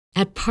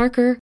At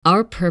Parker,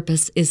 our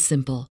purpose is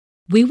simple.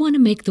 We want to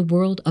make the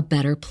world a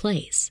better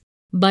place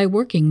by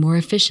working more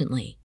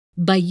efficiently,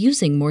 by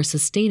using more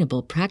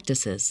sustainable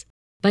practices,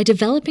 by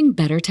developing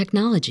better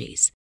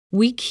technologies.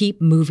 We keep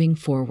moving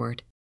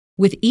forward.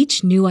 With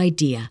each new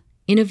idea,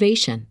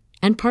 innovation,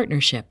 and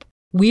partnership,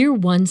 we're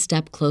one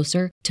step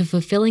closer to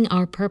fulfilling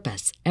our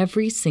purpose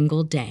every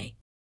single day.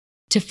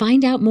 To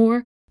find out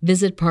more,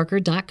 visit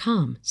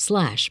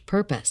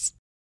parker.com/purpose.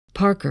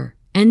 Parker,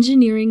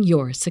 engineering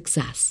your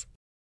success.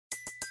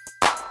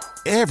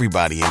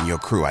 Everybody in your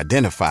crew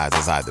identifies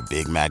as either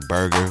Big Mac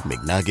Burger,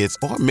 McNuggets,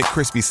 or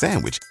McCrispy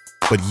Sandwich.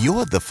 But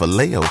you're the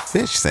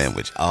Filet-O-Fish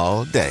Sandwich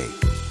all day.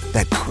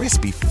 That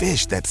crispy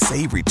fish, that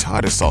savory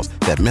tartar sauce,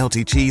 that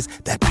melty cheese,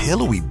 that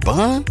pillowy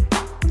bun.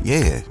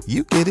 Yeah,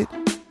 you get it.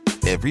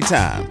 Every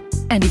time.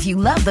 And if you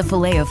love the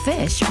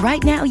Filet-O-Fish,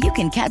 right now you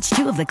can catch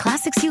 2 of the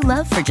classics you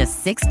love for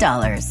just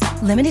 $6.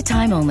 Limited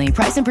time only.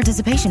 Price and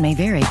participation may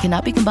vary.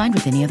 Cannot be combined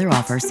with any other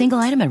offer. Single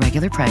item at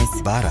regular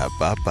price.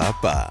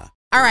 Ba-da-ba-ba-ba.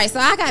 All right, so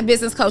I got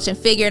business coaching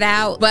figured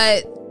out,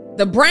 but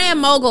the brand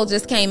mogul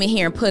just came in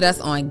here and put us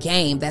on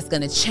game that's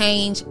going to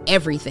change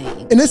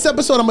everything. In this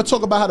episode, I'm going to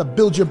talk about how to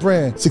build your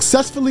brand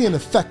successfully and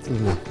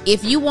effectively.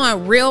 If you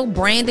want real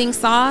branding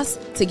sauce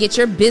to get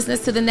your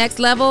business to the next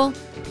level,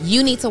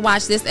 you need to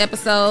watch this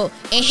episode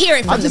and hear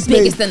it from the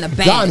biggest and the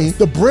best. Donnie,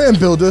 the brand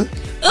builder,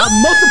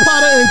 I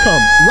multiply the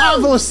income.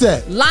 Live on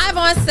set. Live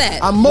on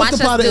set. I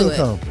multiply the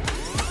income.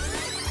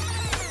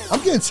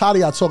 I'm getting tired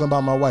of y'all talking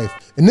about my wife.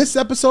 In this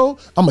episode,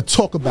 I'm going to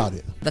talk about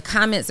it. The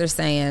comments are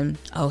saying,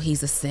 oh,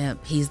 he's a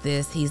simp. He's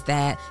this, he's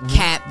that.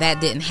 Cap,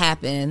 that didn't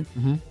happen.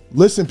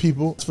 Listen,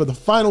 people, it's for the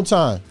final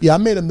time. Yeah, I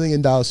made $1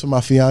 million for my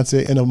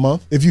fiance in a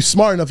month. If you're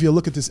smart enough, you'll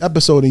look at this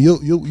episode and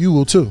you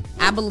will too.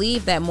 I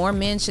believe that more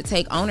men should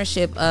take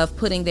ownership of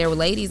putting their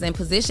ladies in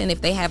position if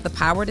they have the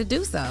power to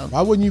do so.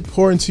 Why wouldn't you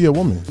pour into your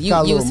woman? You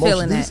was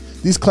feeling that.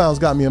 These clowns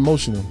got me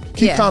emotional.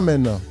 Keep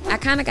commenting though. I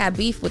kind of got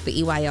beef with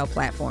the EYL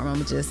platform.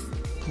 I'm just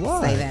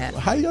Why? say that.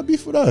 How you got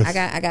beef with us? I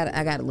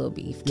got a little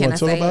beef. Can I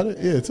say talk about it?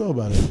 Yeah, talk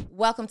about it.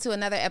 Welcome to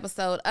another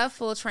episode of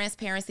Full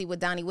Transparency with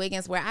Donnie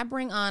Wiggins, where I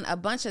bring on a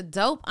bunch of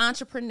dope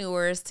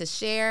entrepreneurs to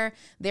share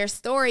their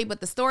story,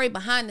 but the story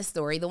behind the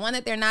story, the one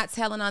that they're not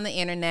telling on the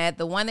internet,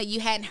 the one that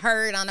you hadn't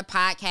heard on a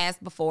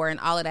podcast before, and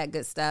all of that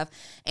good stuff.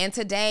 And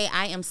today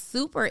I am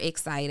super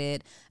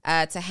excited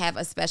to have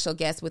a special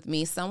guest with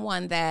me,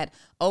 someone that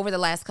over the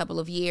last couple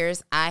of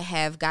years I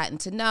have gotten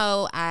to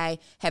know, I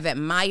have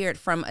admired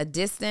from a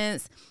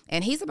distance,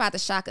 and he's about to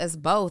shock us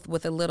both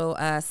with a little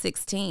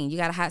 16. You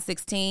got a hot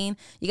 16?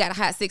 You got a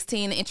hot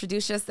 16 to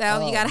introduce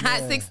yourself? You got a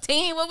hot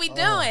 16? What we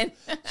doing?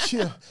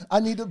 Chill. I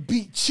need a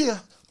beat. Chill.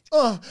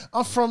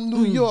 I'm from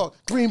New York.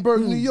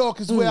 Greenburg, New York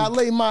is where I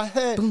lay my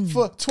head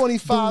for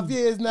 25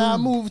 years. Now I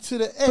moved to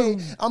the A.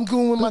 I'm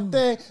doing my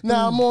thing.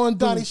 Now I'm on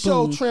Donnie's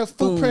show,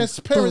 Full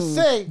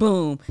Transparency.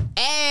 Boom.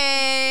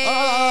 Hey.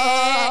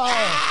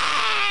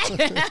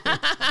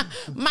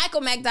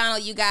 Michael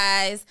McDonald, you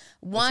guys.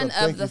 One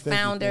of the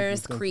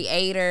founders,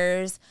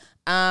 creators,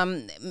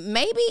 maybe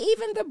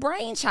even the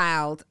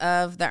brainchild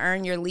of the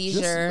Earn Your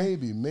Leisure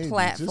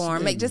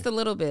platform. Just a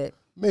little bit.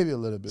 Maybe a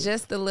little bit.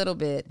 Just a little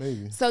bit.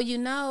 Maybe. So,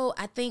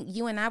 I think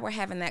you and I were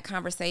having that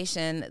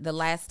conversation the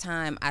last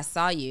time I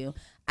saw you.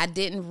 I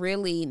didn't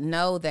really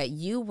know that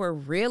you were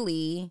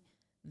really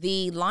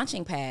the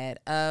launching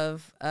pad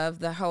of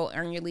the whole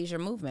Earn Your Leisure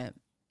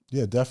movement.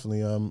 Yeah,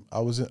 definitely.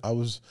 I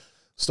was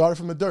started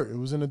from the dirt. It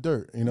was in the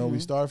dirt. We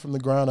started from the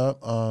ground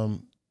up.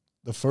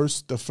 The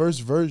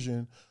first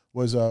version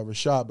was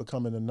Rashad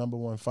becoming the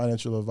 #1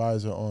 financial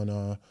advisor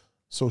on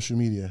social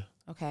media.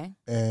 Okay.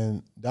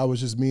 And that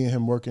was just me and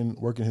him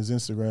working his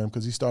Instagram,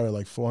 because he started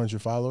like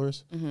 400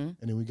 followers, and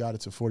then we got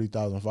it to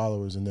 40,000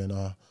 followers, and then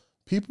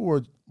people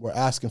were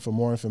asking for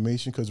more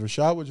information, because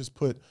Rashad would just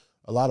put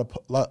a lot of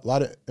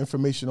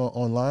information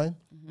online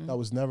that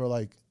was never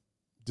like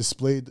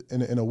displayed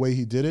in a way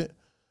he did it,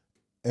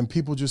 and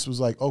people just was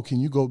like, oh, can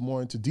you go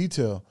more into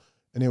detail?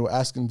 And they were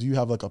asking, do you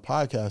have like a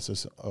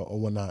podcast or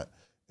whatnot?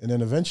 And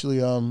then eventually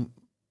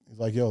he's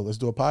like, yo, let's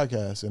do a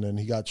podcast, and then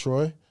he got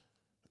Troy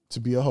to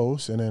be a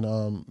host, and then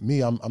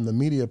me, I'm the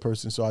media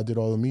person, so I did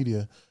all the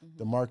media,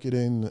 the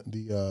marketing,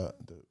 the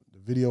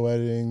video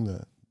editing,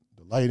 the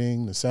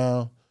lighting, the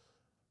sound,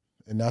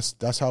 and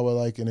that's how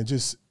and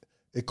it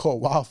caught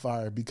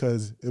wildfire,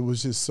 because it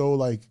was just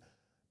so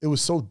it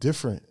was so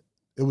different.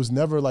 It was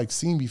never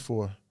seen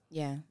before.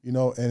 Yeah.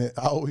 And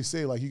I always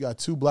say you got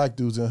 2 black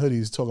dudes in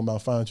hoodies talking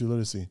about financial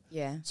literacy.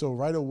 Yeah. So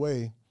right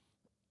away,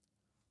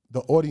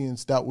 the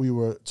audience that we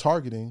were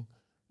targeting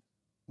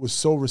was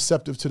so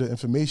receptive to the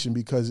information,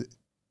 because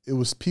it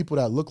was people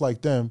that looked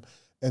like them,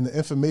 and the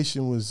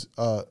information was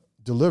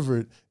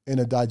delivered in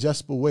a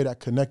digestible way that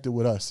connected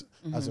with us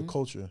as a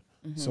culture.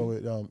 So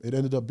it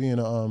ended up being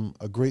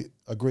a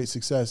great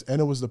success, and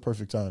it was the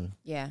perfect timing.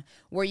 Yeah.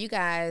 Were you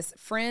guys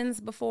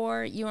friends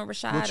before, you and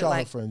Rashad? We're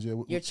childhood friends, yeah.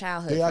 Your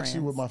childhood friends. They actually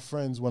friends. were my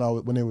friends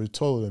when they were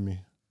taller than me.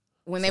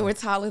 They were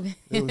taller than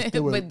they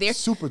were but they're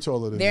super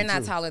taller than me. They're not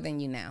too. taller than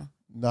you now.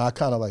 No, I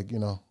kind of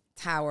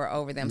tower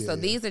over them. So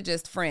Yeah. these are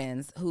just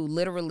friends who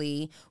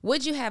literally,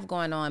 what'd you have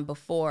going on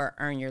before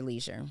Earn Your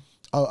Leisure?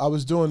 I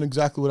was doing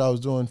exactly what I was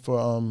doing for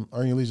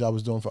Earn Your Leisure. I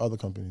was doing for other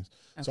companies.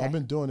 So Okay. I've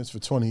been doing this for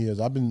 20 years.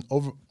 I've been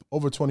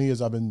over 20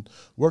 years. I've been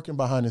working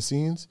behind the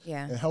scenes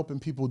Yeah. and helping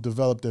people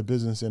develop their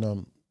business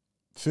and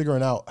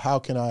figuring out how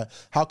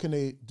can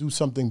they do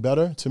something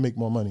better to make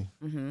more money.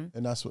 Mm-hmm.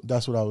 And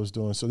that's what I was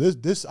doing. So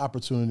this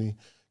opportunity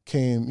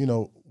came.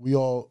 We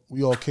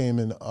all came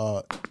in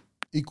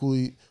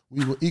equally.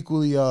 We were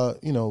equally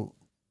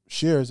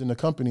shares in the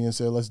company and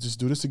said, let's just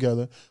do this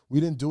together. We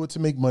didn't do it to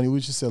make money. We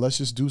just said, let's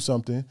just do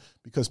something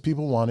because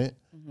people want it.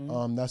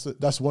 Mm-hmm.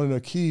 That's one of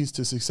the keys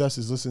to success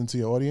is listening to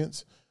your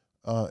audience.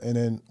 And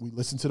then we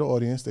listened to the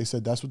audience. They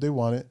said that's what they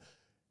wanted.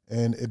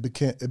 And it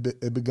began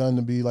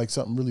to be like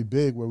something really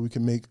big where we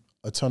can make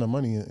a ton of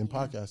money in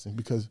podcasting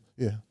because,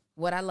 yeah.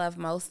 What I love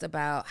most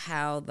about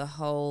how the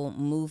whole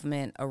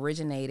movement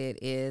originated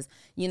is,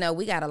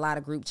 we got a lot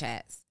of group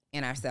chats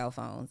in our cell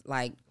phones.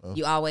 Like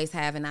you always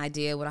have an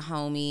idea with a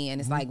homie and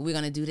it's like, we're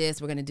going to do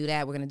this, we're going to do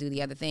that, we're going to do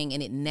the other thing.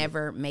 And it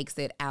never makes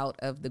it out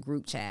of the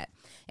group chat.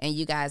 And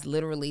you guys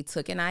literally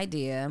took an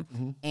idea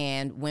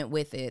and went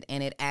with it.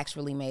 And it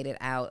actually made it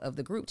out of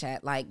the group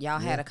chat. Like y'all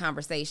had a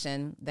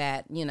conversation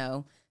that,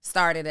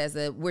 started as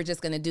we're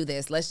just going to do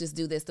this. Let's just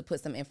do this to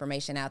put some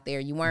information out there.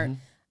 You weren't,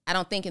 I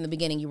don't think in the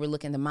beginning you were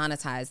looking to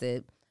monetize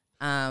it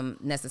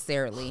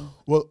necessarily.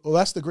 Well,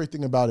 that's the great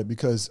thing about it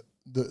because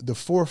the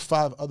 4 or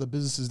 5 other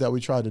businesses that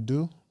we tried to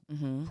do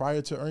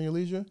prior to Earn Your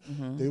Leisure,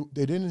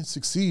 they didn't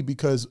succeed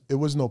because it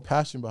was no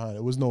passion behind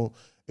it.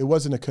 It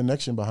wasn't a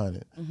connection behind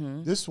it.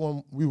 This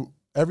one,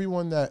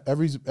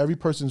 every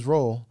person's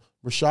role.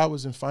 Rashad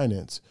was in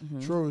finance,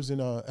 Troy was in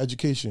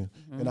education,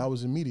 and I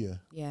was in media.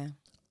 Yeah.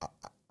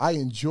 I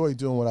enjoy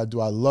doing what I do.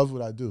 I love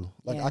what I do.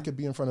 Like I could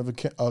be in front of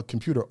a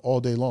computer all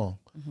day long.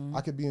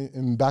 I could be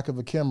in back of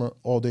a camera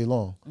all day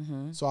long.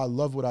 So I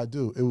love what I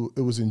do.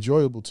 It was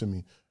enjoyable to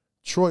me.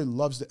 Troy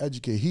loves to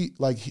educate.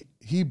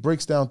 He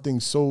breaks down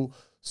things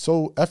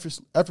so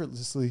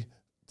effortlessly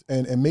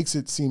and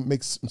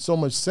makes so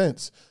much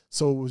sense.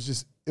 So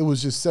it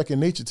was just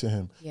second nature to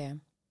him. Yeah.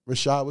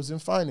 Rashad was in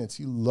finance.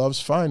 He loves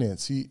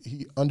finance.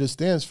 He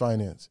understands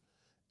finance,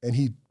 and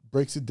he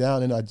breaks it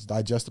down in a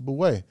digestible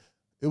way.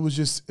 It was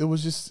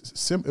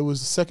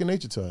second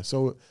nature to us.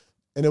 So,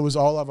 and it was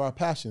all of our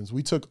passions.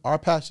 We took our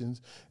passions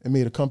and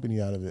made a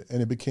company out of it,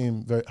 and it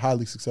became very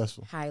highly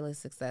successful. Highly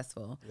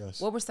successful.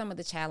 Yes. What were some of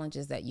the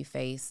challenges that you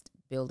faced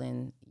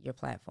building your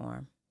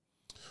platform?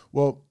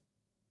 Well,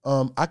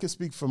 I can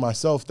speak for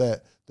myself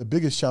that the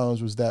biggest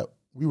challenge was that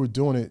we were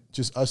doing it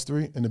just us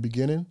three in the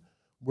beginning,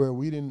 where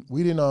we didn't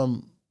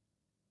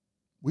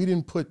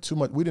put too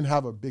much. We didn't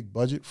have a big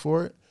budget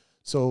for it.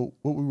 So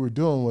what we were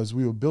doing was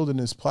we were building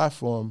this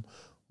platform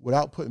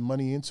without putting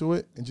money into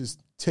it and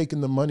just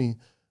taking the money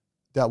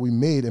that we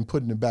made and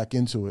putting it back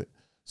into it.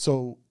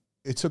 So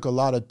it took a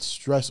lot of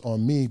stress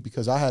on me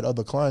because I had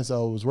other clients that I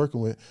was working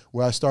with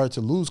where I started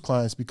to lose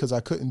clients because I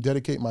couldn't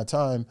dedicate my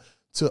time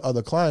to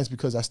other clients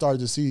because I started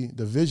to see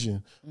the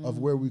vision of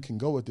where we can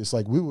go with this.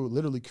 Like we were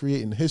literally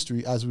creating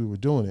history as we were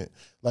doing it.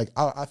 Like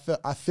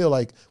I feel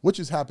like, which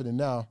is happening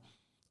now,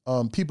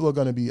 people are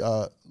going to be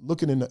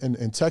looking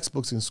in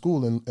textbooks in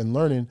school and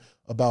learning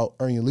about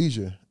Earn Your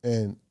Leisure.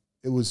 And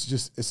it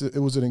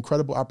was an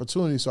incredible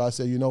opportunity. So I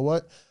said, you know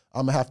what?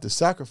 I'm going to have to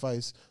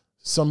sacrifice.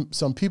 Some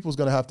people's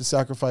going to have to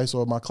sacrifice,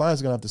 or my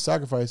clients are going to have to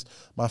sacrifice.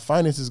 My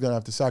finances is going to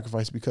have to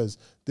sacrifice because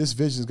this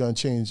vision is going to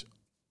change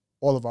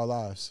all of our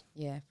lives.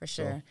 Yeah, for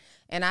sure.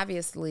 And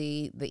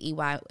obviously the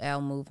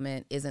EYL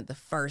movement isn't the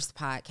first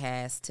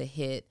podcast to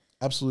hit.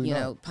 Absolutely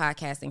not.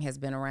 Podcasting has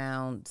been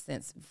around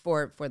since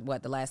for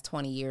the last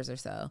 20 years or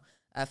so,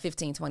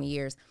 15, 20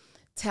 years.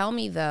 Tell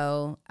me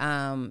though,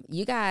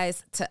 you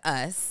guys, to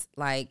us,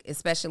 like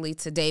especially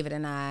to David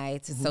and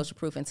I, to Social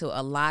Proof, and to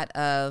a lot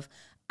of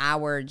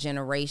our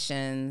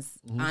generation's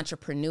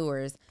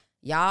entrepreneurs,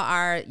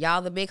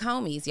 y'all the big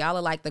homies. Y'all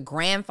are like the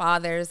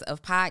grandfathers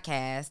of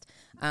podcast.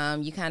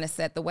 You kind of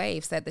set the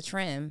wave, set the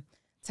trend.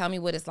 Tell me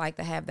what it's like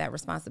to have that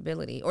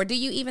responsibility, or do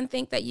you even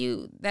think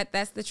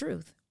that's the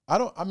truth? I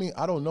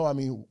don't know. I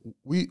mean,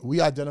 we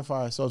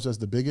identify ourselves as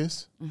the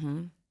biggest,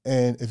 and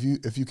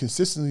if you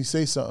consistently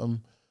say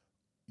something,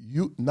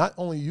 you not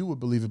only you would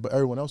believe it, but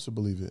everyone else would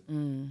believe it,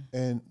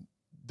 and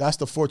that's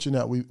the fortune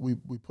that we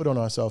put on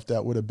ourselves,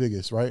 that we're the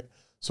biggest, right?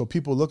 So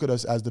people look at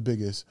us as the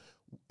biggest.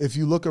 If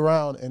you look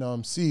around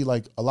and see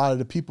like a lot of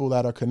the people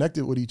that are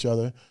connected with each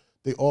other,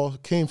 they all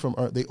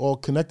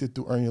connected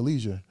through Earn Your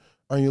Leisure.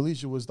 Earn Your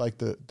Leisure was like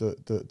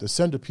the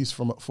centerpiece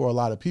for a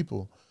lot of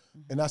people,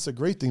 and that's a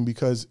great thing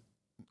because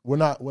we're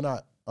not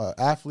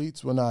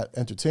athletes, we're not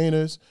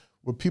entertainers.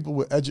 We're people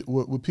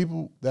with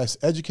people that's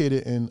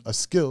educated in a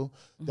skill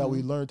that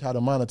we learned how to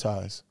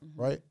monetize,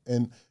 right?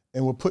 And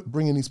we're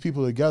bringing these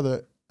people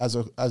together as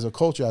a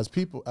culture,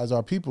 as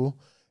our people,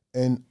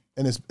 and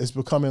it's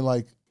becoming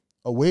like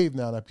a wave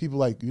now that people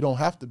like, you don't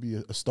have to be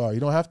a star,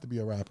 you don't have to be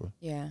a rapper.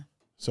 Yeah.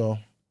 So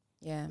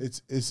yeah,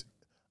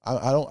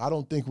 I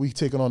don't think we've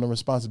taken on the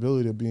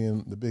responsibility of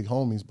being the big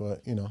homies,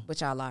 but you know.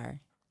 But y'all are.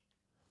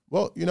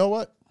 Well, you know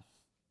what?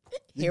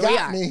 Here we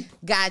are.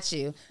 Got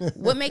you.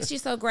 What makes you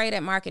so great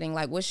at marketing?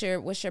 Like, what's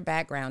your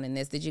background in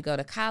this? Did you go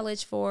to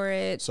college for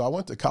it? So I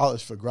went to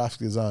college for graphic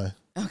design.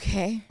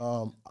 Okay.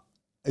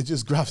 It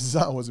just graphic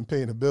design wasn't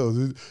paying the bills.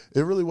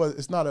 It really was.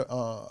 It's not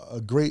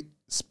a great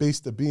space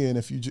to be in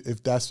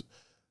if that's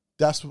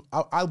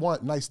I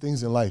want nice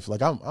things in life.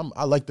 Like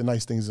I like the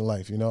nice things in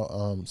life, you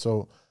know.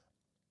 So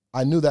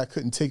I knew that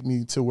couldn't take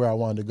me to where I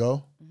wanted to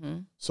go. Mm-hmm.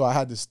 So I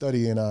had to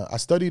study, and I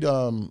studied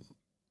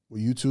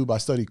with YouTube. I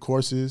studied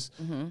courses.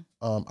 Mm-hmm.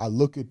 I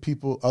look at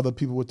other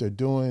people, what they're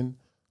doing.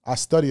 I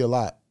study a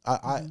lot.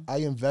 I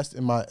invest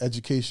in my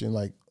education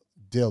like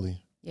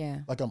daily. Yeah.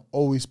 Like I'm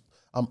always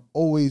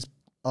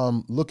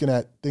looking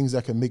at things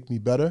that can make me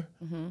better.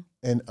 Mm-hmm.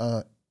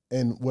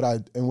 And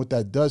what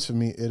that does for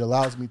me, it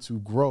allows me to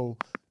grow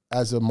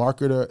as a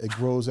marketer. It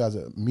grows as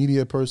a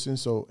media person.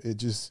 So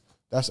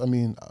that's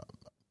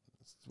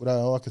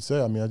all I could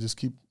say. I mean, I just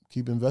keep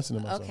investing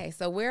in myself. Okay,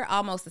 so we're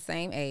almost the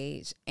same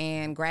age,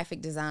 and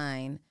graphic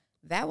design,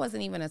 that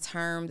wasn't even a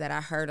term that I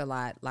heard a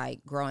lot,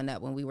 like growing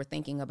up when we were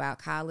thinking about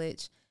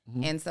college.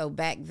 Mm-hmm. And so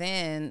back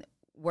then,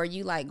 were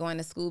you like going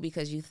to school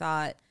because you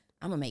thought,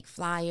 I'm gonna make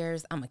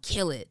flyers, I'm gonna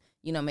kill it,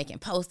 you know, making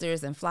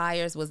posters and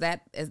flyers? Was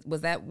that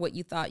what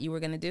you thought you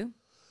were gonna do?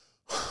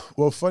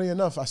 Well, funny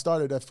enough, I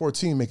started at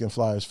 14 making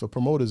flyers for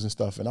promoters and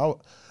stuff. And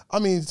I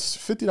mean, it's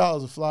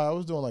 $50 a flyer. I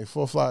was doing like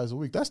 4 flyers a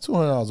week. That's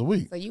 $200 a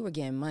week. So you were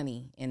getting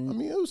money. It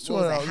was $200.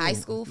 Was it high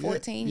school,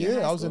 14?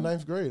 Yeah, I was in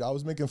 9th grade. I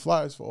was making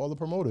flyers for all the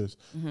promoters.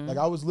 Mm-hmm. Like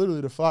I was literally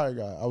the flyer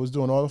guy. I was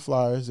doing all the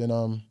flyers,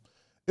 and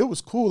it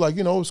was cool. Like,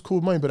 you know, it was cool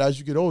money. But as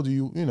you get older,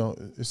 you know,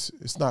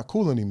 it's not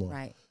cool anymore.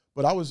 Right.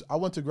 But I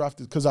went to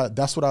graphic because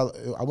that's what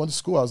I went to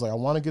school. I was like, I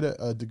want to get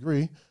a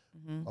degree.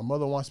 Mm-hmm. My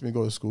mother wants me to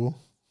go to school.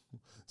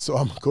 So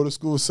I'm going to go to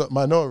school with something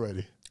I know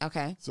already.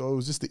 Okay. So it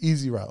was just the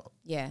easy route.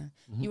 Yeah.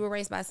 Mm-hmm. You were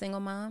raised by a single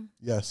mom?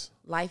 Yes.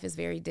 Life is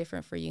very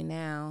different for you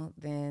now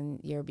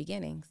than your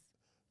beginnings.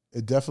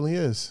 It definitely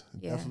is.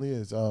 It definitely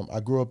is. I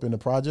grew up in the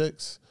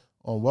projects,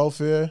 on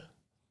welfare,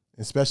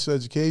 in special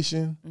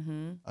education.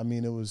 Mm-hmm. I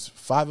mean, it was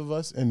 5 of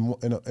us in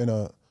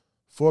a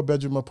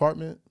 4-bedroom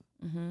apartment,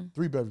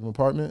 3-bedroom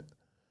apartment.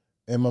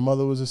 And my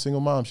mother was a single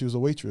mom. She was a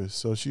waitress.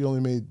 So she only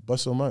made but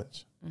so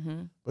much.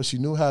 Mm-hmm. But she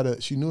knew how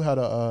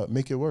to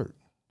make it work.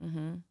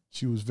 Mm-hmm.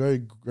 She was very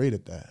great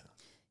at that.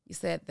 You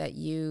said that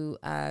you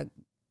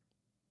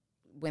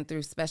went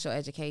through special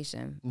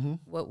education. Mm-hmm.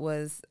 What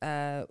was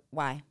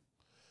why?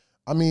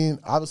 I mean,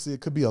 obviously,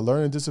 it could be a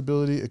learning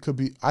disability. It could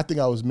be. I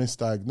think I was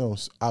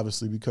misdiagnosed,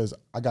 obviously, because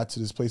I got to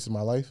this place in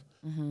my life.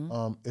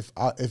 Mm-hmm.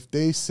 If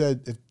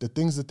the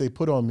things that they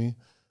put on me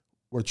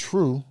were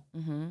true,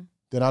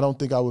 then I don't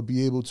think I would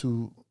be able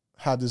to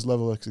have this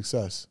level of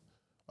success,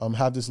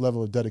 have this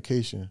level of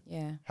dedication,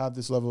 have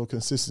this level of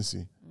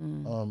consistency.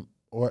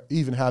 Or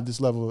even have this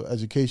level of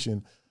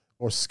education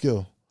or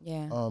skill.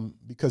 Yeah.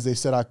 Because they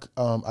said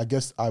I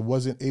guess I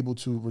wasn't able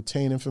to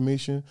retain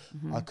information.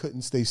 Mm-hmm. I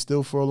couldn't stay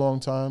still for a long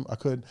time. I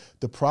couldn't.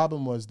 The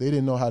problem was they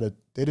didn't know how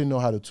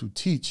to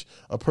teach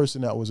a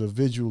person that was a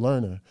visual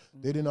learner.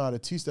 Mm-hmm. They didn't know how to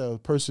teach that a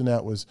person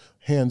that was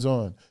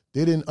hands-on.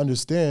 They didn't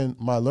understand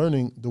my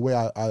learning the way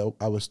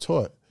I was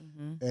taught.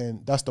 Mm-hmm.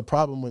 And that's the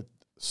problem with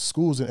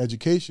schools and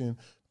education.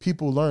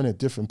 People learn at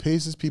different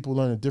paces. People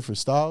learn at different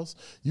styles.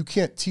 You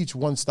can't teach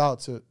one style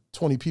to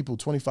 20 people,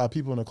 25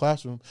 people in a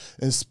classroom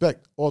and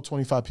expect all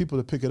 25 people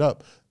to pick it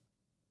up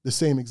the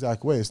same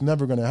exact way. It's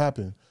never going to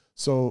happen.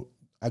 So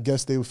I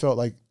guess they felt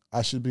like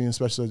I should be in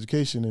special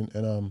education,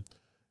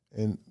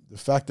 and the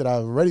fact that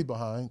I'm already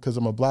behind because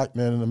I'm a black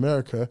man in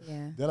America,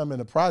 then I'm in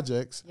the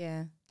projects.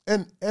 Yeah.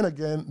 And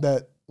again,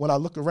 that when I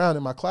look around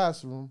in my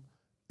classroom,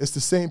 it's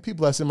the same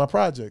people that's in my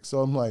project. So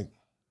I'm like,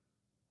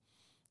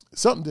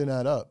 something didn't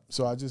add up.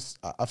 So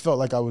I felt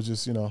like I was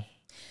just, you know.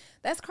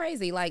 That's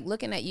crazy. Like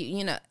looking at you,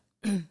 you know,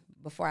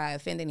 before I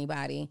offend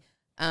anybody,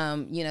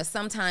 you know,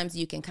 sometimes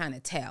you can kind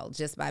of tell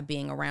just by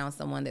being around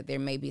someone that there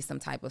may be some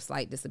type of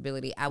slight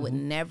disability. I would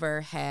never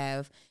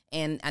have,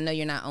 and I know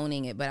you're not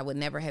owning it, but I would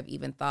never have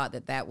even thought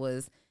that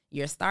was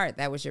your start.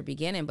 That was your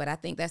beginning. But I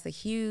think that's a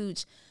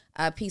huge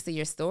piece of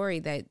your story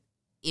that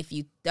if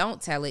you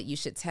don't tell it, you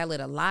should tell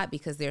it a lot,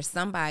 because there's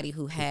somebody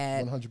who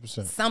had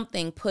 100%.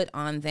 Something put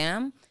on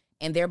them,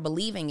 and they're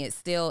believing it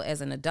still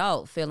as an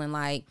adult, feeling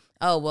like,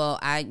 oh, well,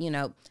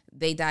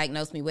 they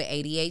diagnosed me with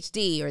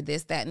ADHD or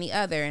this, that, and the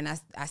other. And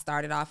I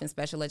started off in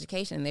special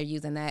education, and they're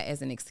using that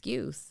as an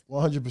excuse.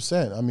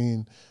 100%. I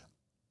mean,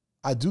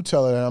 I do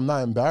tell her that I'm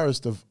not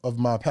embarrassed of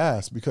my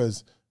past,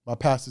 because my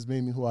past has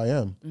made me who I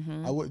am.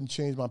 Mm-hmm. I wouldn't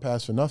change my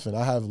past for nothing.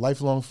 I have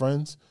lifelong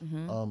friends.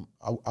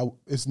 Mm-hmm.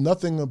 It's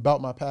nothing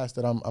about my past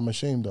that I'm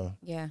ashamed of.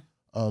 Yeah.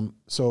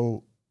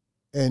 So,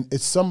 and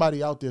it's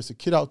somebody out there, it's a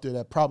kid out there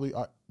that probably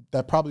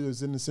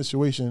was in the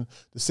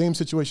same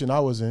situation I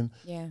was in,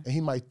 and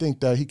he might think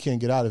that he can't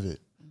get out of it.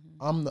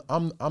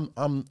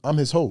 Mm-hmm. I'm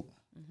his hope.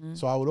 Mm-hmm.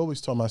 So I would always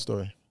tell my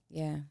story.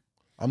 Yeah.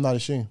 I'm not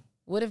ashamed.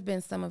 What have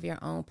been some of your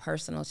own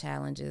personal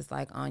challenges,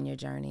 like on your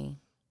journey?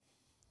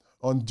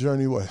 On the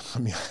journey, what? I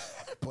mean,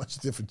 bunch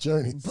of different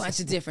journeys.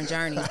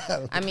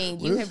 I mean,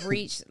 you have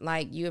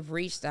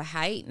reached a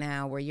height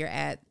now where you're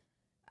at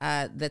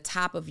the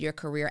top of your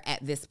career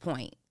at this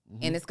point.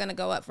 And it's going to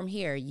go up from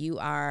here. You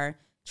are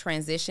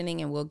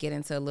transitioning, and we'll get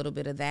into a little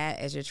bit of that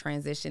as you're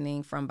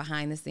transitioning from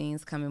behind the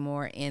scenes, coming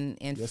more in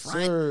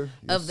front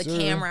of the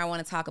camera. I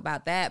want to talk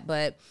about that,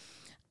 but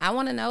I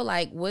want to know,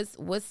 like,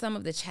 what's some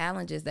of the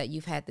challenges that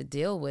you've had to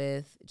deal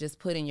with just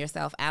putting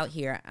yourself out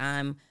here?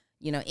 I'm,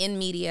 in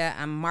media,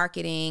 I'm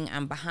marketing,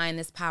 I'm behind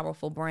this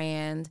powerful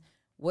brand.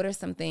 What are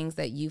some things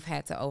that you've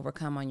had to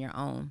overcome on your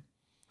own?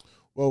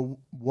 Well,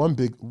 one of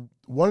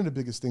the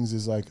biggest things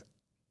is, like,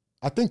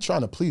 I think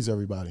trying to please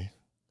everybody.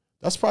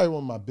 That's probably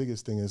one of my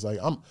biggest things. Is like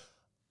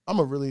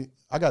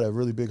I got a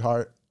really big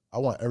heart. I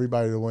want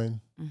everybody to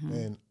win,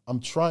 and I'm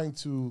trying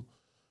to.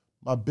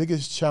 My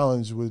biggest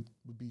challenge would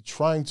be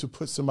trying to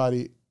put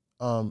somebody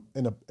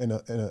in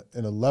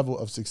a level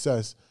of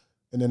success,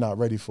 and they're not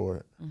ready for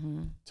it.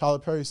 Tyler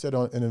Perry said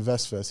in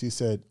InvestFest, he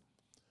said,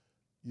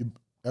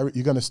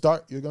 "You're gonna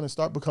start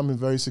becoming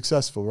very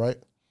successful, right?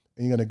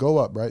 And you're gonna go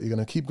up, right? You're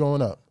gonna keep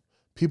going up.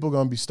 People are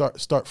gonna be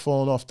start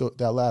falling off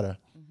that ladder,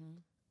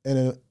 and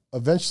then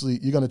eventually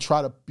you're gonna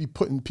try to be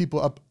putting people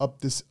up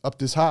this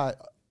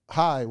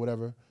high,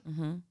 whatever.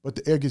 But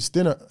the air gets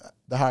thinner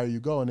the higher you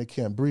go, and they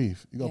can't breathe.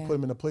 You're gonna put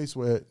them in a place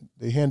where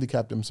they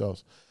handicap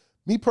themselves.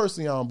 Me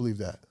personally, I don't believe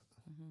that.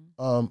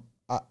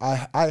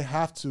 I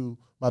have to.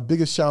 My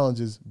biggest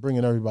challenge is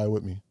bringing everybody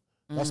with me.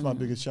 That's my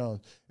biggest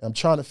challenge. And I'm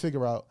trying to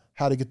figure out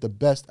how to get the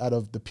best out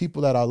of the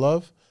people that I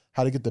love,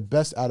 how to get the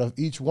best out of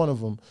each one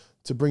of them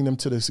to bring them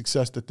to the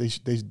success that they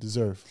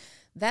deserve.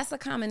 That's a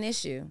common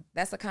issue.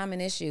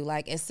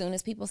 Like, as soon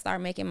as people start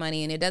making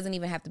money, and it doesn't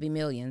even have to be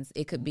millions.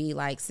 It could be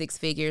like 6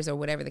 figures or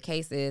whatever the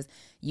case is.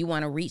 You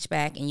want to reach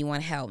back and you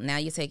want to help. Now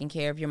you're taking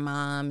care of your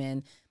mom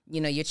and,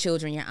 your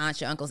children, your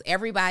aunts, your uncles,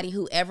 everybody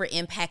who ever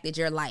impacted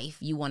your life,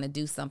 you want to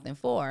do something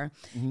for.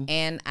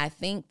 And I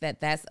think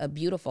that that's a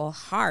beautiful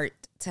heart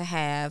to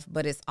have,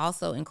 but it's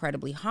also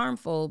incredibly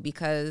harmful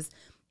because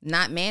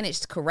not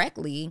managed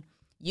correctly,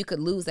 you could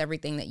lose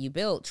everything that you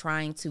built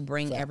trying to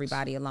bring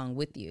everybody along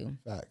with you.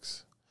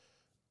 Facts.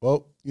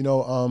 Well,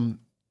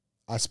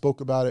 I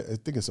spoke about it. I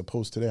think it's a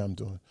post today I'm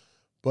doing,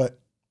 but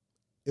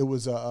it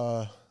was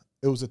a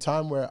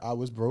time where I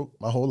was broke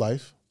my whole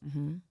life,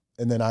 and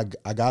then I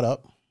got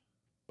up,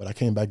 but I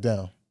came back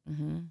down.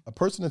 A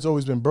person that's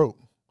always been broke,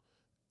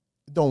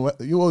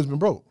 you always been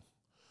broke,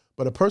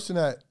 but a person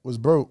that was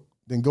broke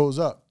then goes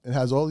up and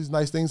has all these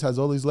nice things, has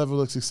all these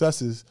levels of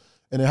successes,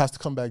 and it has to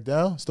come back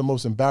down. It's the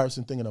most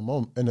embarrassing thing in the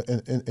moment in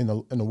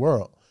the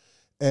world.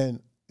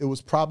 And it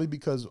was probably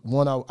because,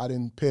 one, I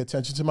didn't pay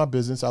attention to my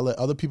business. I let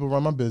other people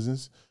run my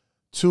business.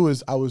 2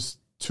 is I was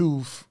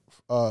too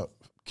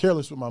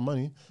careless with my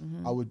money.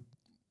 I would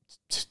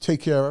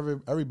take care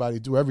of everybody,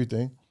 do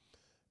everything.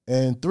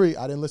 And 3,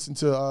 I didn't listen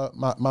to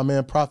my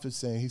man Prophet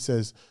saying, he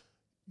says,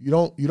 you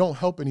don't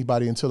help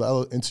anybody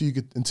until you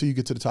get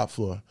to the top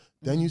floor.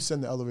 Then you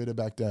send the elevator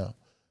back down.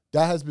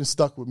 That has been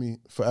stuck with me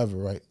forever,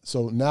 right?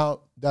 So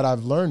now that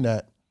I've learned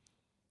that,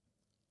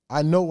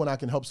 I know when I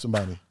can help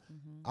somebody.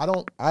 I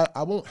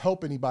won't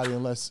help anybody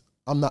unless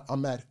I'm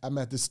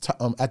at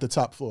the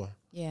top floor.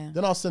 Yeah.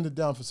 Then I'll send it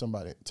down for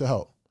somebody to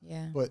help.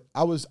 Yeah. But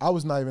I was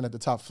not even at the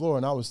top floor,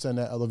 and I was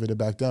sending that elevator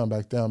back down,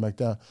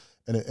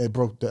 and it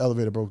broke. The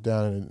elevator broke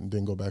down and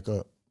didn't go back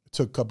up. It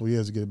took a couple of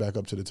years to get it back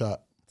up to the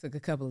top. Took a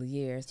couple of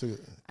years.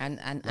 I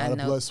know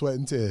blood, sweat,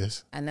 and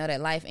tears. I know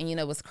that life.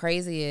 And what's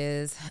crazy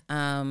is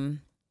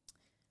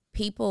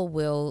people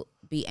will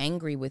be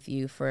angry with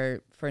you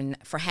for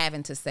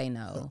having to say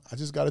no. I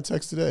just got a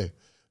text today.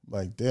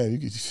 Like, damn, you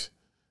could just...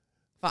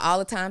 For all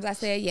the times I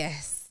said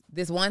yes,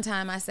 this one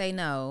time I say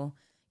no,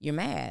 you're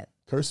mad.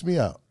 Curse me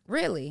out.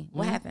 Really?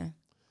 What happened?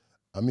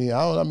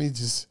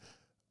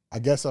 I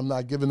guess I'm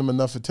not giving them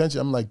enough attention.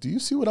 I'm like, do you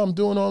see what I'm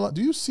doing online?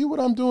 Do you see what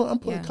I'm doing? I'm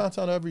putting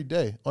content every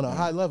day on a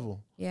high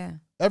level. Yeah.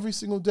 Every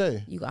single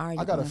day.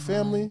 I got a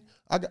family.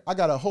 I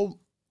got a whole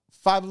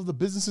 5 of the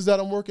businesses that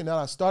I'm working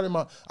at.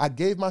 I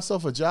gave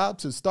myself a job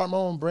to start my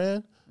own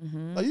brand.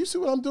 Like, you see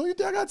what I'm doing? You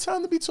think I got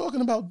time to be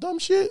talking about dumb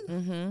shit?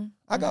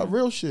 I got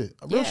real shit.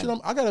 Shit.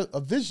 I got a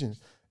vision.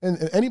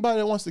 And anybody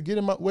that wants to get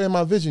in my way of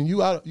my vision,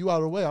 you out of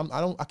the way.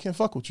 I can't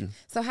fuck with you.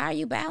 So how are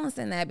you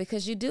balancing that?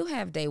 Because you do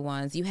have day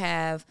ones. You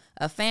have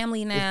a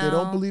family now. If they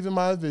don't believe in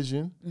my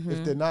vision,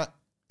 if they're not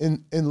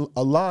in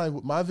align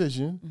with my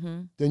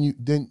vision,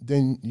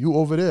 then you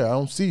over there. I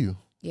don't see you.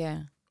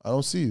 Yeah. I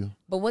don't see you.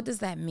 But what does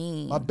that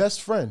mean? My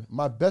best friend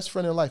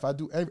in life. I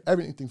do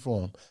everything for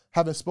him.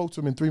 Haven't spoke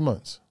to him in 3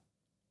 months.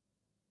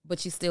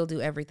 But you still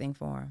do everything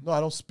for him. No, I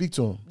don't speak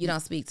to him. You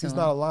don't speak to him. He's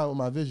not aligned with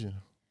my vision.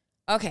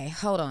 Okay,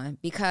 hold on,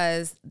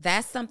 because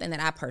that's something that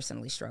I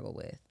personally struggle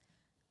with.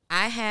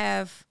 I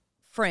have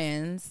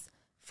friends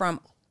from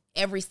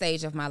every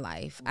stage of my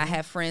life. I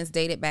have friends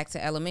dated back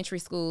to elementary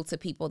school to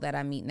people that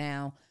I meet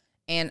now.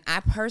 And I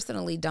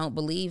personally don't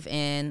believe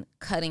in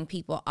cutting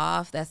people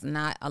off that's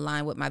not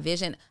aligned with my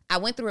vision. I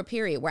went through a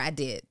period where I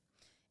did,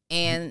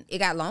 and it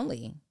got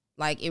lonely.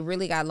 Like, it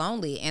really got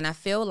lonely. And I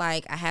feel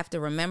like I have to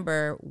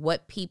remember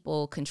what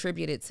people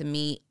contributed to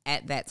me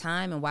at that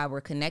time and why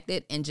we're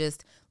connected and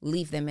just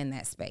leave them in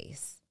that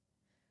space.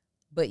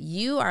 But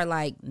you are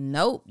like,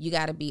 nope, you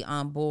got to be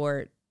on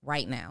board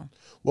right now.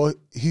 Well,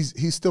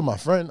 he's still my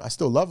friend. I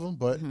still love him,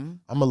 but I'm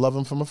going to love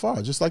him from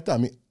afar, just like that. I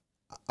mean,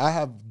 I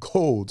have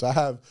goals. I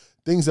have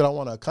things that I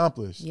want to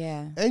accomplish.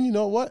 Yeah. And you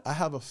know what? I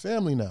have a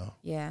family now.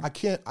 Yeah. I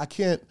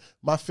can't,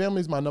 my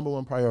family's my number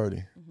one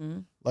priority.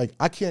 Like,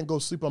 I can't go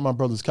sleep on my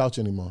brother's couch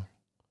anymore.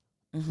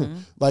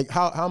 Like,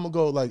 how I'm going to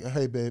go, like,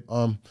 hey, babe,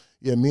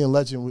 yeah, me and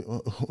Legend,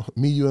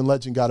 you and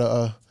Legend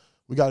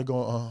we gotta go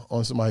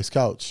on somebody's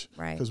couch,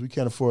 right? Because we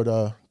can't afford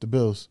the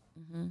bills.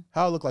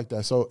 How I look like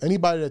that? So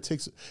anybody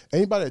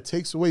that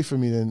takes away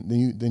from me,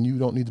 then you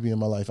don't need to be in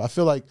my life. I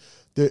feel like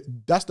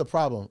that's the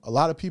problem. A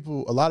lot of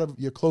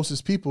your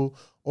closest people,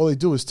 all they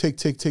do is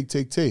take.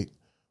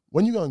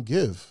 When you gonna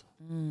give?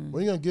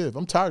 When you gonna give?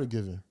 I'm tired of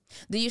giving.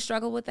 Do you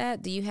struggle with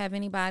that? Do you have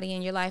anybody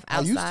in your life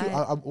outside? I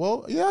used to.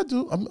 Well, yeah, I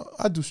do.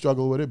 I do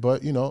struggle with it,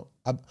 but you know,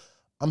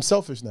 I'm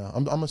selfish now.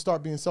 I'm gonna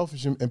start being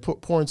selfish and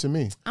pour into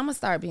me. I'm gonna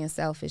start being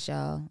selfish,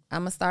 y'all.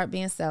 I'm gonna start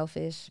being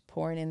selfish,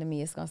 pouring into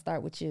me. It's gonna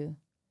start with you.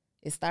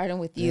 It's starting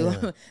with you.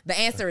 Yeah. The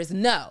answer is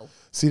no.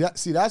 See,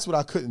 that's what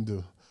I couldn't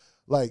do.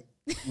 Like,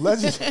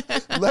 Legend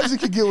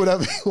can get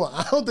whatever he want.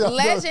 I don't think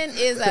Legend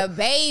is a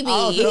baby. I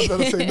don't think I'm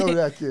gonna say no to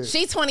that kid.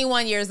 She's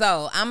 21 years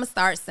old. I'm gonna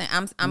start saying.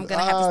 I'm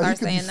gonna have to start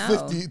saying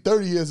no. 50,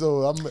 30 years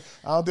old. I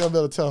don't think I'm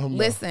gonna tell him.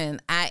 Listen,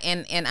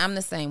 and I'm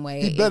the same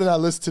way. He better not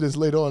listen to this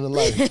later on in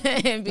life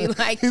and be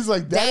like, he's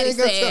like, Daddy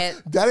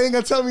ain't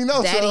gonna tell me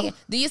no. Daddy, so.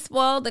 do you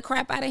spoil the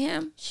crap out of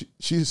him?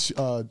 She's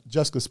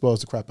Jessica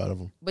spoils the crap out of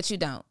him. But you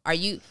don't.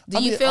 Do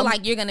you feel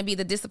like you're gonna be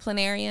the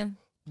disciplinarian?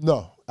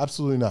 No,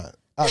 absolutely not.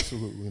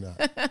 Absolutely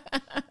not.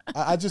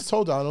 I just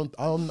told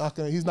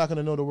her he's not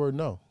gonna know the word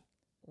no.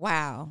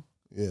 Wow.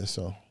 Yeah,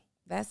 so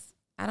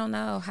I don't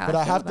know how. But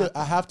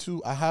I have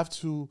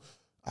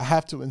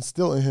to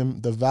instill in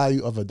him the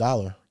value of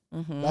 $1.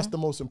 That's the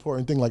most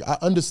important thing. Like, I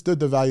understood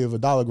the value of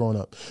 $1 growing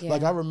up. Yeah.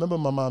 Like, I remember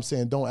my mom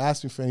saying, "Don't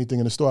ask me for anything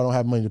in the store. I don't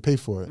have money to pay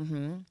for it."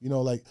 You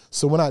know, like,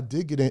 so when I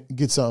did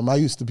get something, I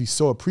used to be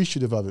so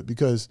appreciative of it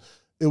because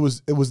it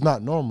was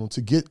not normal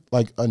to get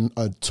like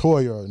a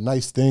toy or a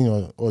nice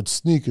thing or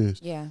sneakers.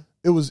 Yeah.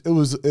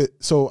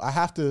 So I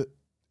have to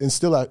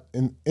instill that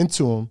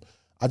into him.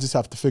 I just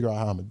have to figure out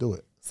how I'm gonna do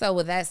it. So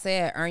with that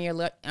said, Earn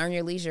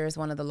Your Leisure is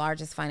one of the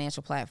largest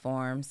financial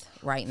platforms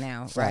right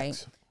now,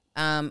 Fact.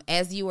 Right?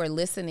 As you are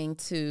listening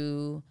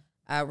to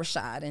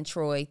Rashad and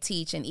Troy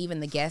teach, and even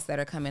the guests that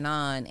are coming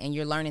on, and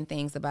you're learning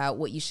things about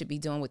what you should be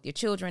doing with your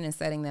children and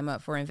setting them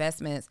up for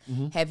investments,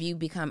 have you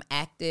become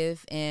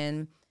active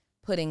in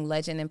putting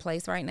Legend in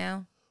place right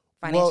now,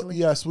 financially? Well,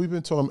 yes, we've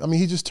been talking. I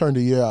mean, he just turned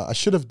a year out. I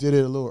should have did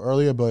it a little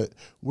earlier, but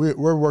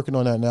we're working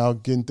on that now,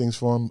 getting things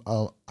for him.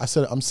 I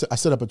set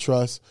up a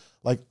trust.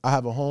 Like, I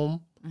have a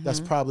home that's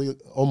probably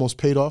almost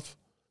paid off.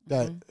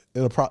 That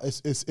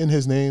it's in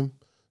his name.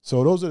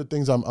 So those are the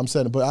things I'm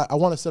setting. But I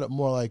want to set up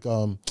more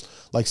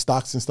like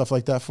stocks and stuff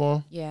like that for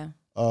him. Yeah.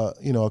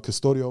 You know, a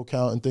custodial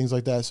account and things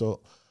like that.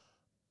 So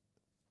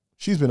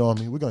she's been on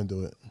me. We're gonna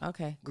do it.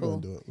 Okay,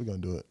 cool. We're gonna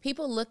do it.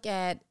 People look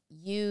at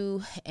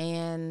you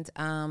and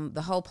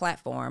the whole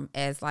platform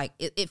as like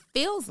it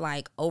feels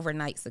like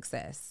overnight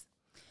success.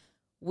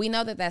 We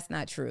know that that's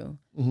not true.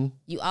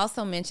 You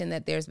also mentioned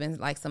that there's been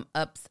like some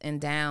ups and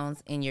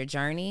downs in your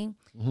journey.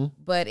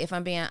 But if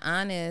I'm being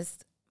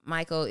honest,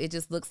 Michael, it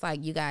just looks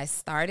like you guys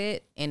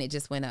started and it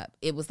just went up.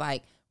 It was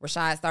like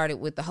Rashad started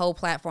with the whole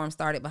platform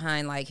started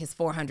behind like his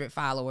 400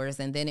 followers,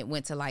 and then it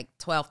went to like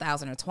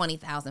 12,000 or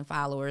 20,000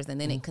 followers,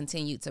 and then it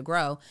continued to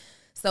grow.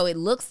 So it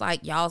looks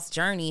like y'all's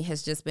journey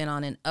has just been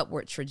on an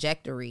upward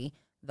trajectory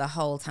the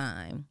whole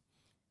time.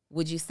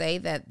 Would you say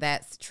that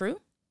that's true?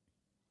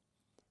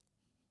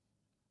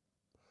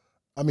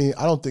 I mean,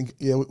 I don't think,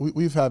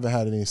 we haven't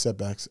had any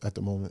setbacks at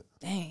the moment.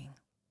 Dang.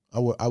 I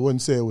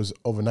wouldn't say it was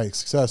overnight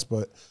success,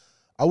 but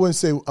I wouldn't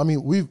say, I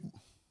mean,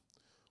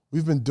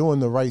 we've been doing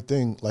the right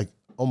thing like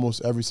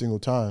almost every single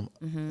time.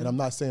 And I'm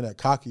not saying that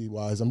cocky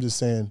wise. I'm just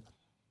saying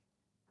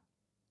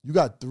you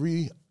got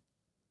 3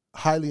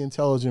 highly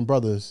intelligent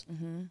brothers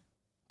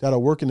that are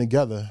working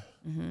together.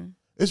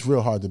 It's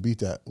real hard to beat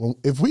that.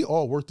 If we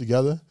all work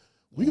together,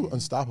 we're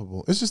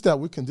unstoppable. It's just that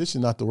we're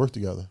conditioned not to work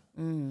together.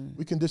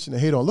 We conditioned to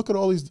hate on. Look at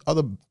all these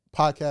other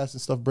podcasts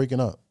and stuff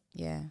breaking up.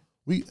 Yeah.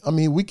 We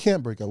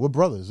can't break up. We're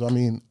brothers. I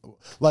mean,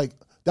 like,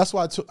 that's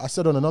why I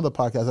said on another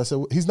podcast, I said,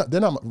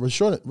 they're not,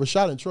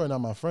 Rashad and Troy are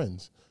not my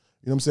friends.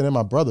 You know what I'm saying? They're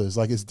my brothers.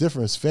 Like, it's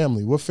different. It's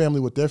family. We're family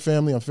with their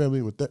family. I'm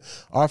family with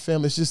our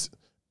family. It's just,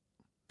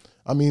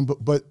 I mean,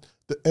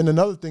 and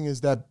another thing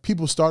is that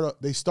people start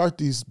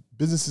these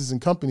businesses and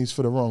companies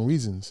for the wrong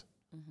reasons.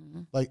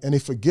 Like, and they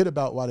forget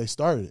about why they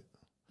started it.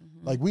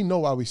 Like, we know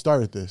why we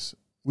started this.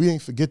 We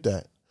ain't forget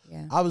that.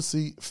 Yeah.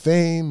 Obviously,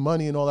 fame,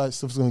 money, and all that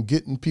stuff is going to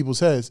get in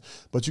people's heads,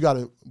 but you got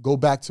to go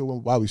back to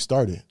why we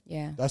started.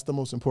 Yeah. That's the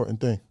most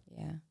important thing.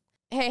 Yeah.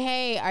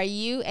 Hey, are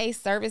you a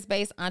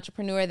service-based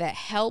entrepreneur that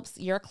helps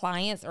your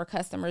clients or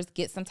customers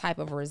get some type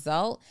of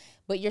result,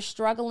 but you're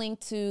struggling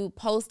to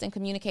post and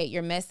communicate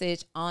your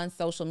message on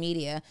social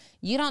media?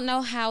 You don't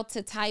know how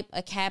to type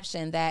a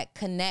caption that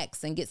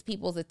connects and gets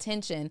people's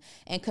attention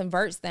and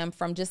converts them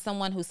from just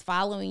someone who's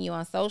following you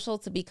on social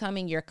to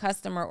becoming your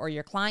customer or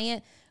your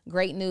client?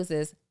 Great news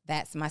is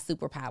that's my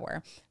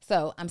superpower.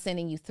 So I'm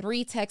sending you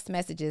 3 text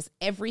messages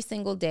every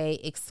single day,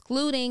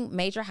 excluding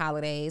major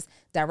holidays,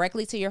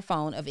 directly to your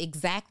phone of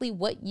exactly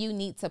what you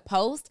need to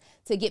post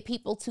to get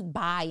people to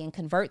buy and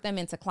convert them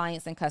into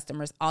clients and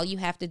customers. All you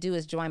have to do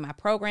is join my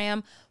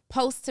program,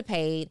 Post to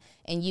Paid,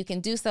 and you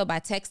can do so by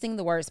texting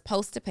the words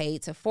Post to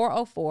Paid to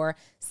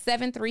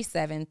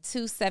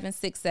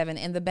 404-737-2767.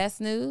 And the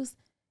best news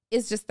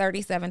is just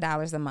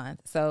 $37 a month.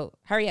 So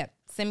hurry up,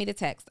 send me the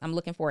text. I'm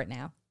looking for it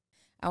now.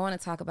 I want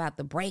to talk about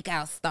the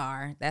breakout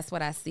star. That's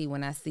what I see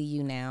when I see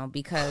you now,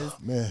 because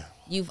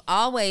you've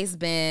always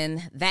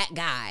been that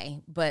guy,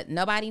 but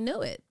nobody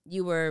knew it.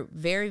 You were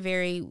very,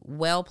 very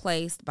well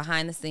placed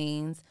behind the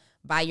scenes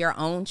by your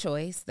own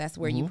choice. That's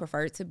where you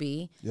preferred to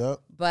be. Yep.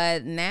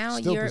 But now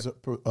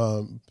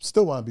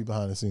still want to be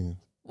behind the scenes.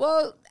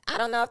 Well, I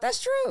don't know if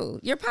that's true.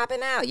 You're popping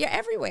out. You're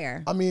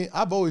everywhere. I mean,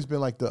 I've always been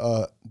like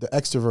the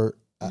extrovert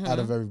out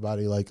of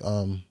everybody. Like,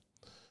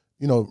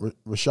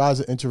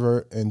 Rashad's an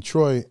introvert, and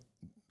Troy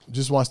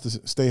just wants to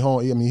stay home.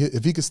 I mean,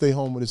 if he could stay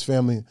home with his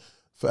family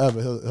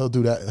forever, he'll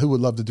do that. He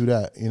would love to do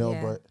that,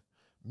 Yeah. But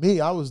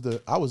me, I was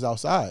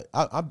outside.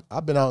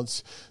 I've been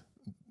out.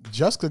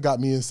 Jessica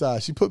got me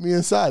inside. She put me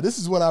inside. This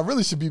is when I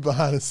really should be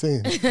behind the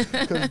scenes.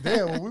 Because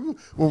damn,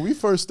 when we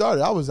first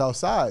started, I was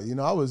outside.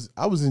 I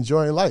was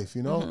enjoying life.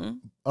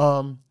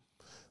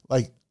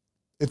 Like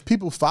if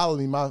people follow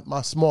me,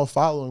 my small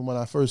following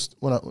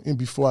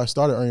before I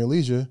started Earn Your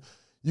Leisure.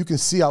 You can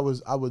see I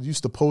would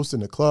used to post in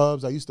the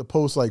clubs. I used to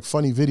post like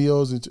funny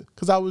videos,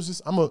 because I'm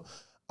a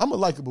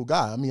likable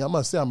guy. I mean, I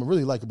must say I'm a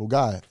really likable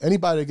guy.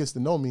 Anybody that gets to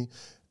know me,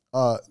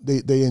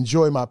 they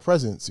enjoy my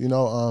presence,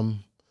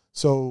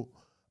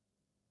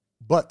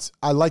 but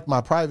I like my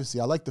privacy.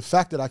 I like the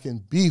fact that I can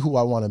be who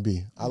I want to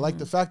be. I like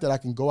the fact that I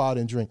can go out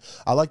and drink.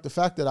 I like the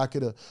fact that I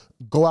could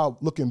go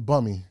out looking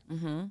bummy.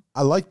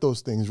 I like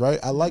those things,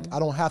 right? I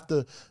don't have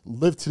to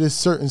live to this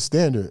certain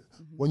standard.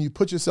 When you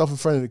put yourself in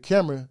front of the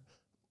camera,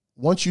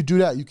 once you do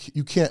that,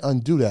 you can't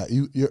undo that.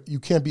 You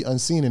can't be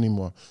unseen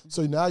anymore.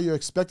 So now you're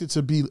expected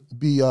to be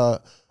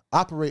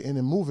operating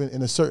and moving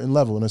in a certain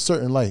level, in a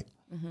certain light.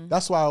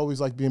 That's why I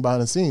always like being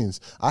behind the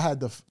scenes. I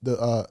had the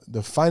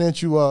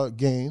financial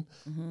gain,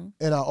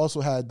 and I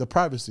also had the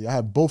privacy. I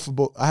had both.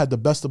 I had the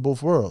best of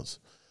both worlds.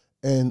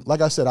 And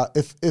like I said,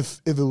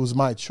 if it was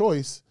my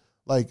choice,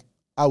 like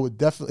I would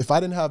definitely, if I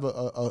didn't have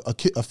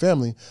a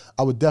family,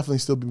 I would definitely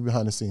still be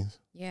behind the scenes.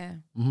 Yeah.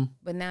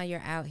 But now you're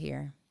out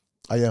here.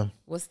 I am.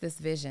 What's this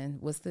vision?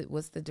 What's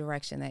the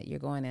direction that you're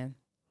going in?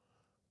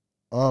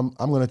 I'm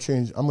gonna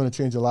change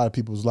a lot of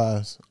people's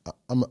lives.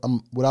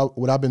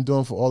 What I've been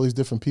doing for all these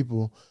different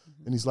people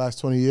in these last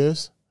 20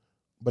 years,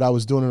 but I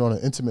was doing it on an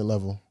intimate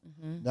level.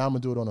 Now I'm gonna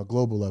do it on a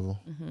global level.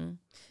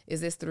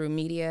 Is this through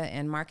media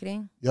and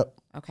marketing? Yep.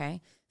 Okay.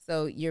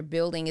 So you're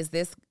building.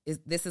 This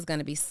is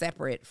going to be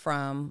separate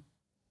from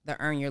the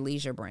Earn Your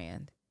Leisure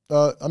brand?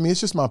 I mean,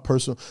 it's just my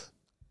personal.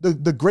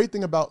 The great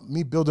thing about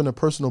me building a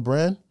personal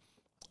brand,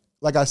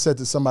 like I said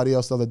to somebody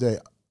else the other day,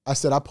 I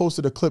said I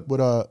posted a clip with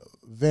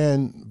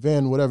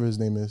Van, whatever his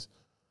name is.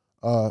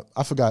 I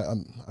forgot. I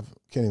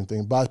can't even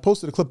think. But I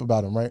posted a clip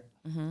about him, right?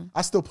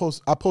 I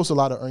post a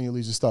lot of Earn Your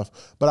Leisure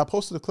stuff, but I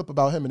posted a clip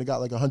about him and it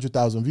got like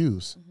 100,000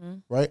 views,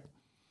 right?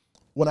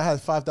 When I had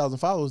 5,000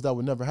 followers, that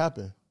would never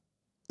happen.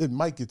 It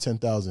might get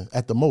 10,000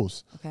 at the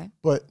most. Okay.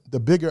 But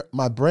the bigger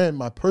my brand,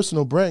 my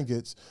personal brand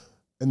gets,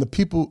 and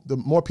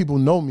the more people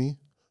know me,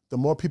 the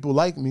more people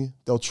like me,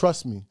 they'll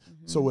trust me.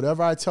 So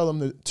whatever I tell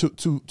them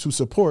to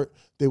support,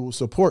 they will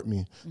support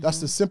me. That's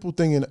the simple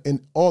thing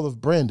in all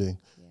of branding.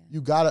 Yeah. You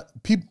gotta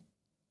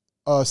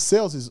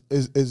sales is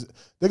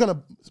they're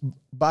gonna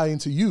buy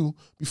into you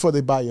before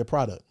they buy your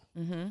product.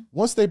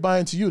 Once they buy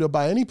into you, they'll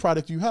buy any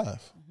product you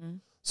have.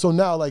 So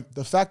now, like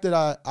the fact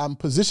that I'm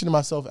positioning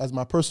myself as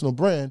my personal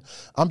brand,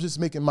 I'm just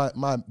making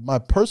my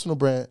personal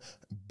brand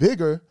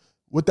bigger.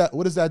 With that,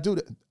 what does that do?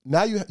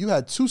 Now you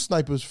had 2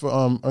 snipers for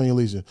Earn Your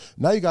Leisure.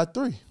 Now you got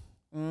 3.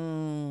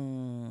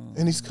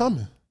 And he's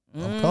coming.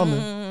 I'm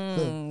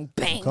coming.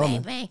 Bang, I'm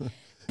coming. bang, bang.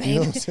 You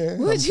know what I'm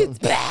saying?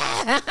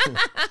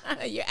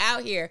 You're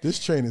out here. This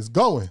train is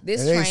going.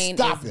 This train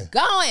is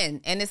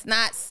going, and it's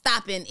not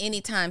stopping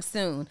anytime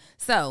soon.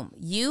 So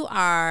you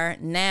are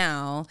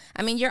now,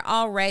 I mean, you're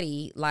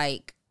already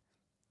like,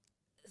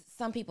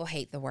 some people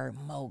hate the word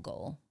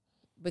mogul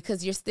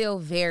because you're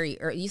still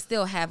you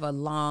still have a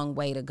long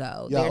way to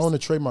go. Yeah, I own a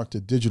trademark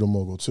to Digital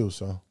Mogul too,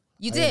 so.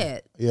 You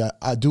did? Yeah,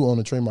 I do own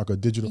a trademark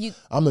of digital.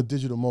 I'm the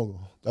digital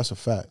mogul. That's a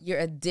fact. You're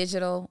a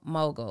digital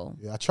mogul.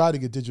 Yeah, I tried to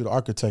get digital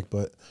architect,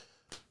 but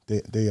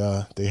it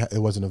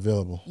wasn't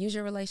available. Use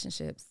your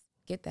relationships.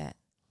 Get that.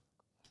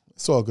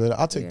 It's all good.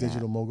 I'll take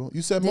digital mogul.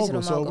 You said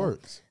mogul, so it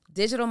works.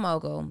 digital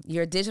mogul.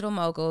 You're a digital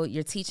mogul.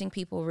 You're teaching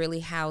people really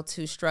how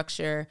to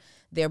structure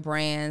their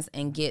brands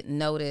and get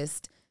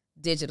noticed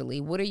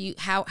digitally. What are you?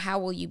 How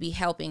will you be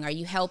helping? Are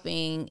you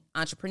helping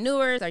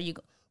entrepreneurs? Are you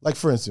like,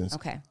 for instance?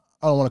 Okay.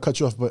 I don't want to cut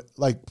you off, but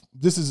like,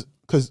 this is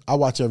because I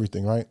watch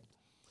everything, right?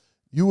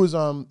 You was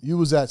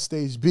at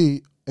Stage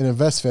B in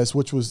InvestFest,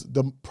 which was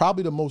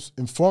probably the most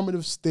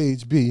informative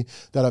Stage B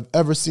that I've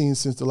ever seen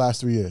since the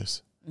last 3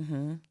 years.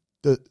 Mm-hmm.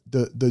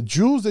 The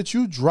jewels that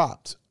you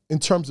dropped in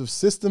terms of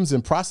systems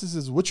and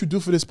processes, what you do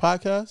for this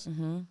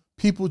podcast,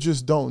 people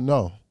just don't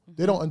know.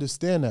 They don't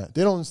understand that.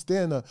 They don't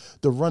understand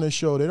the run and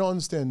show. They don't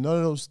understand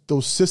none of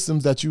those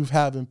systems that you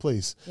have in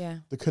place. Yeah.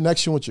 The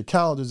connection with your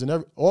calendars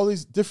and all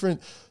these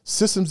different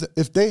systems.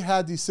 If they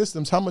had these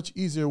systems, how much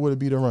easier would it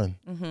be to run?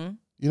 Mm-hmm.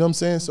 You know what I'm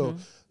saying? So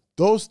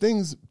those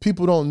things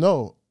people don't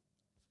know.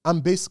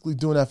 I'm basically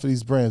doing that for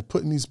these brands,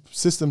 putting these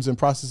systems and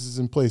processes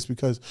in place,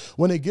 because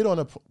when they get on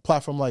a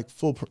platform like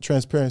Full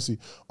Transparency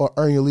or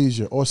Earn Your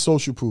Leisure or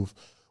Social Proof,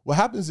 what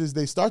happens is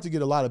they start to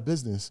get a lot of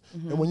business.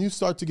 And when you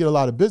start to get a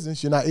lot of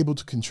business, you're not able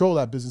to control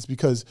that business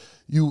because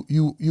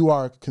you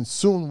are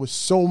consumed with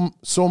so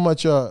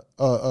much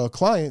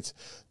clients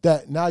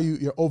that now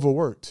you're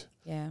overworked.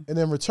 Yeah. And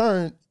in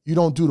return, you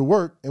don't do the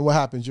work, and what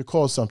happens? You're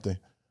called something.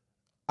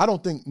 I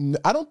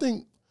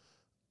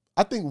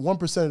think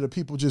 1% of the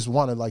people just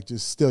want to like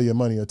just steal your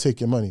money or take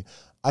your money.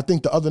 I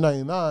think the other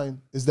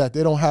 99 is that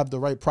they don't have the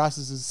right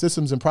processes,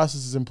 systems and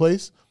processes in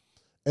place,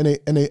 and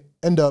they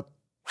end up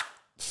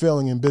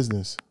failing in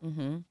business.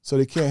 So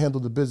they can't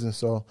handle the business.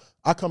 So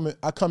I come in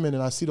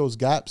and I see those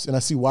gaps, and I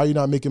see why you're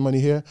not making money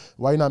here,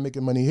 why you're not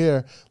making money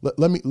here.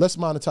 Let's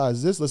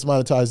monetize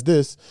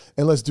this,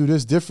 and let's do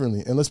this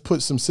differently, and let's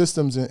put some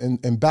systems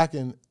and back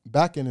end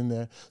in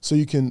there so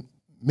you can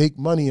make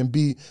money and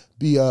be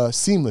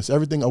seamless.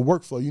 Everything, a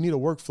workflow. You need a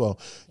workflow.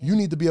 Yeah. You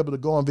need to be able to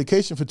go on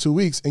vacation for 2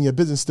 weeks and your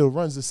business still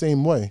runs the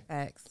same way.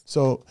 Thanks.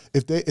 So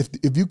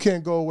if you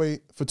can't go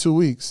away for 2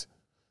 weeks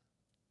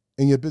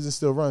and your business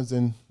still runs,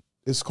 then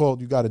it's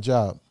called you got a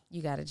job.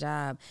 You got a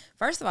job.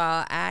 First of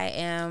all,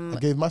 I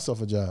gave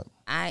myself a job.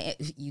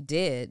 You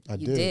did.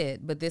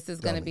 But this is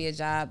going to be a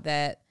job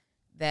that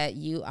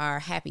you are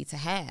happy to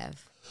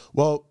have.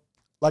 Well,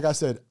 like I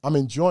said, I'm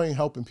enjoying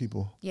helping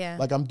people. Yeah.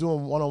 Like I'm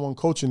doing one-on-one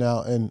coaching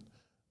now, and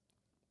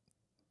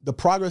the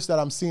progress that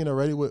I'm seeing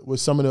already with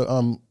some of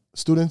the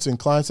students and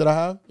clients that I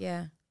have.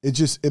 Yeah.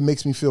 It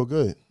makes me feel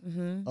good.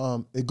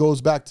 Mm-hmm. It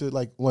goes back to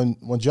like when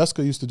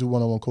Jessica used to do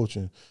one-on-one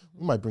coaching.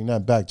 We might bring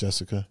that back,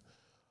 Jessica.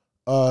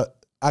 I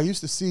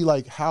used to see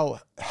like how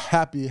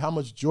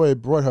much joy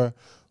it brought her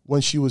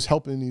when she was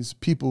helping these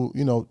people,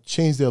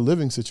 change their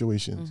living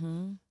situations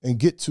and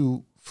get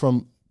to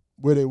from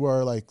where they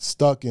were like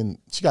stuck. And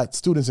she got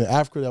students in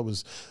Africa that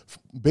was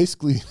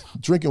basically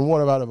drinking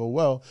water out of a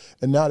well,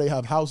 and now they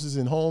have houses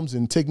and homes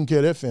and taking care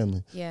of their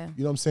family. Yeah.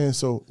 You know what I'm saying?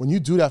 So when you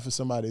do that for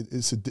somebody,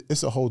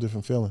 it's a whole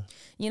different feeling.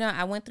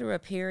 I went through a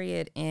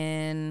period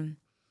in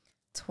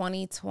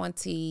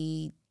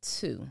 2022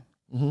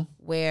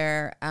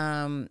 where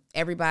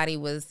everybody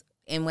was,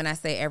 and when I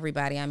say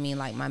everybody, I mean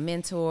like my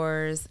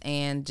mentors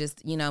and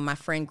just, my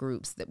friend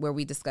groups where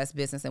we discuss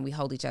business and we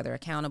hold each other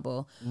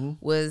accountable,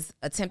 was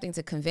attempting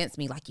to convince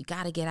me like, you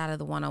got to get out of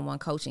the one-on-one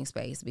coaching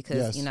space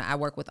because, I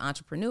work with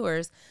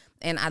entrepreneurs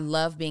and I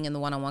love being in the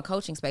one-on-one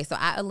coaching space. So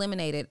I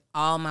eliminated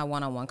all my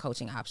one-on-one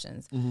coaching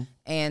options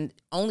and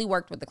only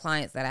worked with the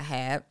clients that I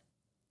had.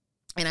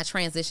 And I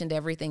transitioned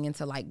everything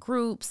into like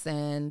groups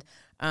and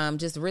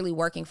just really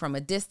working from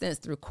a distance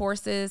through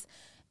courses.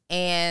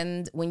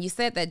 And when you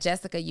said that,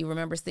 Jessica, you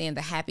remember seeing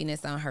the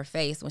happiness on her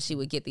face when she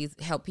would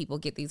help people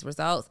get these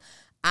results.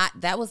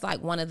 That was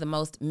like one of the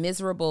most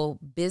miserable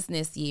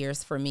business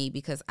years for me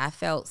because I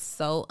felt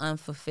so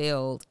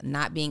unfulfilled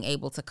not being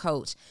able to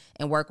coach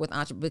and work with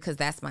entrepreneurs because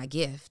that's my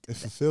gift.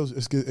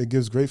 It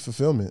gives great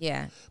fulfillment.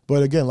 Yeah.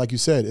 But again, like you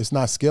said, it's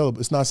not scalable.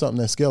 It's not something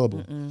that's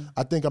scalable.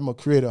 I think I'm going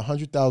to create a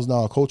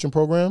 $100,000 coaching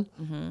program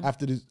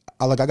after this.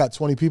 I got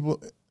 20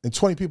 people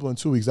in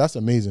 2 weeks. That's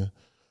amazing.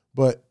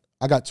 But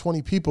I got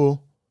 20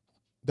 people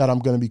that I'm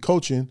going to be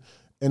coaching,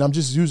 and I'm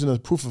just using a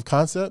proof of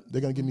concept. They're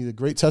going to give me the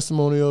great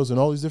testimonials and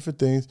all these different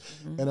things,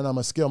 and then I'm going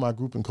to scale my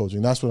group in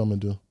coaching. That's what I'm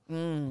going to do.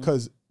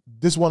 Because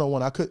this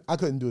one-on-one, I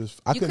couldn't do this.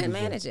 You couldn't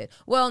manage it.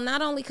 Well,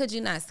 not only could you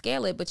not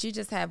scale it, but you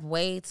just have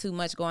way too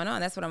much going on.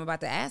 That's what I'm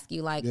about to ask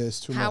you. Like,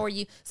 how are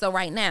you? So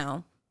right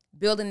now,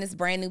 building this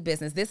brand new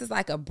business, this is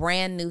like a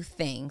brand new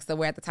thing. So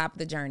we're at the top of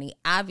the journey.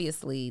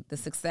 Obviously, the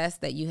success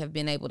that you have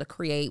been able to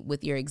create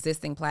with your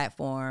existing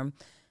platform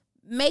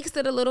makes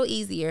it a little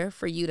easier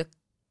for you to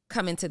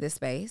come into this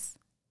space.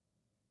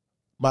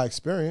 My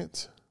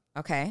experience.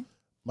 Okay.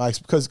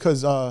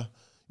 Because I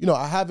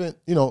haven't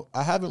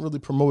really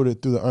promoted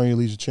it through the Earn Your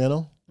Leisure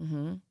channel.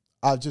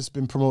 I've just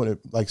been promoting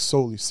it like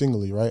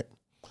singly, right?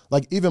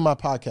 Like even my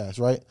podcast,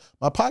 right?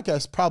 My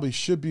podcast probably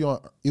should be on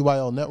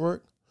EYL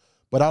Network,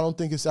 but I don't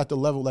think it's at the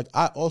level. Like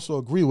I also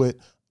agree with.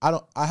 I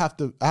have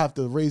to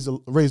raise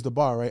the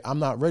bar, right? I'm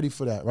not ready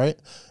for that, right?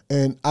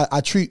 And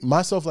I treat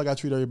myself like I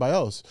treat everybody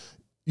else.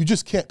 you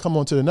just can't come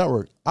onto the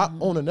network. I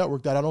own a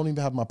network that I don't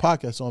even have my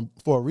podcast on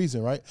for a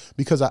reason, right?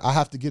 Because I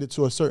have to get it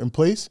to a certain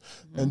place.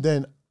 And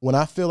then when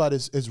I feel that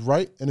it's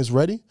right and it's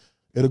ready,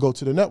 it'll go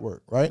to the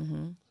network, right?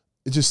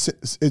 It's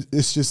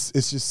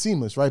just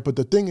seamless, right? But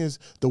the thing is,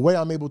 the way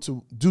I'm able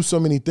to do so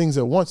many things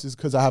at once is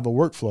because I have a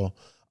workflow.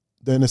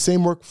 Then the same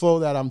workflow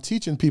that I'm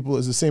teaching people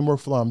is the same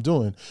workflow I'm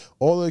doing.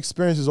 All the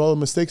experiences, all the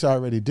mistakes I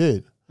already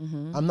did.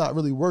 I'm not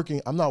really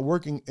working. I'm not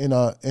working in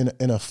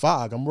a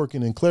fog. I'm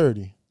working in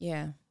clarity.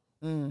 Yeah.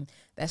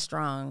 That's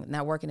strong.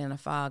 Not working in a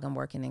fog, I'm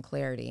working in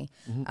clarity.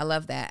 I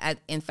love that.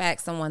 In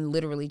fact, someone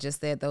literally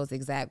just said those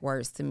exact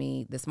words to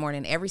me this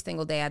morning. Every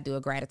single day I do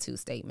a gratitude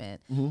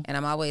statement. And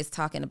I'm always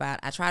talking about,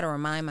 I try to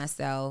remind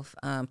myself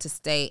to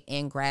stay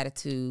in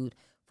gratitude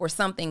for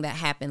something that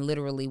happened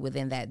literally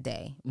within that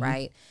day,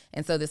 right?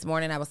 And so this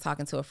morning I was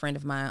talking to a friend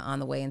of mine on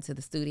the way into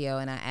the studio,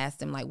 and I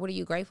asked him, like, what are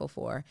you grateful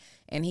for?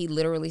 And he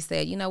literally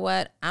said, you know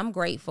what? I'm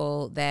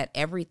grateful that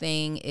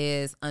everything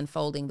is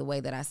unfolding the way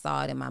that I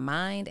saw it in my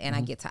mind, and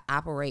I get to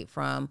operate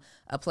from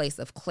a place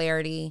of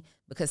clarity,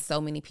 because so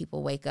many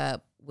people wake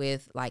up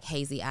with like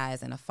hazy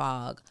eyes and a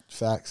fog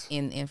Facts.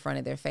 in front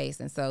of their face.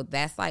 And so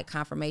that's like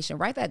confirmation.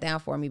 Write that down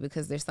for me,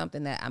 because there's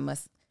something that I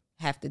must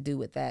have to do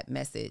with that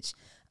message.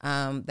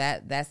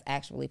 That's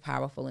actually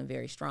powerful and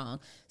very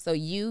strong. So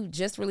you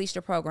just released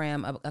your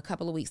program a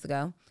couple of weeks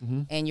ago,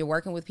 and you're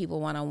working with people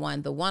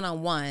one-on-one. The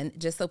one-on-one,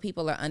 just so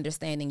people are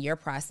understanding your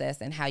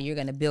process and how you're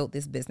going to build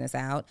this business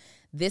out,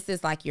 this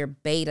is like your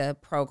beta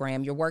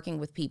program. You're working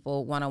with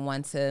people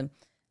one-on-one to,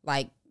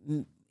 like,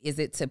 is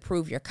it to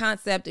prove your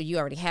concept, or you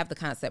already have the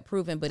concept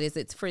proven, but is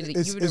it for you to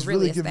It's really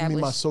really establish? giving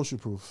me my social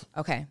proof.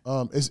 Okay.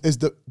 It's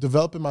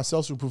developing my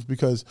social proof,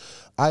 because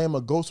I am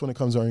a ghost when it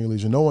comes to Earn Your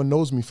Leisure. No one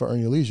knows me for Earn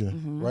Your Leisure,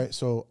 right?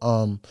 So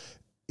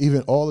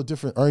even all the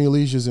different Earn Your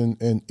Leisures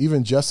and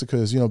even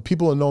Jessica's,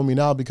 people know me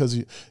now because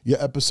of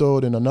your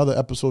episode and another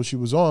episode she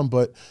was on,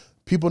 but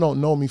people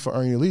don't know me for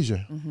Earn Your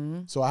Leisure.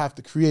 So I have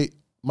to create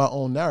my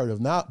own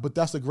narrative now, but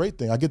that's the great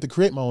thing. I get to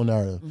create my own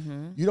narrative.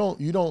 You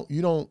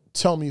don't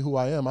tell me who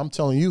I am. I'm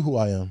telling you who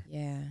I am.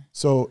 Yeah.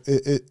 So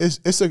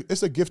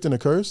it's a gift and a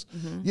curse.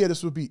 Yeah,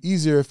 this would be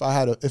easier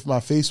if my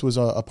face was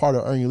a part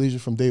of Earn Your Leisure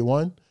from day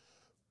one,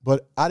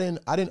 but I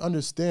didn't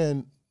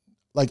understand.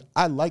 Like,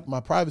 I like my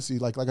privacy,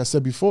 like I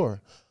said before,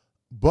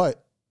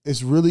 but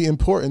it's really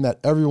important that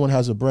everyone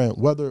has a brand.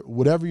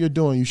 Whatever you're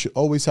doing, you should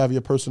always have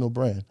your personal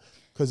brand.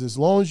 Because as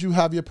long as you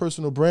have your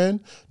personal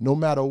brand, no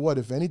matter what,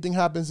 if anything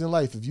happens in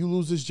life, if you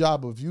lose this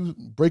job, or if you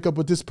break up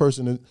with this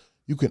person,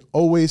 you can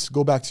always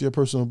go back to your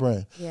personal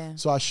brand. Yeah.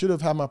 So I should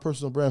have had my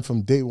personal brand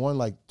from day one,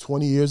 like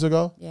 20 years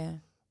ago. Yeah.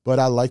 But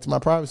I liked my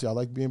privacy. I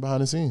like being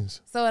behind the scenes.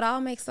 So it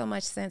all makes so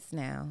much sense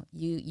now.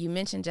 You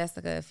mentioned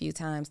Jessica a few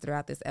times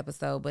throughout this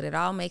episode, but it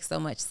all makes so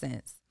much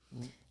sense.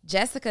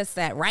 Jessica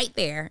sat right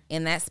there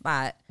in that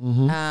spot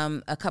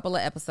a couple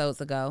of episodes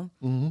ago,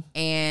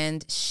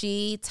 and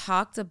she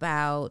talked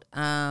about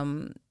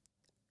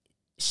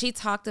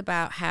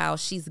how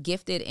she's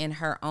gifted in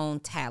her own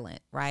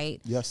talent,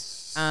 right?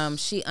 Yes.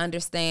 She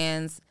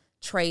understands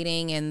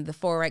trading and the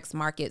Forex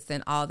markets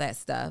and all that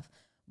stuff,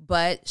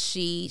 but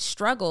she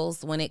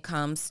struggles when it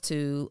comes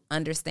to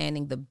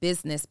understanding the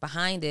business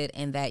behind it,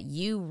 and that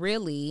you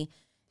really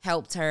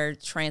helped her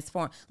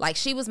transform. Like,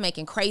 she was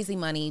making crazy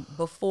money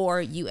before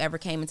you ever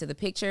came into the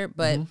picture.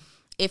 But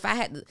if I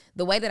had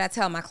the way that I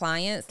tell my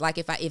clients, like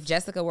if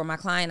Jessica were my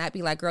client, I'd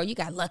be like, girl, you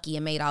got lucky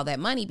and made all that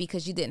money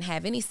because you didn't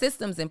have any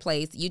systems in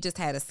place. You just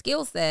had a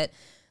skill set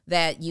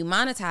that you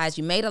monetized.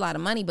 You made a lot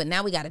of money, but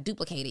now we got to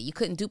duplicate it. You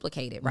couldn't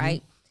duplicate it,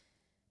 right?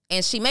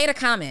 And she made a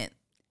comment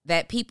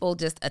that people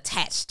just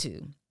attached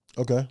to.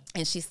 Okay.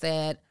 And she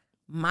said,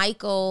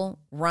 Michael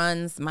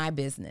runs my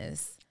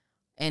business,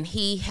 and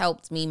he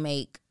helped me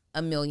make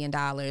 $1 million.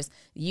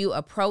 You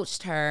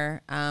approached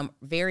her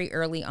very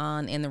early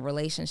on in the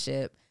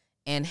relationship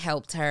and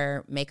helped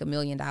her make $1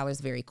 million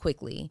very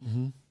quickly.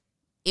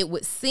 It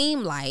would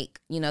seem like,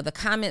 the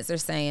comments are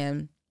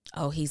saying,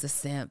 oh, he's a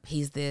simp,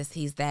 he's this,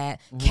 he's that,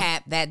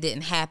 cap, that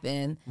didn't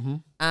happen.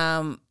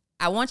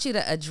 I want you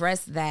to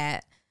address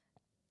that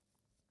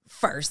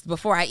first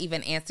before I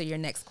even answer your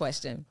next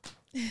question.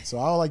 So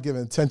I don't like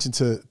giving attention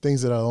to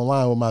things that are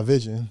aligned with my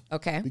vision.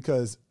 Okay.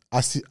 Because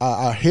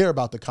I hear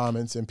about the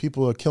comments, and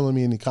people are killing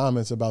me in the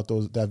comments about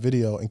that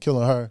video and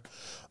killing her.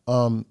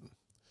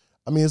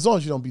 As long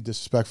as you don't be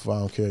disrespectful, I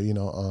don't care,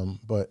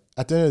 but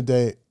at the end of the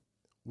day,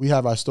 we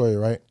have our story,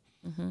 right?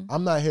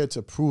 I'm not here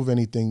to prove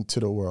anything to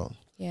the world.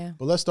 Yeah.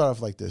 But let's start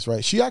off like this,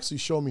 right? She actually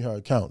showed me her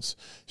accounts.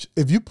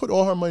 If you put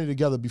all her money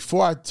together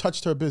before I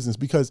touched her business,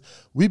 because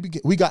we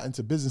got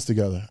into business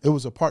together. It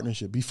was a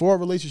partnership. Before a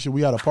relationship,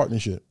 we had a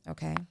partnership.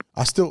 Okay.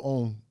 I still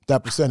own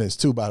that percentage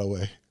too, by the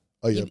way,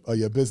 of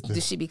your business.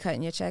 Did she be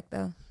cutting your check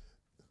though?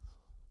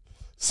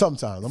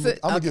 Sometimes. I'm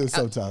gonna give it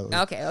sometimes.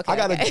 Okay. I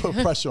gotta put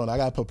pressure on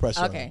it.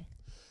 Okay.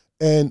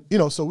 And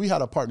so we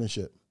had a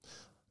partnership.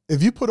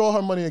 If you put all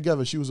her money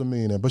together, she was a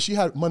millionaire. But she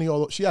had money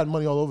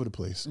all over the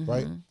place,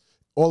 right?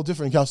 All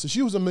different accounts. So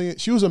she was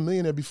a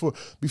millionaire before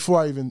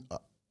I even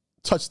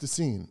touched the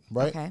scene,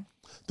 right? Okay.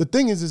 The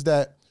thing is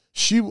that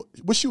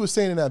what she was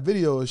saying in that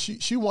video is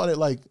she wanted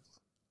like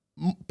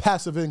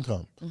passive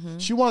income.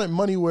 She wanted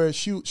money where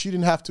she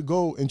didn't have to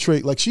go and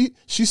trade. Like she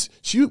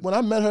when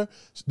I met her,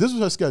 this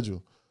was her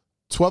schedule.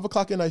 12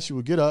 o'clock at night, she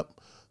would get up,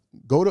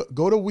 go to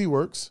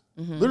WeWorks.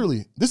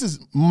 Literally, this is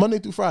Monday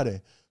through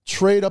Friday.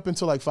 Trade up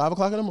until like 5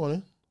 o'clock in the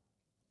morning,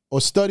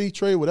 or study,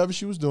 trade, whatever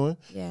she was doing.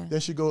 Yeah. Then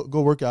she'd go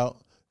work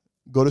out,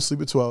 go to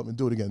sleep at 12, and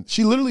do it again.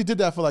 She literally did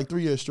that for like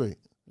 3 years straight.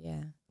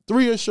 Yeah.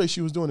 3 years straight,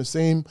 she was doing the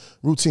same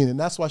routine, and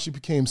that's why she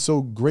became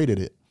so great at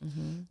it.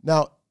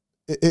 Now,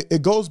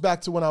 it goes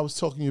back to when I was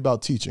talking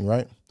about teaching,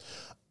 right?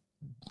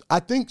 I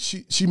think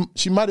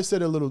she might have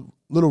said it a little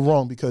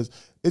wrong, because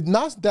it's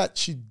not that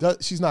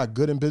she's not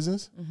good in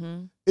business.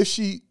 If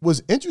she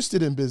was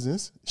interested in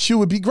business, she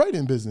would be great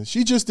in business.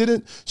 She just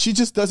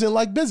doesn't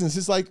like business.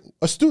 It's like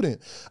a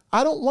student.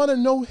 I don't want to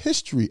know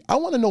history. I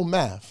want to know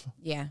math.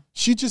 Yeah.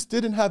 She just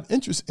didn't have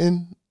interest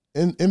in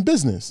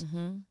business.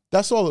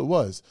 That's all it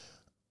was.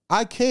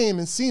 I came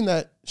and seen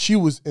that she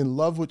was in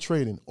love with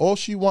trading. All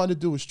she wanted to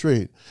do was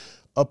trade.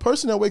 A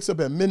person that wakes up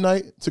at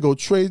midnight to go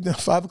trade at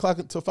 5 o'clock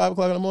until 5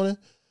 o'clock in the morning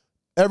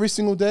every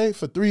single day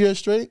for 3 years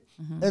straight,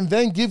 and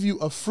then give you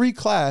a free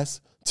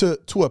class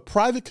to a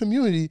private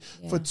community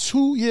for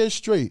 2 years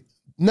straight.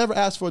 Never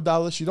asked for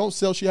 $1. She don't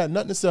sell. She had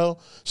nothing to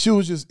sell. She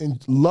was just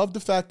loved the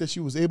fact that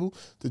she was able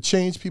to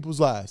change people's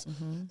lives.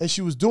 And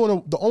she was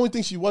doing the only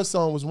thing she was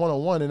selling was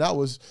one-on-one, and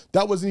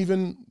that wasn't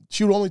even.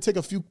 She would only take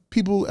a few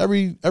people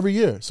every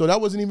year, so that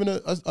wasn't even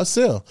a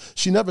sale.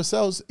 She never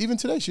sells. Even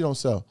today, she don't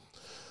sell.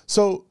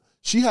 So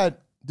she had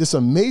this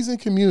amazing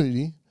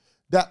community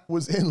that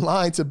was in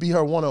line to be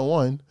her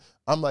one-on-one.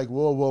 I'm like,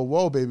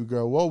 whoa, baby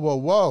girl,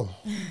 whoa.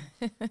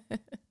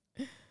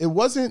 It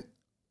wasn't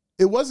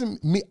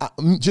me.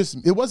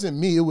 It wasn't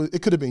me.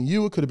 It could have been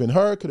you. It could have been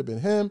her. It could have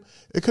been him.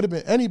 It could have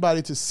been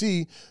anybody, to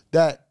see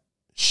that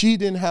she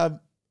didn't have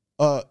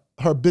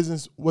her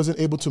business wasn't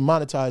able to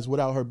monetize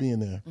without her being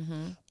there.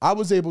 I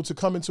was able to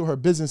come into her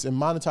business and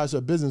monetize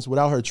her business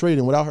without her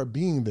trading, without her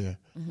being there.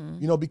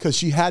 Because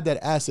she had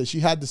that asset.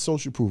 She had the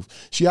social proof.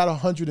 She had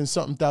 100 and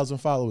something thousand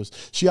followers.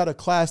 She had a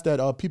class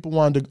that people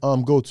wanted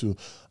to go to.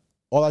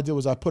 All I did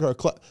was I put her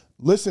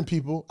listen,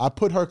 people, I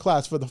put her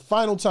class for the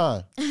final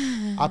time.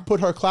 I put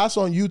her class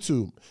on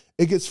YouTube.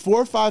 It gets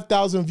 4,000 or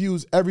 5,000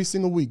 views every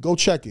single week. Go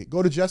check it.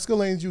 Go to Jessica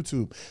Lane's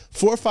YouTube.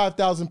 4,000 or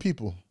 5,000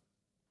 people.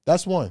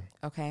 That's one.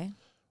 Okay.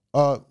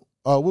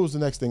 What was the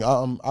next thing?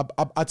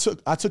 I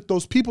took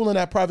those people in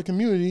that private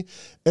community,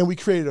 and we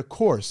created a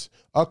course.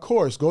 Go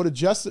to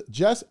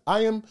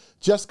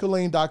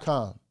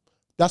IamJessicaLane.com.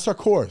 That's her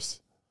course.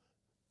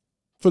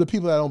 For the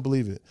people that don't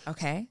believe it.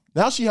 Okay.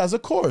 Now she has a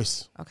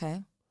course.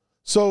 Okay.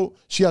 So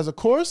she has a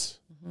course.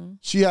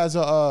 She has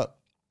what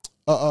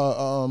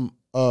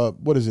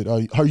is it?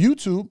 Her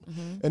YouTube,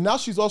 and now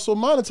she's also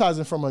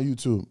monetizing from her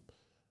YouTube.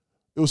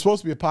 It was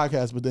supposed to be a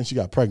podcast, but then she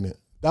got pregnant.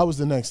 That was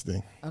the next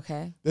thing.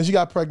 Okay. Then she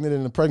got pregnant,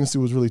 and the pregnancy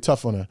was really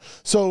tough on her.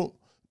 So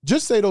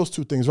just say those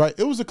two things, right?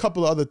 It was a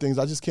couple of other things.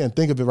 I just can't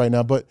think of it right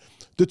now. But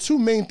the two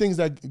main things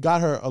that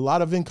got her a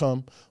lot of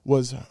income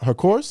was her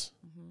course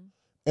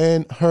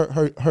and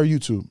her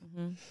YouTube.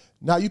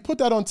 Now, you put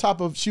that on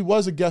top of, she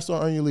was a guest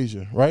on Earn Your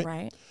Leisure, right?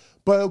 Right.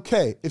 But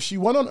okay, if she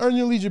went on Earn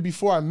Your Leisure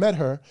before I met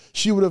her,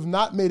 she would have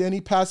not made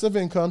any passive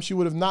income. She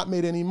would have not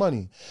made any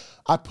money.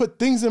 I put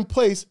things in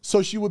place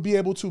so she would be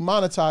able to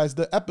monetize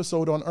the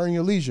episode on Earn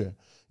Your Leisure.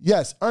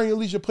 Yes, Earn Your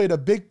Leisure played a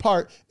big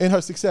part in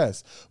her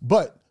success,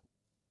 but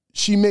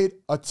she made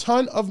a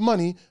ton of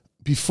money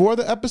before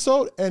the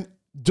episode and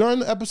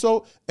during the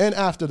episode and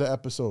after the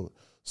episode.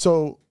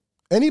 So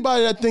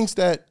anybody that thinks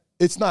that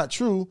it's not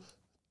true,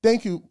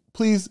 thank you.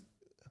 Please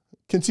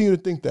continue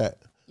to think that.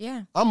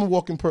 Yeah.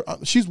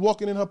 She's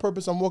walking in her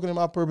purpose. I'm walking in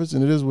my purpose,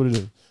 and it is what it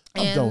is.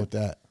 I'm done with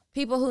that.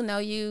 People who know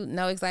you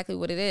know exactly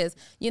what it is.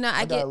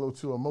 I got a little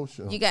too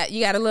emotional. You got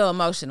a little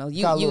emotional.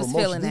 You was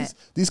feeling that.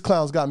 These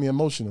clowns got me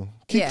emotional.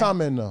 Keep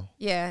commenting though.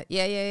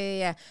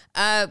 Yeah.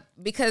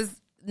 Because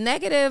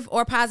negative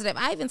or positive,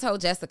 I even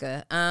told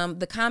Jessica,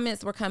 the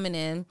comments were coming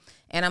in,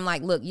 and I'm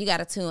like, look, you got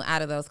to tune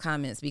out of those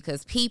comments,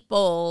 because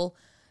people,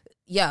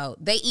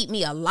 they eat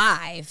me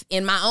alive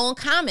in my own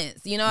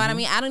comments. You know what I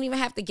mean? I don't even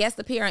have to guest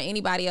appear on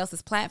anybody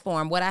else's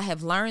platform. What I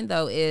have learned,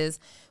 though, is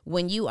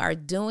when you are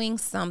doing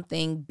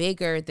something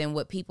bigger than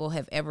what people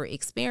have ever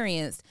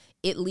experienced,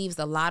 it leaves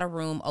a lot of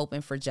room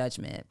open for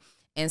judgment.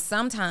 And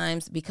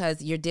sometimes,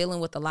 because you're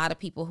dealing with a lot of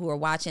people who are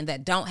watching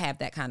that don't have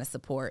that kind of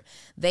support,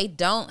 they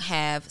don't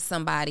have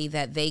somebody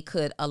that they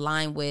could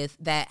align with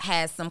that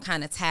has some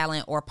kind of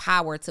talent or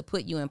power to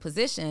put you in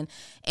position,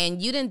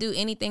 and you didn't do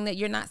anything that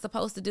you're not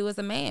supposed to do as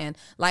a man.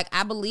 Like,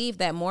 I believe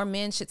that more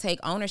men should take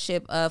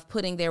ownership of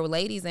putting their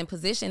ladies in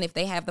position if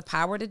they have the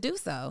power to do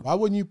so. Why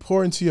wouldn't you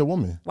pour into your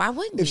woman? Why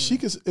wouldn't you?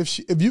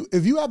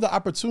 If you have the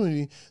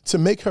opportunity to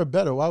make her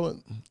better, why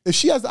wouldn't? If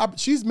she has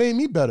she's made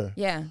me better.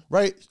 Yeah.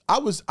 Right? I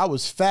was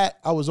fat,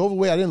 I was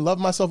overweight, I didn't love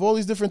myself, all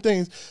these different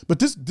things. But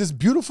this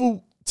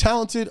beautiful,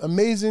 talented,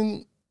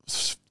 amazing,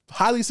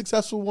 highly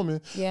successful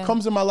woman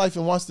comes in my life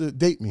and wants to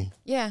date me.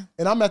 Yeah.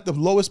 And I'm at the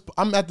lowest,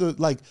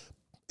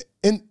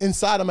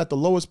 inside I'm at the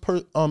lowest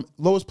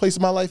place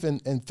in my life,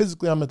 and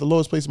physically I'm at the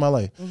lowest place in my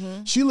life.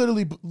 She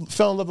literally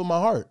fell in love with my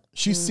heart.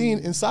 She's seen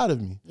inside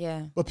of me.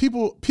 Yeah. But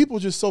people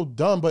just so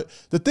dumb. But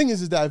the thing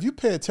is that if you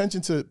pay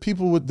attention to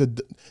people with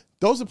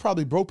those are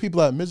probably broke people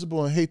that are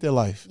miserable and hate their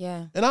life.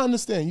 Yeah. And I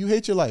understand you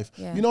hate your life.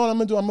 Yeah. You know what I'm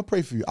gonna do? I'm gonna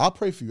pray for you. I'll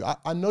pray for you.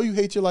 I know you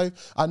hate your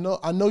life. I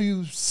know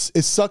you.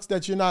 It sucks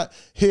that you're not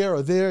here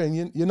or there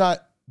and you're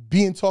not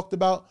being talked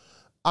about.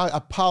 I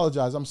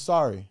apologize. I'm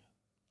sorry.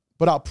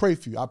 But I'll pray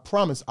for you. I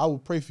promise I will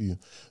pray for you.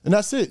 And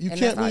that's it. You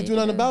can't really do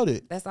nothing about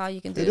it. That's all you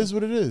can do. It is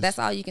what it is. That's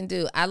all you can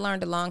do. I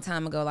learned a long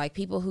time ago, like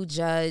people who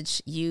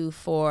judge you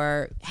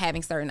for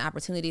having certain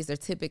opportunities are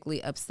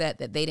typically upset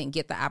that they didn't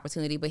get the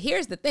opportunity. But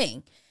here's the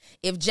thing.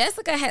 If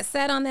Jessica had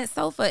sat on that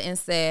sofa and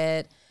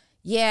said,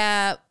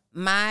 yeah,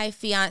 my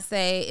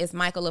fiance is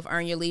Michael of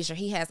Earn Your Leisure.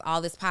 He has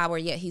all this power,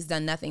 yet he's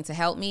done nothing to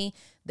help me.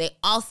 They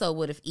also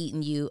would have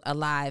eaten you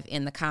alive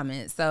in the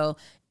comments. So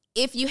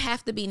if you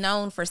have to be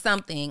known for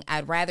something,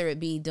 I'd rather it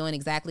be doing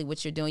exactly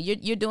what you're doing.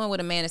 You're doing what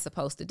a man is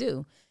supposed to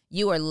do.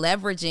 You are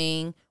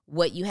leveraging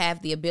what you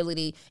have the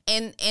ability.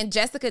 And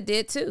Jessica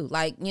did too.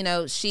 Like, you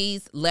know,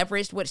 she's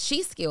leveraged what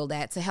she's skilled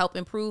at to help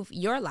improve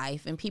your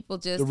life. And people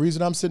just... The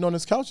reason I'm sitting on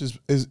this couch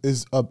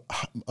is a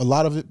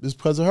lot of it is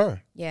because of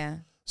her. Yeah.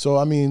 So,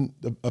 I mean,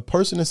 a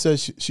person that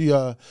says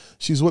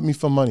she's with me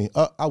for money.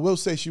 I will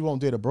say she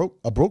won't date a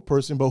broke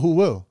person, but who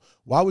will?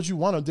 Why would you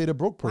want to date a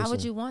broke person? Why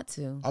would you want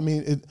to? I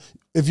mean,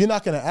 if you're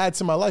not going to add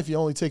to my life,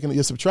 you're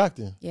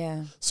subtracting.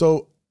 Yeah.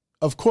 So,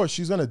 of course,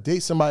 she's going to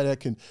date somebody that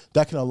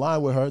can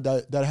align with her,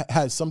 that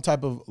has some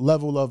type of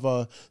level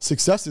of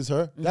success as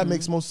her. That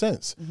makes most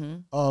sense.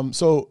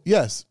 So,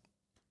 yes.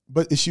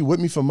 But is she with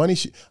me for money?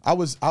 I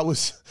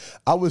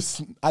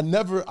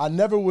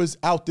never was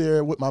out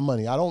there with my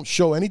money. I don't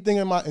show anything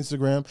in my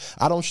Instagram.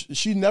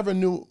 She never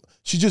knew.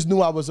 She just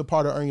knew I was a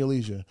part of Earn Your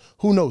Leisure.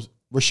 Who knows?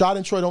 Rashad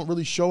and Troy don't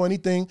really show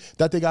anything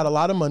that they got a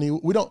lot of money.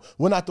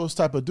 We're not those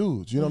type of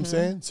dudes. You know what I'm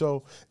saying?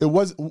 So it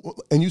was,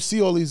 and you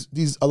see all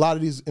a lot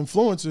of these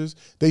influencers,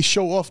 they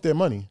show off their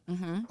money.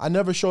 I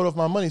never showed off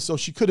my money, so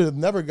she could have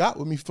never got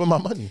with me for my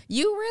money.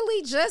 You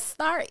really just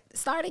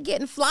started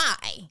getting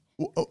fly.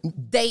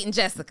 Dating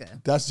Jessica.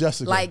 That's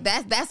Jessica. Like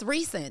that's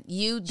recent.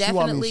 You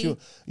definitely.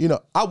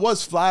 I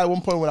was fly at one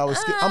point when I was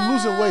scared. I'm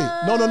losing weight.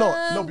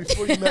 No.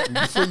 Before you met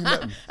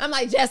me. I'm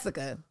like,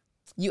 Jessica,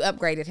 you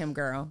upgraded him,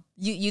 girl.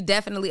 You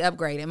definitely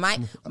upgraded.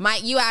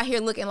 Mike, you out here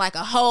looking like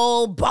a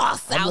whole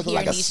boss out here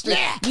in these streets.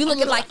 You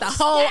looking like the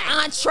whole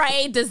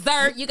entree,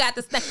 dessert. You got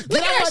the snack.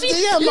 Look at her.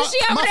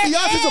 My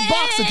fiance's a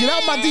boxer. Get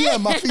out my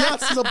DM. My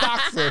fiance's a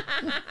boxer.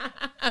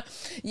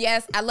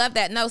 Yes, I love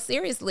that. No,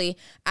 seriously,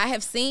 I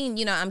have seen,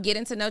 I'm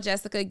getting to know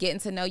Jessica, getting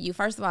to know you.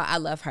 First of all, I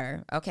love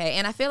her, okay?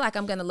 And I feel like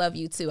I'm going to love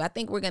you too. I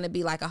think we're going to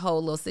be like a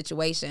whole little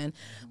situation.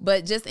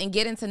 But just in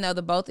getting to know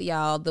the both of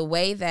y'all, the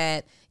way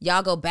that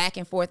y'all go back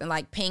and forth and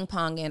like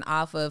ping-ponging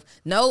off of,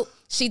 nope,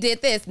 she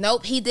did this.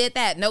 Nope, he did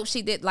that. Nope,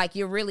 she did. Like,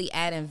 you're really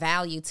adding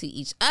value to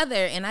each other.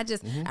 And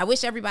I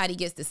wish everybody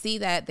gets to see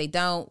that. They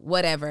don't,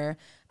 whatever.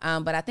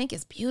 But I think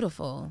it's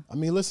beautiful. I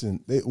mean,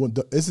 listen,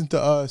 isn't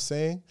the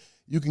saying,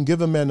 you can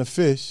give a man a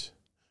fish,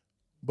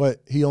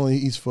 but he only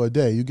eats for a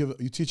day.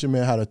 You teach a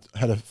man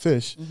how to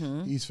fish,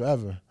 he eats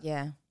forever.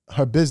 Yeah.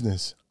 Her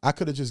business, I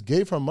could have just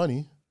gave her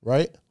money,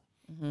 right?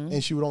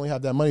 And she would only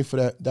have that money for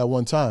that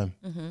one time.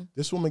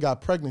 This woman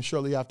got pregnant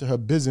shortly after her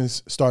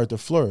business started to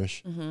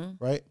flourish,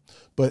 right?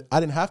 But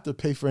I didn't have to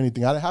pay for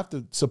anything. I didn't have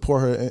to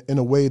support her in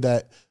a way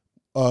that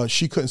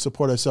she couldn't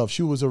support herself.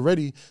 She was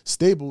already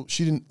stable.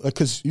 She didn't,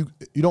 because you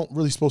don't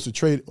really supposed to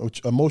trade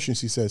emotions,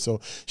 she said. So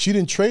she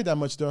didn't trade that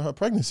much during her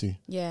pregnancy.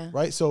 Yeah.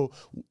 Right? So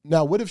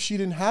now what if she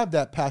didn't have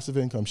that passive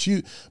income?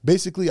 She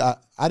basically, I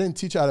didn't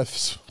teach her how to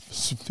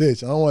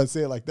fish. I don't want to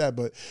say it like that,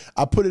 but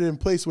I put it in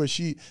place where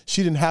she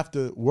didn't have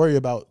to worry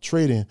about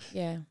trading.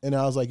 Yeah. And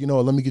I was like,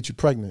 let me get you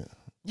pregnant.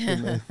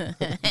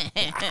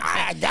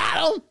 I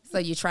got him. So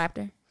you trapped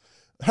her?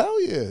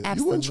 Hell yeah. Absolutely.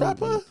 You wouldn't trap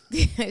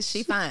her?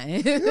 She fine.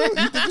 You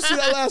think you see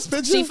that last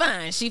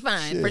picture? She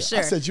fine, for sure.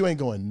 I said you ain't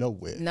going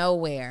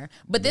nowhere.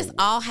 But this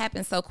all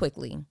happened so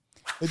quickly.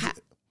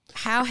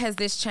 How has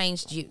this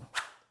changed you?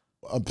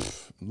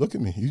 Look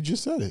at me. You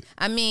just said it.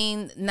 I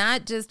mean,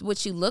 not just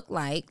what you look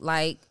like.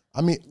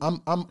 I mean,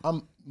 I'm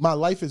my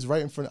life is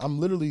right in front. I'm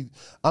literally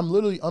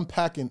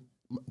unpacking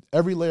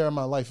every layer of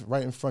my life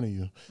right in front of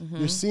you.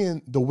 You're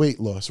seeing the weight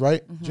loss,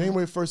 right?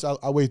 January 1st,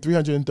 I weighed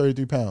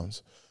 333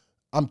 pounds.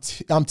 I'm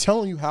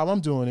telling you how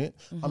I'm doing it.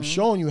 I'm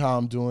showing you how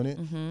I'm doing it.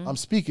 I'm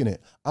speaking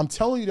it. I'm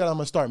telling you that I'm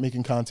gonna start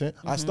making content.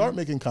 I start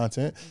making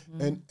content,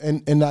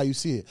 and now you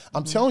see it.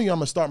 I'm telling you I'm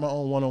gonna start my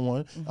own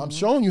one-on-one. I'm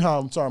showing you how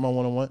I'm starting my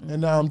one-on-one,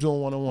 and now I'm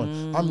doing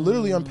one-on-one. I'm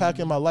literally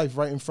unpacking my life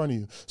right in front of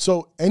you.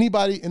 So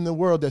anybody in the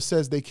world that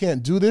says they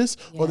can't do this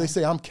or they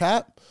say I'm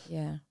cap,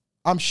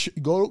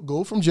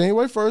 Go from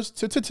January 1st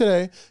to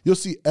today. You'll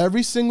see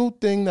every single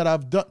thing that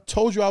I've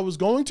told you I was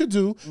going to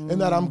do, and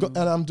that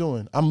I'm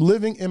doing. I'm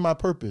living in my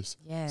purpose.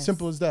 Yes.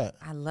 Simple as that.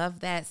 I love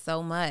that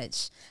so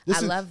much.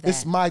 Love that.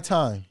 It's my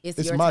time.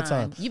 It's your my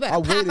time. time. You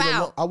better pop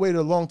out. I waited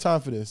a long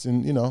time for this,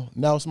 and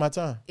now it's my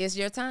time. It's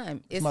your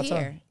time. It's my here.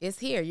 time. It's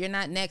here. You're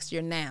not next.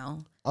 You're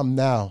now. I'm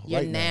now. You're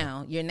right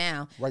now. You're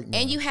now. Right now.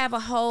 And you have a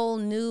whole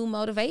new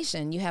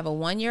motivation. You have a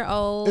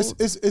 1-year-old.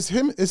 It's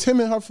him. It's him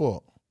and her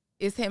fault.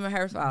 It's him and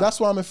her fault. That's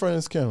why I'm in front of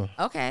this camera.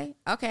 Okay.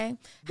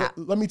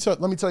 Let me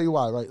tell you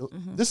why. Right.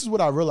 This is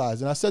what I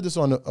realized, and I said this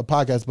on a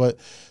podcast, but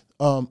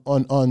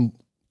on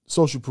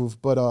Social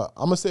Proof. But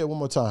I'm gonna say it one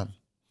more time,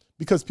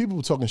 because people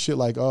were talking shit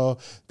like,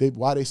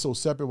 why they so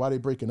separate, why they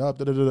breaking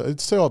up,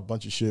 It's say a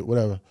bunch of shit,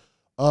 whatever.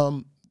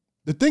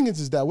 The thing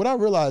is that what I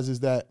realized is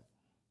that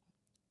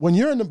when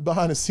you're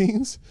behind the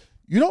scenes,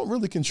 you don't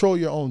really control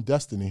your own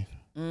destiny.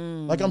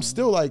 Like I'm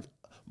still like.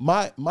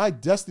 My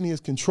destiny is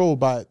controlled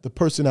by the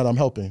person that I'm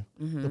helping,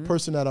 the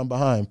person that I'm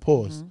behind.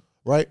 Pause.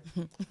 Right?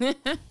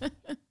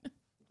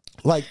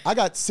 Like I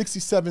got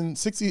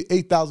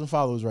 68,000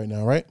 followers right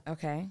now, right?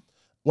 Okay.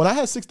 When I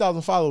had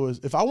 6,000 followers,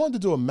 if I wanted to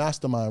do a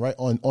mastermind, right,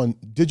 on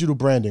digital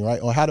branding, right,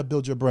 on how to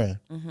build your brand,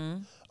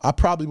 I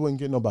probably wouldn't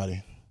get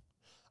nobody.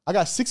 I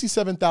got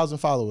 67,000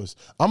 followers.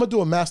 I'm going to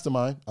do a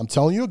mastermind. I'm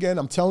telling you again.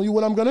 I'm telling you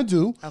what I'm going to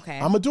do. Okay.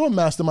 I'm going to do a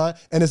mastermind,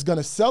 and it's going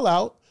to sell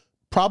out.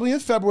 Probably in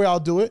February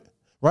I'll do it,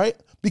 right?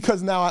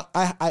 Because now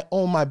I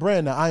own my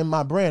brand. Now I am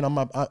my brand.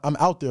 I'm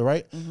out there,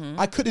 right?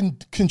 I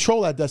couldn't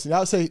control that destiny. I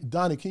would say,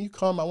 Donnie, can you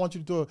come? I want you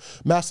to do a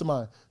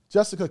mastermind.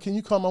 Jessica, can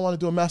you come? I want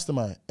to do a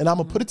mastermind. And I'm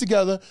going to put it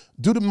together,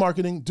 do the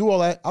marketing, do all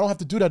that. I don't have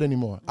to do that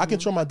anymore. I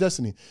control my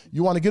destiny.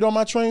 You want to get on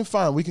my train?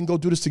 Fine. We can go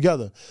do this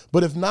together.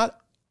 But if not,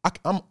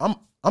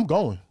 I'm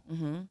going.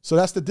 So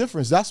that's the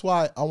difference. That's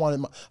why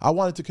I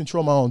wanted to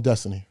control my own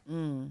destiny.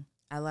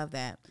 I love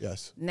that.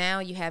 Yes. Now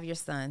you have your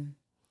son.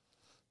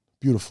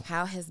 Beautiful.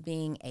 How has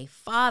being a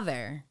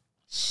father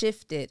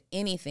shifted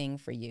anything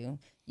for you?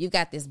 You've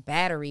got this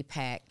battery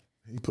pack.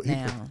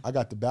 I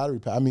got the battery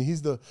pack. I mean,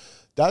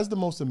 that's the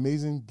most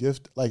amazing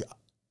gift. Like,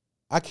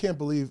 I can't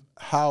believe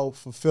how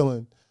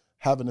fulfilling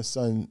having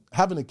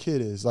a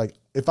kid is. Like,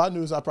 if I knew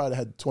this, I probably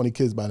had 20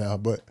 kids by now.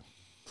 But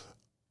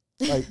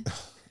like,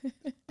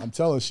 I'm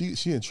telling her,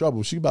 she in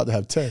trouble. She about to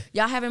have 10.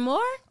 Y'all having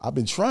more? I've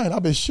been trying.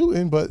 I've been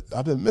shooting, but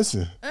I've been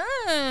missing.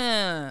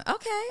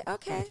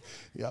 Okay.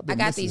 Yeah, I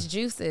got these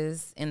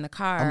juices in the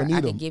car. I'm gonna need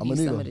I them. can give I'm you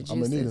gonna some need of the them. I'm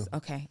gonna need juices. them.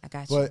 Okay, I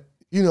got you. But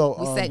we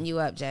setting you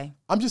up, Jay.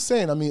 I'm just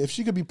saying. I mean, if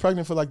she could be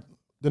pregnant for like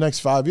the next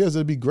 5 years,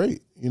 it'd be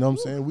great. You know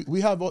what I'm saying? We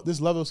have this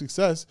level of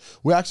success.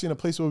 We're actually in a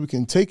place where we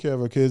can take care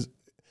of our kids.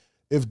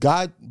 If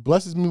God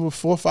blesses me with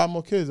 4 or 5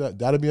 more kids,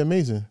 that'd be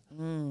amazing.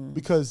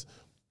 Because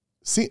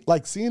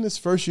seeing this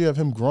first year of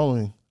him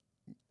growing,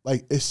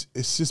 like it's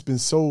just been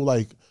so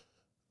like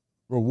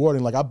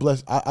rewarding. Like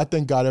I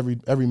thank God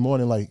every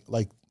morning.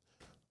 Like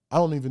I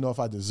don't even know if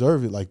I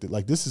deserve it.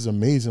 Like this is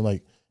amazing.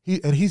 Like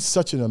he's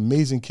such an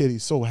amazing kid.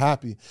 He's so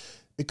happy.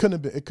 It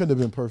couldn't have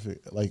been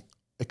perfect. Like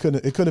it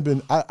couldn't have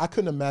been. I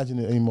couldn't imagine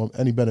it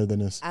any better than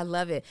this. I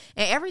love it.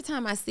 And every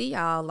time I see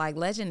y'all, like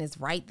Legend is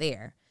right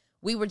there.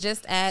 We were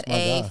just at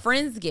a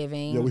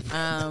Friendsgiving.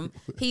 Yeah,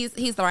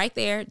 he's right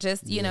there,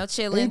 just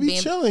chilling,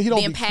 being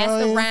passed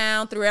crying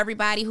around through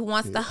everybody who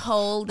wants to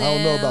hold him. I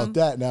don't know about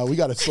that. Now we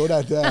got to slow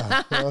that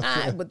down.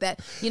 But that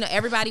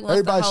everybody wants.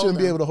 Everybody shouldn't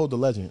be able to hold the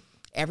legend.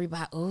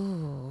 Everybody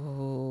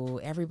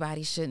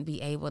shouldn't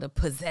be able to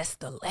possess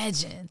the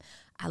legend.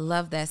 I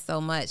love that so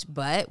much,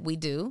 but we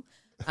do.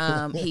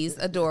 He's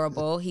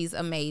adorable. He's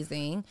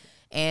amazing,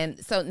 and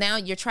so now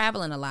you're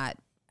traveling a lot.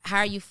 How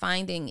are you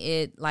finding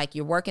it? Like,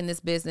 you're working this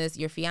business,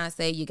 your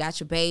fiance, you got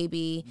your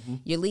baby,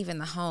 you're leaving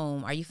the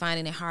home. Are you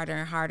finding it harder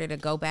and harder to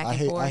go back and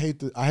forth? I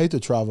hate the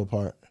travel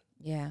part.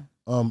 Yeah.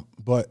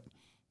 But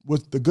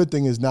the good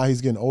thing is now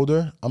he's getting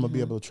older. I'm gonna be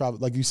able to travel.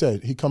 Like you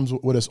said, he comes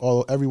with us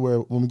everywhere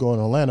when we go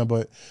in Atlanta.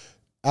 But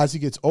as he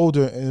gets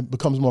older and it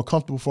becomes more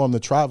comfortable for him to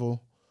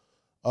travel,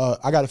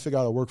 I got to figure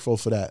out a workflow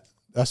for that.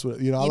 That's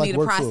what I like. Need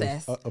a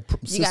process.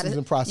 Systems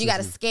and processes. You got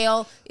to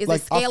scale. Is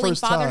it scaling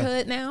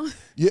fatherhood now?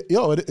 Yeah,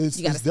 it's.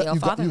 You got to scale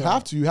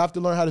fatherhood. You have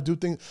to learn how to do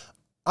things.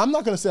 I'm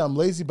not gonna say I'm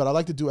lazy, but I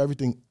like to do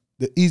everything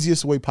the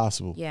easiest way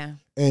possible. Yeah.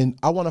 And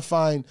I want to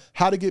find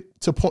how to get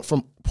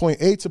from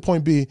point A to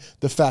point B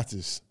the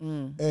fastest.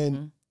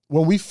 And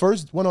when we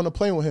first went on a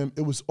plane with him,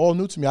 it was all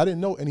new to me. I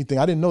didn't know anything.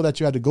 I didn't know that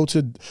you had to go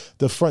to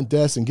the front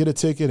desk and get a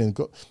ticket and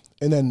go,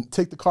 and then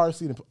take the car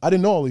seat. I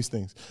didn't know all these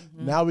things.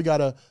 Now we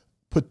gotta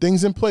put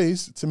things in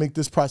place to make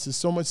this process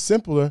so much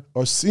simpler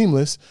or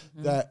seamless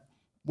that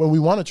when we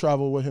want to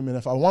travel with him, and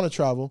if I want to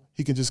travel,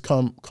 he can just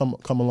come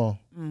along.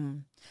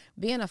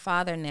 Being a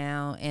father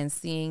now and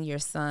seeing your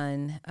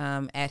son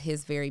at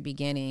his very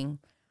beginning,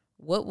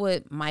 what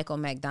would Michael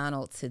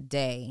McDonald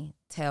today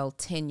tell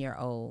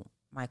 10-year-old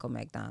Michael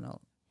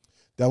McDonald?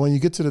 That when you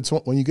get to your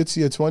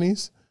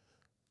 20s,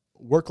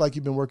 work like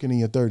you've been working in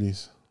your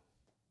 30s.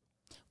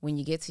 When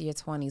you get to your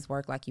 20s,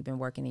 work like you've been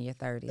working in your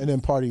 30s. And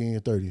then party in your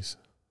 30s.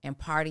 And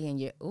party in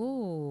your,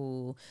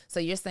 so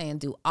you're saying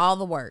do all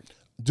the work.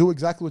 do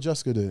exactly what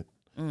Jessica did.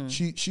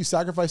 She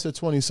sacrificed her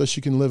 20s so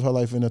she can live her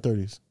life in her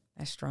 30s.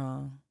 That's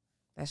strong.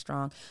 That's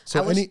strong.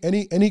 So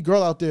any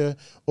girl out there,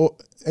 or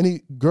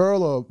any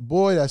girl or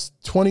boy that's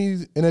 20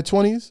 in their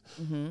 20s,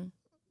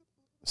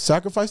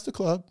 sacrifice the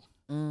club,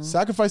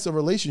 sacrifice a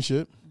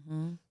relationship,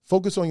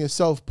 focus on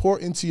yourself, pour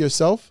into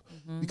yourself,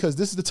 because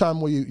this is the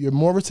time where you're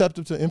more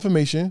receptive to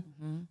information,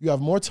 you have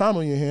more time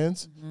on your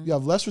hands, you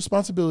have less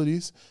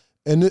responsibilities,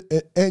 and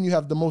you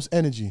have the most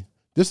energy.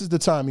 This is the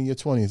time in your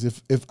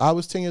 20s. If I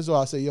was 10 years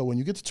old, I'd say, yo, when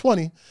you get to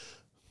 20,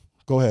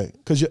 go ahead,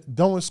 because you're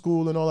done with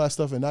school and all that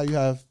stuff, and now you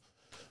have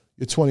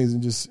your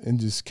 20s and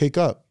just cake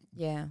up.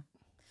 Yeah.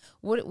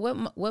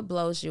 What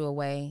blows you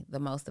away the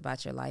most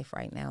about your life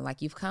right now?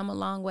 Like, you've come a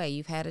long way.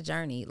 You've had a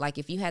journey. Like,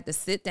 if you had to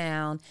sit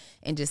down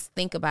and just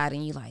think about it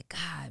and you're like,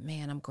 God,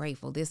 man, I'm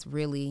grateful. This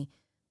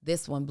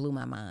one blew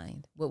my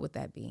mind. What would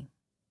that be?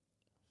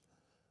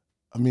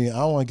 I mean, I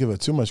don't want to give her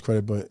too much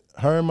credit, but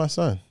her and my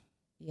son.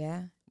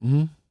 Yeah.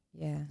 Mm-hmm.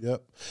 Yeah.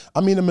 Yep.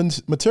 I mean,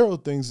 the material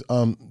things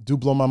do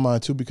blow my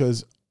mind too,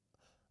 because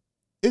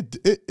it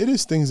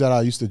is things that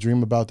I used to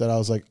dream about that I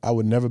was like, I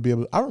would never be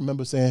able. I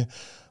remember saying,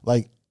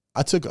 like,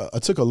 I took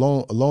a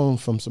loan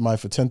from somebody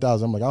for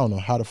 $10,000. I'm like, I don't know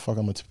how the fuck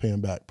I'm gonna pay him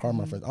back. Pardon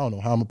my friends, I don't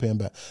know how I'm gonna pay him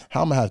back.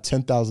 How I'm gonna have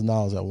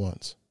 $10,000 at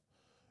once?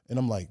 And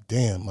I'm like,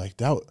 damn, like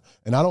that.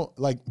 And I don't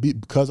like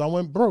because I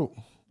went broke.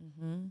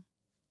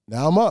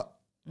 Now I'm up.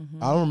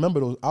 I don't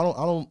remember those.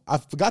 I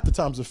forgot the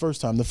times the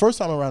first time. The first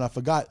time around, I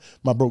forgot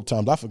my broke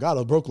times. I forgot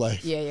a broke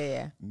life.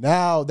 Yeah.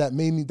 Now that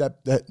made me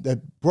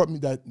that brought me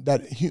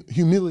that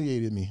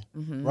humiliated me,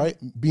 right?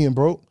 Being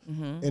broke.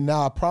 And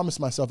now I promised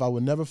myself I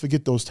would never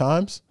forget those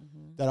times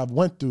that I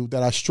went through,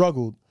 that I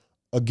struggled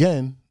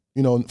again.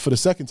 You know, for the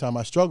second time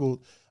I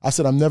struggled. I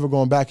said, I'm never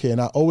going back here.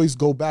 And I always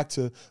go back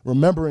to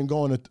remembering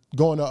going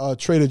to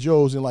Trader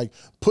Joe's and like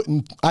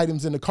putting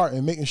items in the cart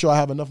and making sure I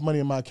have enough money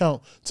in my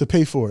account to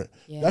pay for it.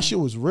 Yeah. That shit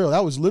was real.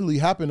 That was literally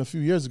happened a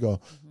few years ago.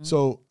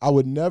 So I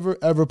would never,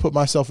 ever put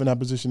myself in that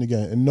position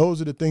again. And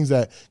those are the things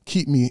that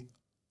keep me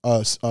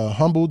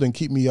humbled and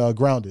keep me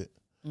grounded.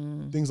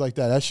 Things like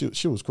that. That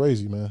shit was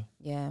crazy, man.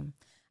 Yeah.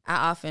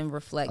 I often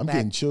reflect I'm back.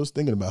 getting chills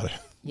thinking about it.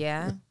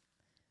 Yeah.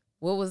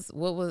 What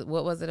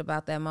was it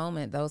about that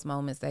moment, those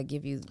moments that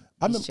give you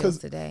chills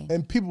today?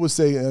 And people would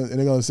say, and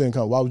they're going to say,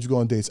 why would you go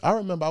on dates? I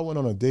remember I went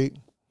on a date,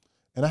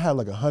 and I had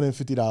like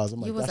 $150. I'm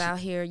like, you was out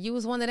here. You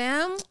was one of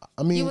them?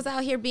 I mean, you was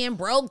out here being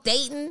broke,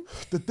 dating?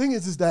 The thing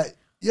is that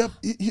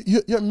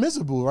you're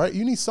miserable, right?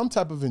 You need some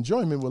type of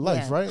enjoyment with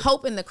life, right?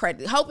 Hoping the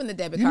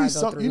debit card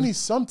go through. You need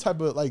some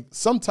type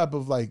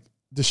of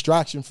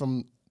distraction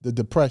from the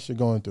depression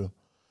you're going through.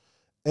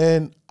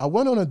 And I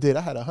went on a date.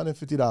 I had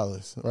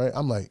 $150, right?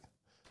 I'm like,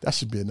 that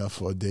should be enough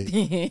for a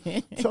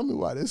date. Tell me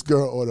why this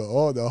girl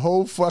ordered the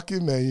whole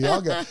fucking menu.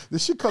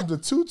 This shit comes to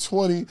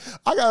 $220.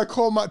 I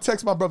gotta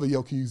text my brother.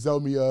 Yo, can you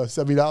sell me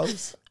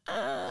 $70?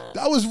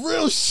 That was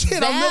real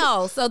shit.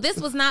 Wow. So this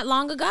was not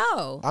long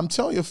ago. I'm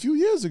telling you, a few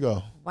years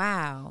ago.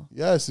 Wow.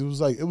 Yes, it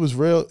was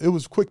real. It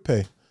was quick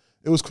pay.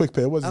 It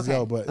wasn't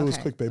Zelle, but it was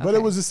quick pay. But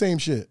it was the same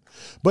shit.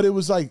 But it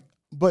was like,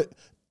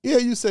 yeah,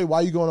 you say,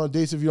 why are you going on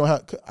dates if you don't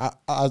have,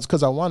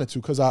 because I wanted to,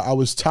 because I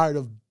was tired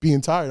of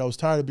being tired. I was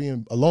tired of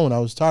being alone. I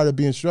was tired of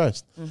being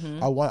stressed.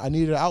 I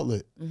needed an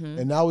outlet.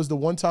 And that was the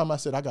one time I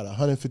said, I got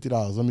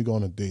 $150. Let me go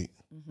on a date.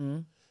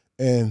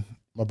 And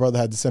my brother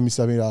had to send me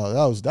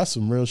 $70. That's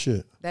some real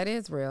shit. That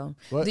is real.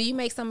 What? Do you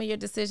make some of your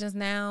decisions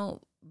now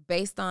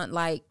based on,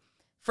 like,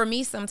 for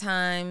me,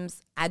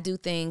 sometimes I do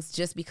things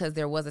just because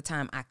there was a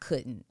time I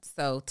couldn't.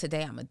 So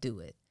today I'm going to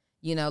do it.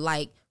 You know,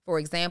 like, for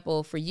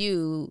example, for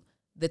you,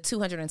 the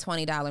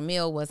 $220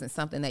 meal wasn't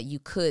something that you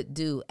could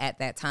do at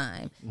that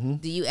time.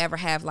 Do you ever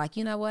have like,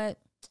 you know what?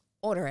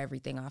 Order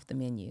everything off the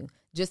menu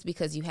just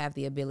because you have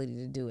the ability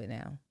to do it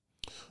now?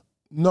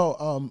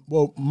 No,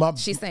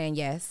 she's saying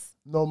yes.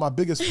 No, my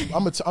biggest,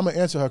 I'm gonna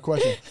answer her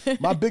question.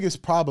 My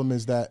biggest problem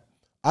is that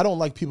I don't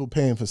like people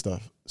paying for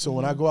stuff. So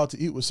when I go out to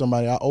eat with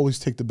somebody, I always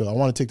take the bill. I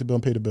want to take the bill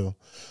and pay the bill.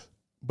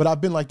 But I've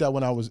been like that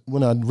when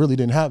I really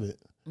didn't have it.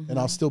 And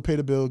I'll still pay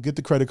the bill, get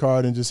the credit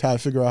card, and just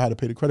figure out how to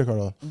pay the credit card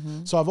off.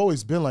 So I've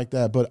always been like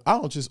that, but I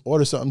don't just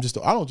order something.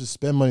 I don't just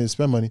spend money to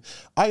spend money.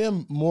 I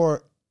am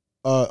more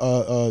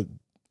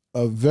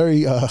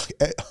very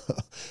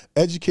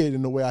educated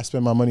in the way I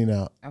spend my money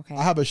now. Okay.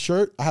 I have a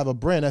shirt. I have a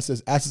brand that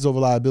says Assets Over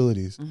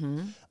Liabilities.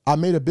 I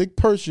made a big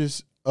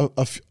purchase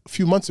a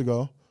few months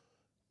ago,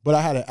 but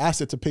I had an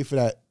asset to pay for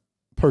that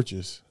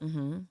purchase.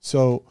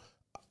 So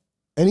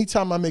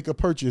anytime I make a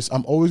purchase,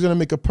 I'm always going to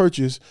make a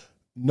purchase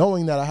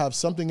knowing that I have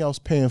something else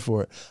paying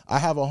for it. I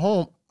have a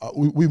home.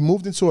 We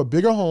moved into a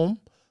bigger home,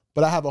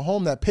 but I have a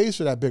home that pays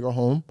for that bigger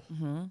home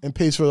and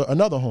pays for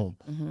another home.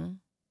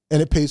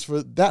 And it pays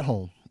for that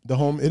home, the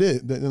home it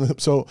is.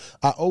 So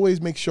I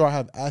always make sure I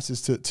have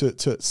assets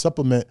to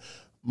supplement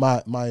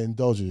my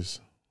indulgence,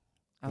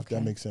 if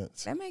that makes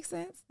sense. That makes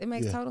sense. It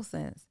makes total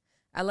sense.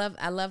 I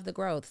love the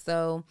growth.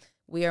 So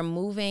we are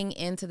moving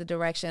into the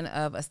direction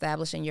of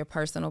establishing your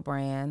personal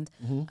brand.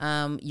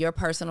 Your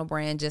personal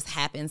brand just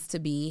happens to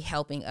be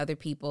helping other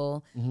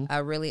people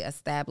really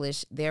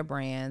establish their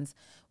brands.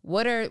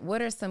 What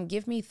are some,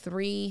 give me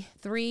three,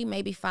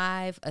 maybe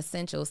 5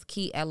 essentials,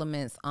 key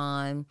elements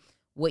on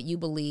what you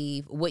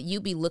believe, what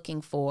you be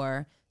looking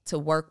for to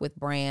work with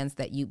brands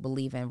that you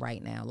believe in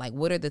right now? Like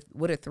what are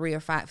 3 to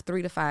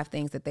 5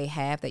 things that they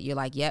have that you're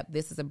like, yep,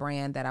 this is a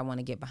brand that I want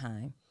to get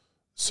behind?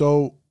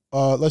 So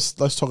let's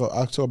talk.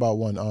 I'll talk about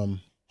one.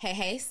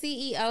 Hey,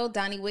 CEO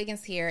Donnie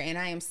Wiggins here, and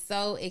I am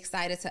so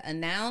excited to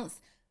announce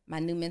my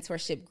new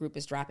mentorship group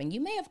is dropping.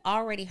 You may have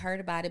already heard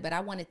about it, but I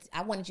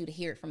wanted you to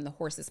hear it from the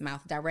horse's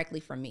mouth directly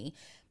from me.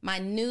 My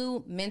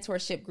new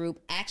mentorship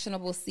group,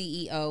 Actionable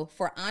CEO,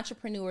 for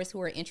entrepreneurs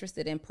who are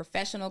interested in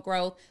professional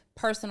growth,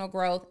 personal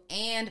growth,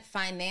 and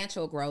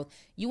financial growth.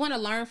 You want to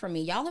learn from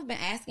me. Y'all have been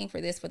asking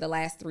for this for the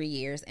last 3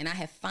 years, and I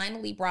have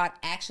finally brought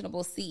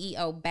Actionable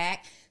CEO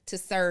back to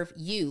serve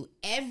you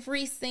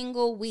every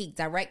single week.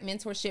 Direct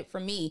mentorship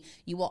from me.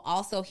 You will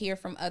also hear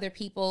from other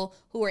people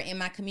who are in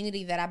my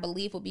community that I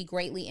believe will be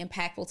greatly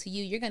impactful to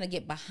you. You're going to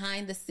get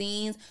behind the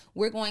scenes.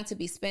 We're going to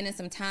be spending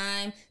some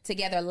time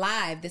together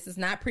live. This is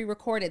not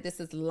pre-recorded. This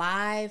is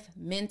live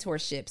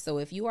mentorship. So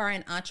if you are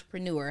an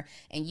entrepreneur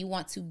and you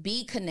want to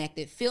be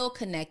connected, feel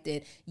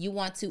connected, you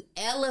want to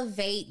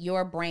elevate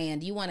your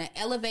brand, you want to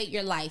elevate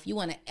your life, you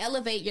want to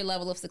elevate your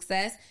level of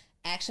success,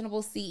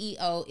 Actionable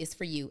CEO is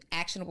for you.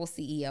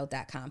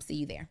 ActionableCEO.com. See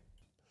you there.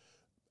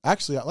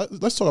 Actually,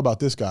 let's talk about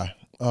this guy.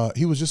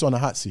 He was just on the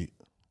hot seat.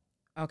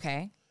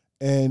 Okay.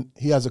 And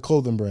he has a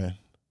clothing brand.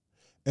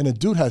 And the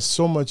dude has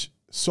so much,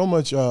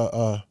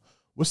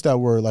 what's that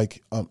word?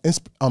 Like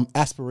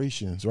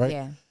aspirations, right?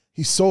 Yeah.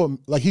 He's so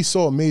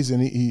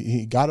amazing.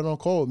 He got it on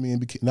call with me,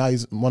 and now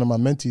he's one of my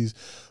mentees.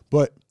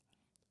 But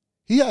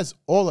he has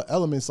all the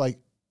elements like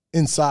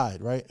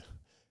inside, right?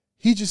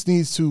 He just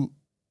needs to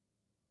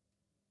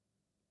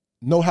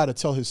know how to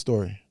tell his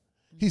story.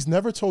 He's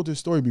never told his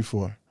story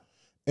before.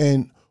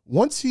 And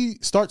once he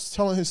starts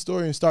telling his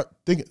story and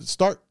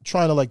start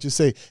trying to like just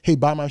say, hey,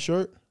 buy my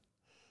shirt.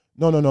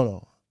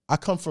 No. I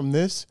come from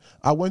this.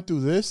 I went through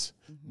this.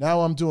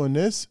 Now I'm doing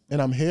this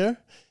and I'm here.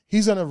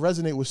 He's going to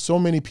resonate with so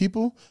many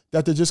people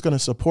that they're just going to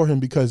support him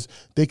because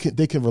they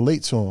can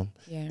relate to him.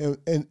 Yeah.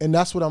 And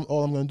that's what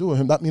all I'm going to do with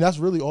him. I mean, that's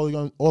really all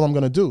I'm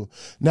going to do.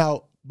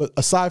 Now, but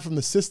aside from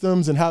the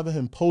systems and having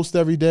him post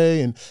every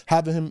day and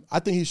having him, I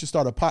think he should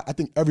start I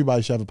think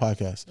everybody should have a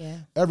podcast. Yeah.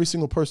 Every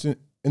single person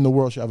in the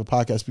world should have a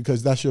podcast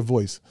because that's your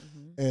voice.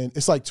 Mm-hmm. And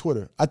it's like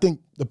Twitter. I think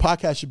the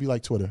podcast should be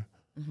like Twitter.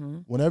 Mm-hmm.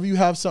 Whenever you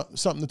have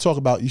something to talk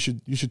about, you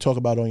should talk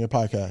about it on your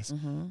podcast.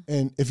 Mm-hmm.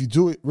 And if you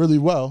do it really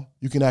well,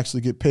 you can actually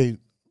get paid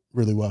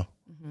really well.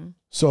 Mm-hmm.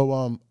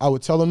 So I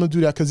would tell him to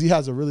do that because he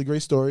has a really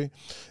great story.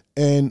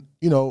 And,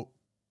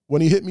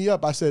 when he hit me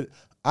up, I said,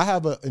 I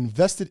have an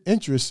invested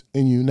interest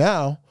in you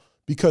now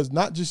because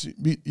not just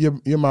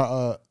you're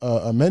my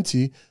a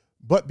mentee,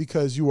 but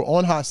because you were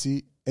on hot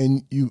seat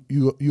and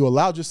you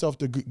allowed yourself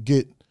to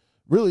get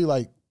really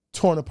like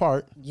torn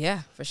apart. Yeah,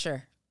 for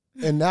sure.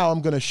 And now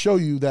I'm going to show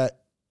you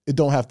that it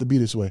don't have to be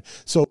this way.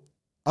 So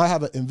I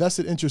have an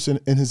invested interest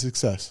in his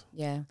success.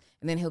 Yeah.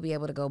 And then he'll be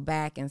able to go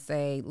back and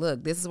say,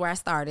 look, this is where I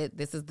started.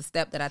 This is the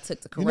step that I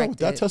took to correct You know what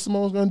that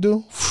testimony is going to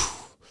do?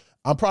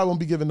 I probably won't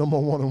be giving no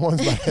more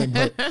one-on-ones by then,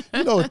 but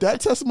you know what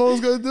that testimony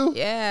is going to do?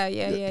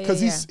 Yeah. Because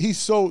he's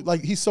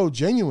so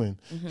genuine.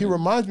 Mm-hmm. He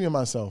reminds me of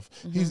myself.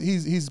 Mm-hmm.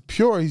 He's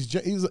pure.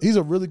 He's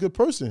a really good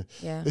person.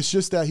 Yeah. It's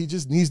just that he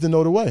just needs to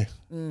know the way,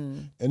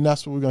 and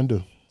that's what we're going to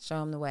do.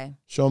 Show him the way.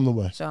 Show him the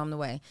way. Show him the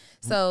way.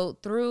 So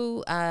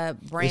through branding,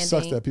 it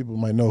sucks that people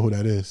might know who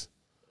that is.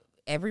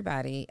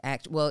 Everybody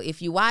well,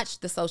 if you watch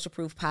the Social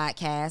Proof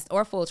podcast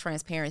or Full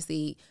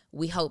Transparency,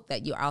 we hope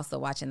that you're also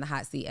watching the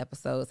Hot Seat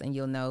episodes and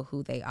you'll know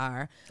who they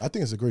are. I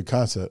think it's a great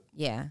concept.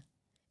 Yeah.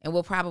 And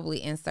we'll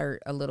probably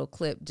insert a little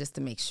clip just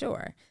to make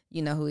sure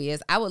you know who he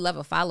is. I would love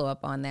a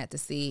follow-up on that to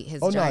see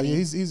his journey. No,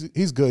 he's good.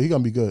 He's going to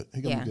be good.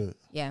 He's going to be good.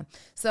 Yeah.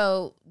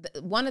 So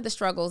one of the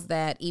struggles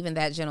that even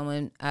that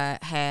gentleman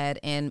had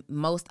and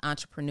most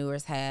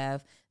entrepreneurs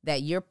have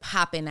that you're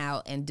popping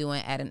out and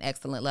doing at an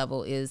excellent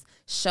level is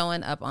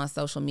showing up on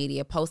social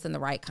media, posting the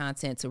right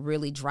content to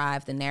really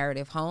drive the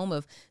narrative home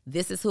of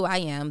this is who I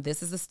am,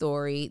 this is the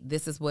story,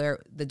 this is where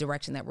the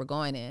direction that we're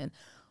going in.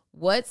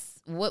 What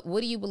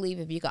do you believe,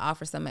 if you could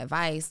offer some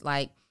advice,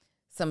 like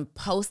some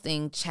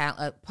posting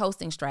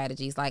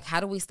strategies, like how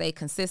do we stay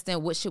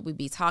consistent? What should we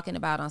be talking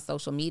about on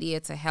social media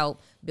to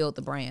help build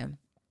the brand?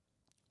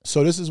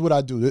 So this is what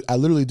I do. I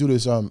literally do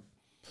this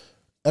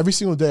every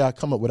single day. I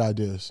come up with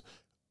ideas.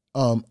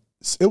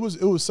 It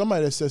was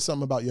somebody that said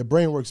something about your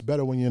brain works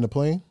better when you're in a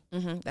plane.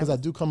 Because I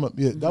do come up.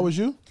 Yeah, that was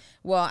you?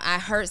 Well, I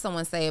heard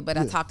someone say it, but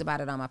I talked about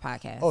it on my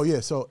podcast. Oh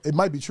yeah, so it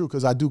might be true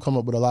because I do come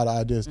up with a lot of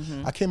ideas.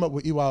 I came up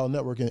with EYL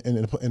Network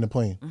in the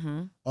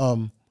plane.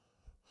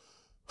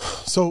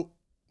 So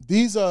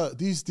these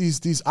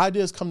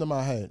ideas come to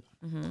my head.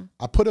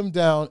 I put them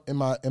down in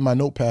my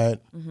notepad,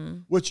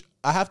 which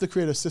I have to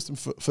create a system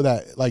for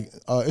that. Like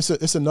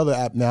it's another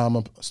app now I'm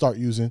gonna start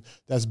using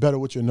that's better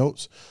with your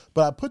notes.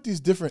 But I put these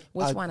different.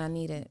 Which one I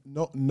need it?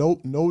 No.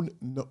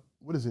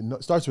 What is it? No,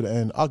 it starts with an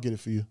N. I'll get it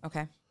for you.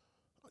 Okay.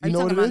 Are you know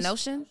talking what it about is?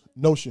 Notion?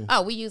 Notion.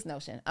 Oh, we use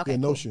Notion. Okay, Yeah,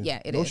 cool. Notion.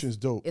 Yeah, it Notion's is.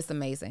 dope. It's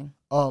amazing.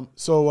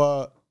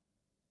 So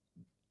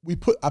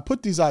I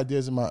put these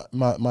ideas in my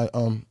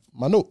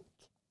note,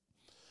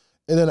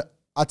 and then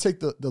I take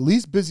the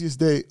least busiest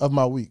day of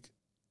my week,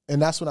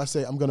 and that's when I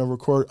say I'm gonna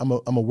record. I'm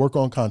gonna work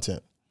on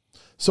content.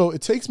 So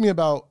it takes me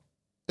about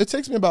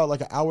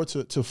like an hour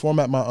to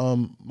format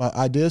my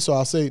ideas. So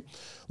I'll say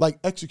like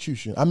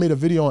execution. I made a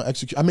video on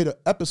execution. I made an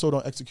episode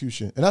on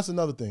execution, and that's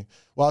another thing.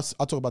 Well,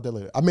 I'll talk about that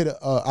later.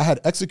 I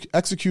had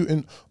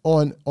executing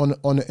on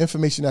the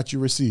information that you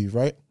receive,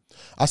 right?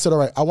 I said, all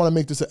right, I want to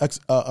make this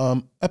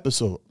an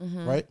episode,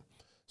 right?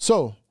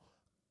 So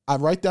I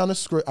write down the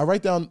script. I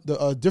write down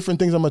the different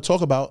things I'm going to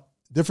talk about,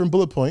 different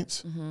bullet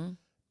points, and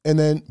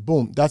then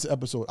boom, that's an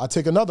episode. I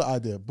take another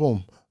idea,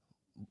 boom,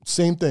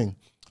 same thing.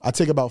 I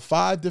take about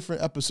 5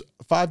 different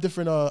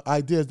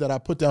ideas that I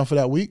put down for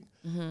that week,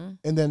 and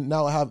then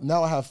now I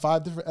have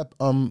 5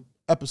 different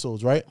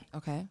episodes, right?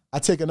 Okay. I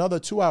take another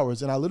 2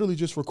 hours and I literally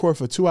just record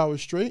for 2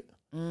 hours straight.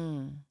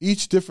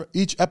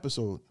 Each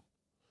episode.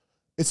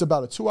 It's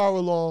about a 2 hour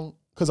long,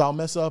 because I'll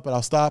mess up and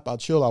I'll stop, I'll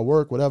chill, I'll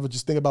work, whatever.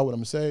 Just think about what I'm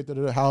gonna say,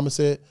 how I'm gonna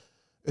say it.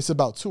 It's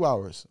about 2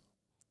 hours.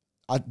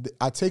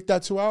 I take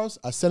that 2 hours,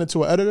 I send it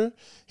to an editor.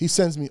 He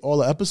sends me all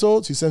the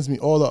episodes. He sends me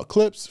all the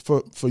clips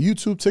for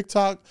YouTube,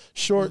 TikTok,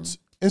 Shorts,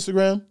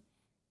 Instagram.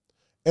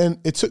 And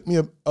it took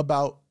me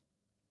about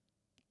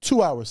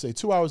 2 hours, say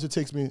 2 hours it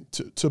takes me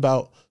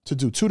to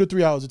do 2 to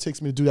 3 hours it takes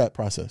me to do that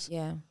process.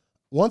 Yeah.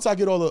 Once I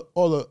get all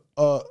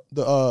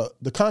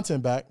the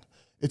content back,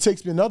 it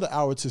takes me another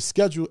hour to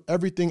schedule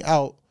everything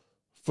out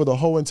for the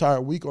whole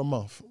entire week or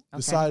month,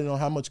 deciding on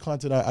how much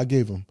content I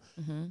gave them.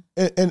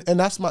 And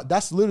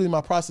that's literally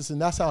my process,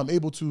 and that's how I'm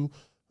able to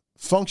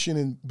function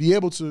and be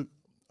able to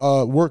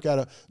work at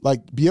have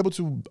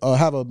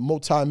a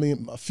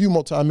few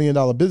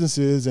multi-million-dollar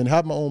businesses and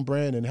have my own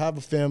brand and have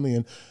a family,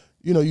 and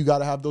you got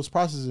to have those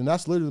processes, and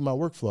that's literally my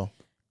workflow.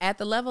 At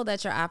the level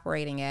that you're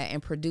operating at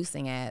and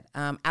producing at,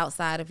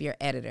 outside of your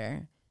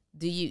editor,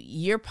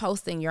 you're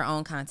posting your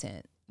own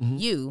content?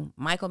 You,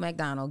 Michael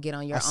McDonald, get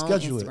on your own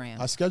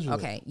Instagram. I schedule it.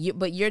 Okay,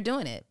 but you're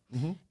doing it.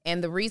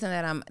 And the reason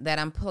that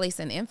I'm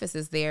placing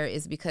emphasis there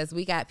is because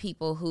we got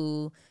people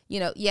who,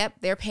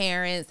 they're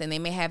parents and they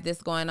may have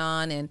this going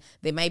on and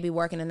they may be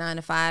working a 9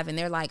 to 5 and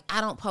they're like,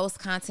 I don't post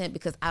content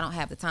because I don't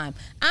have the time.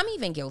 I'm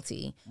even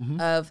guilty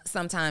of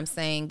sometimes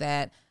saying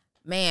that,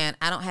 man,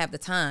 I don't have the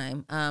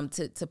time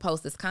to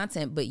post this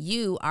content, but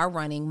you are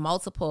running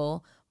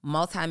multiple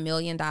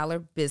multi-million-dollar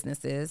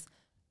businesses,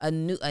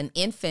 an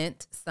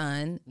infant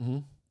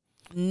son,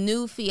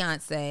 new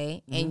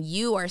fiance, and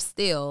you are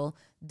still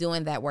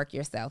doing that work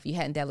yourself. You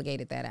hadn't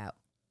delegated that out.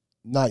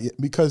 Not yet,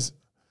 because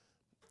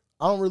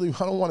I don't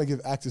want to give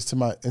access to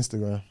my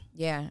Instagram.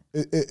 Yeah.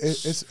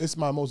 It's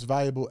my most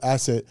valuable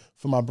asset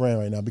for my brand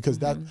right now, because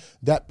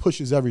that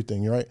pushes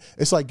everything, right?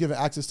 It's like giving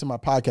access to my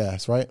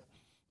podcast, right?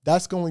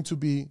 That's going to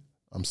be,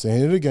 I'm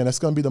saying it again, that's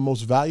going to be the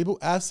most valuable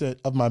asset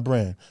of my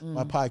brand,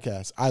 my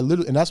podcast.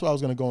 And that's what I was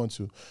going to go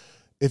into.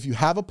 If you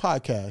have a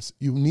podcast,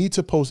 you need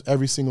to post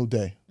every single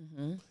day.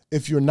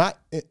 If you're not,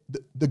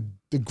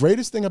 the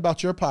greatest thing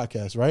about your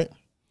podcast, right?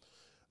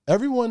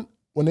 Everyone,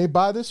 when they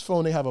buy this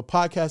phone, they have a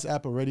podcast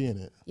app already in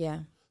it. Yeah.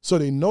 So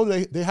they know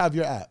they have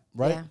your app,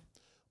 right? Yeah.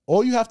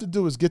 All you have to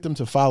do is get them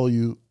to follow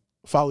your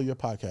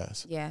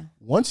podcast. Yeah.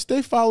 Once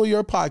they follow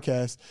your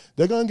podcast,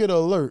 they're going to get an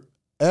alert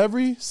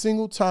every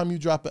single time you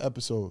drop an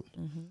episode.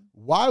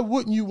 Why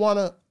wouldn't you want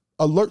to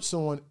alert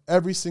someone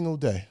every single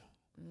day?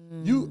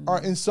 You are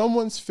in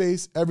someone's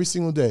face every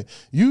single day.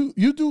 You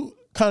do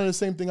kind of the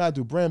same thing I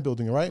do, brand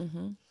building, right?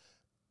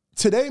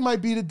 Today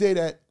might be the day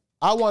that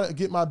I want to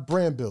get my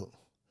brand built.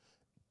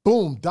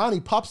 Boom,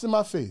 Donnie pops in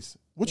my face.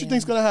 What you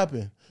think's going to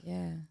happen?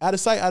 Yeah. Out of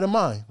sight, out of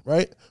mind,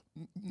 right?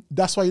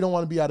 That's why you don't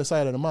want to be out of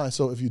sight, out of mind.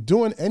 So if you're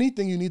doing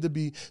anything, you need to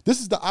be,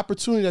 this is the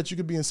opportunity that you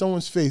could be in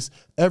someone's face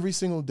every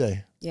single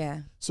day.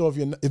 Yeah. So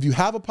if you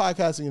have a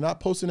podcast and you're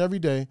not posting every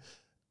day,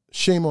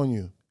 shame on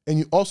you. And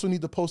you also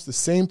need to post the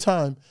same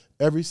time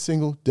every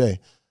single day.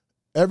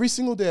 Every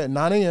single day at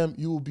 9 a.m.,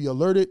 you will be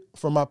alerted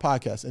from my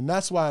podcast. And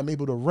that's why I'm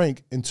able to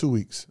rank in 2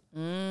 weeks.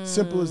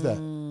 Simple as that.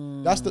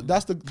 That's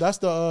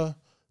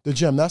the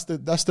gem. That's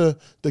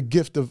the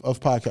gift of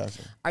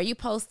podcasting. Are you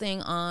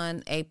posting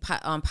on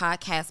on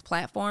podcast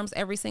platforms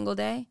every single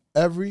day?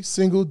 Every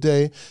single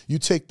day, you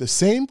take the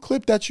same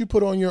clip that you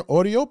put on your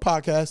audio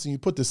podcast and you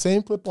put the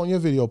same clip on your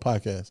video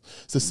podcast.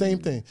 It's the same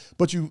thing,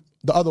 but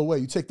the other way.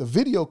 You take the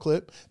video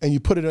clip and you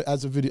put it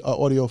as a video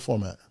audio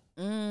format.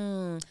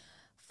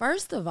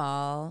 First of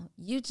all,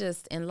 you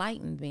just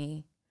enlightened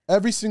me.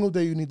 Every single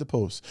day you need to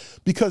post,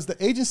 because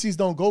the agencies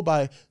don't go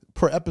by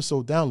per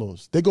episode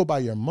downloads. They go by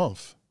your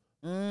month.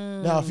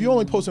 Now, if you're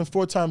only posting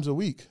 4 times a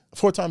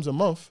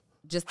month,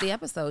 just the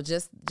episode,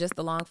 just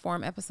the long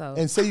form episode,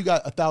 and say you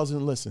got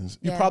 1,000 listens,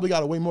 you probably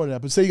got way more than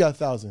that. But say you got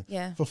 1,000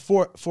 for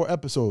four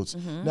episodes.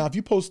 Now, if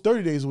you post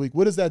 30 days a week,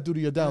 what does that do to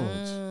your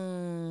downloads?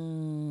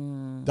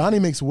 Donnie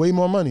makes way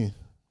more money.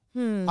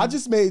 I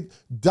just made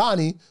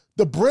Donnie,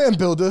 the brand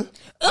builder,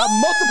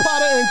 I multiply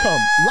the income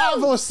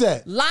live on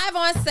set. Live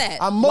on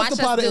set. I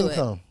multiply the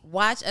income.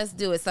 Watch us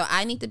do it. So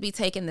I need to be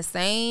taking the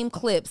same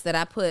clips that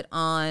I put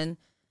on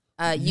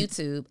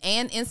YouTube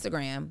and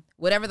Instagram,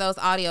 whatever those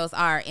audios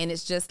are, and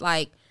it's just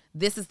like,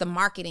 this is the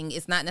marketing.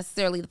 It's not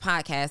necessarily the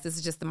podcast. This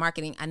is just the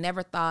marketing. I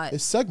never thought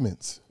it's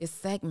segments. It's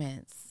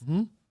segments.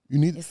 Mm-hmm. You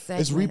need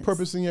it's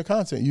repurposing your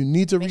content. You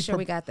need to make sure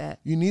we got that.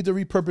 You need to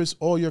repurpose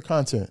all your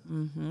content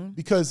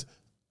because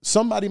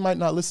somebody might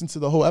not listen to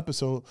the whole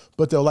episode,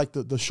 but they'll like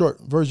the short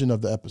version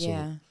of the episode.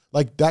 Yeah.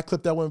 Like that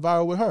clip that went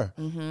viral with her.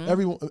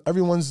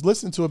 Everyone's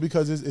listening to it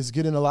because it's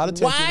getting a lot of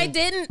attention. Why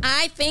didn't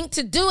I think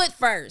to do it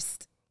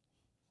first?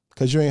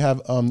 Because you ain't have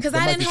because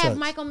I didn't have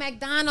Michael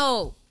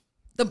McDonald,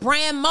 the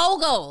brand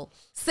mogul,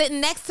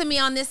 sitting next to me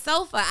on this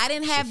sofa. I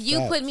didn't have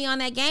you put me on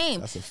that game.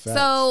 That's a fact.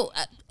 So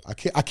I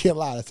can't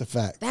lie. That's a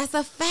fact. That's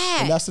a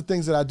fact. And that's the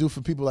things that I do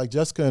for people like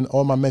Jessica and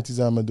all my mentees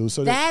that I'm gonna do.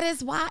 So that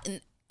is why.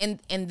 And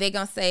they're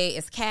going to say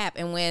it's cap.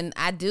 And when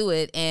I do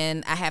it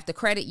and I have to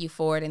credit you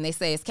for it and they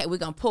say it's cap, we're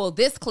going to pull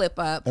this clip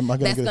up. Am I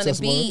gonna get a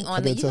testimony? Be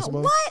on the, you know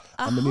what?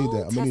 I'm going to need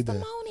that. I'm going to need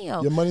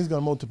that. Your money's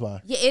going to multiply.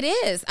 Yeah, it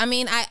is. I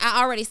mean,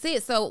 I already see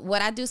it. So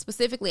what I do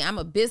specifically, I'm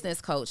a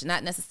business coach,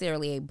 not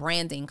necessarily a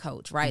branding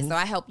coach, right? So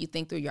I help you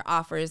think through your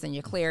offers and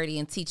your clarity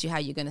and teach you how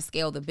you're going to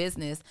scale the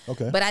business.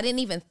 Okay. But I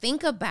didn't even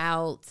think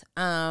about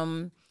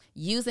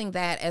using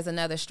that as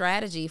another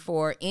strategy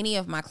for any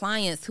of my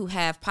clients who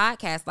have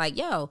podcasts. Like,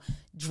 yo,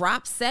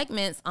 drop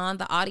segments on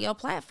the audio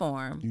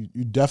platform.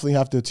 You definitely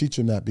have to teach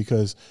them that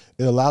because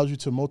it allows you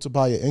to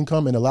multiply your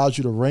income and allows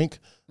you to rank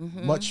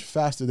much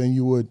faster than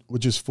you would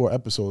with just 4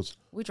 episodes.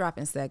 We drop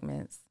in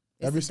segments.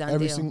 Every single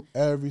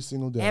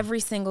day.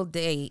 Every single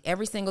day.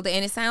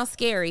 And it sounds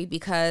scary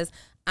because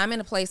I'm in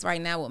a place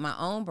right now with my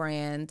own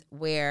brand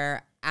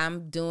where I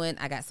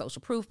got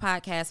Social Proof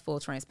podcast,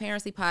 Full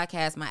Transparency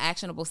podcast, my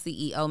Actionable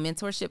CEO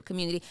mentorship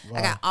community. Wow.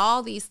 I got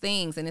all these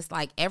things. And it's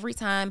like every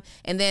time,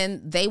 and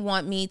then they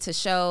want me to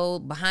show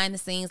behind the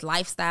scenes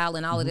lifestyle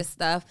and all of this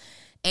stuff.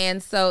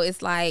 And so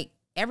it's like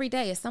every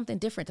day is something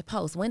different to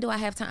post. When do I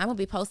have time? I'm going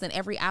to be posting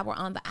every hour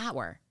on the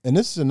hour. And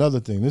this is another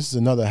thing. This is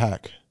another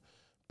hack.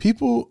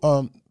 People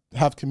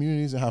have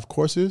communities and have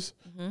courses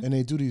and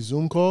they do these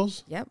Zoom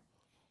calls. Yep.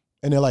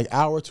 And they're like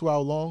hour, 2 hour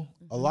long.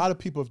 A lot of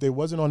people, if they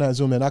wasn't on that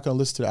Zoom, they're not going to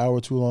listen to the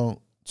hour, too long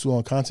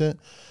content.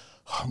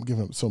 Oh, I'm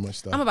giving them so much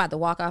stuff. I'm about to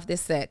walk off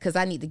this set because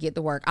I need to get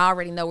to work. I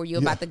already know where you're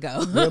about to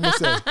go. Let me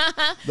say,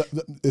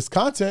 it's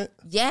content.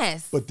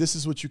 Yes. But this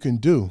is what you can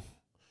do.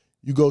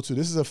 You go to,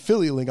 this is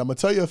affiliate link. I'm going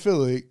to tell you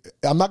affiliate.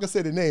 I'm not going to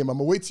say the name. I'm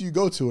going to wait till you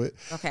go to it.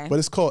 Okay. But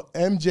it's called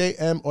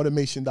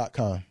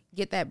mjmautomation.com.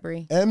 Get that,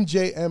 Bree.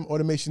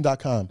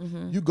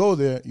 mjmautomation.com. You go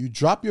there, you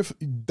drop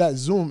that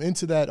Zoom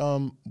into that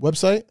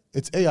website.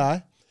 It's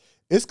AI.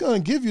 It's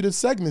going to give you the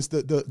segments,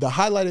 the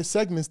highlighted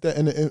segments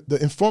and the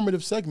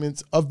informative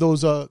segments of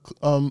those of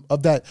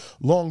that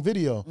long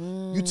video.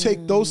 You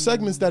take those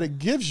segments that it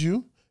gives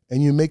you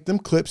and you make them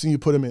clips and you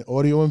put them in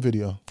audio and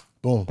video.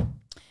 Boom.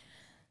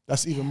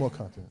 That's even more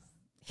content.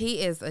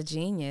 He is a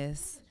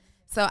genius.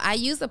 So I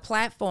use a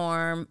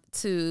platform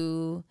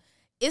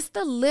it's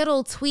the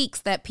little tweaks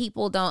that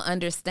people don't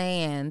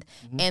understand.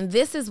 And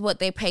this is what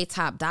they pay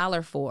top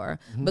dollar for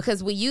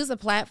because we use a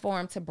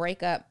platform to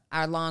break up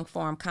our long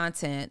form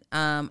content.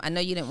 I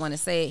know you didn't want to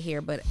say it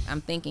here, but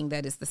I'm thinking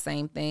that it's the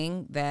same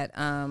thing that,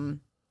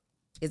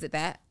 is it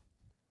that?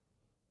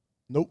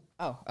 Nope.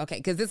 Oh, okay.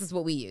 Because this is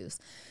what we use.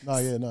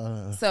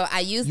 No. So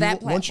I use that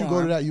platform. Once you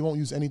go to that, you won't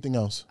use anything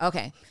else.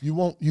 Okay. You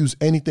won't use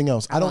anything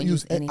else. I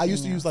used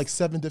to use like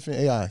 7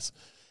 different AIs.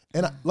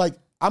 And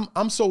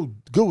I'm so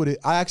good with it.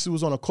 I actually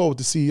was on a call with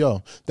the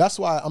CEO. That's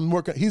why I'm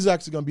working. He's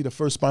actually going to be the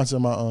first sponsor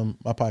of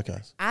my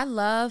podcast. I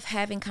love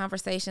having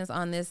conversations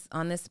on this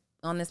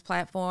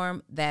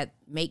platform that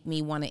make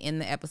me want to end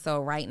the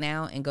episode right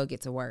now and go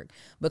get to work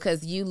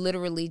because you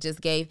literally just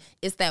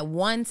it's that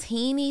one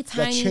tiny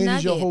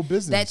nugget your whole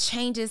business. That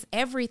changes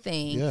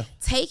everything. Yeah.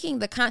 Taking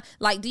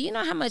do you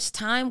know how much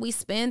time we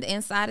spend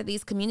inside of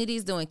these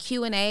communities doing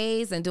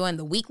Q&As and doing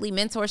the weekly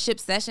mentorship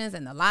sessions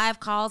and the live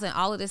calls and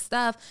all of this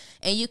stuff?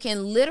 And you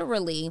can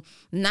literally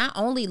not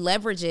only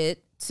leverage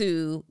it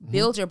to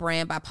build your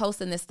brand by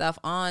posting this stuff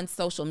on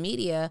social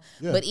media,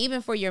 but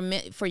even for your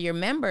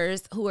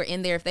members who are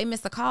in there, if they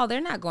miss a call, they're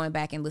not going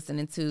back and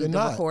listening to the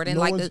recording.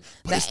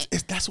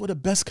 That's where the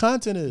best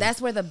content is. That's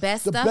where the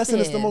best stuff is. The best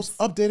and it's the most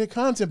updated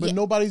content, but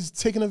nobody's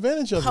taking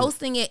advantage of it.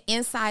 Posting it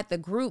inside the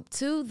group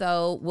too,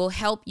 though, will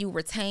help you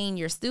retain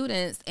your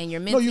students and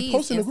your mentees. No, you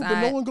post in the group, but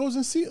no one goes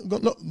and see it.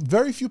 No,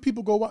 very few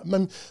people go watch.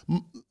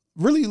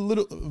 Really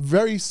little,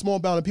 very small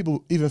amount of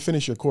people even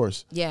finish your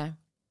course. Yeah.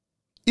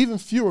 Even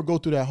fewer go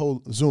through that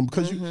whole Zoom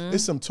because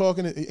it's some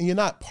talking and you're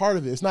not part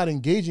of it. It's not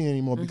engaging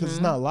anymore because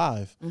it's not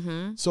live.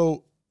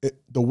 So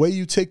the way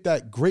you take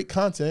that great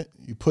content,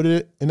 you put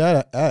it in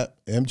that app,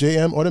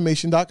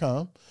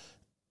 mjmautomation.com,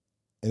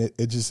 and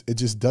it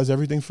just does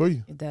everything for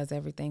you. It does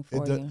everything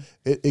for you.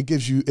 It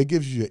gives you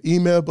your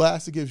email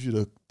blast. It gives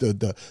you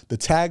the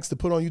tags to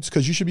put on YouTube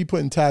because you should be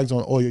putting tags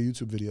on all your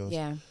YouTube videos.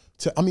 Yeah.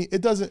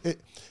 It doesn't.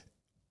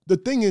 The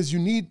thing is, you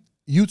need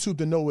YouTube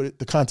to know what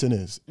the content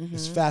is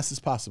as fast as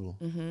possible.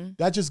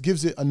 That just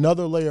gives it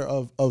another layer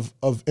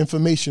of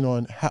information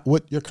on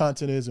what your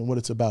content is and what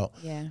it's about.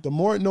 Yeah. The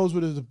more it knows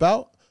what it's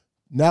about,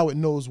 now it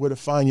knows where to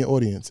find your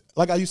audience.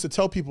 Like I used to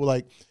tell people,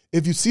 like,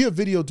 if you see a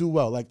video do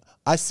well, like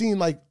I seen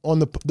like on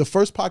the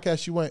first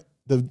podcast she went,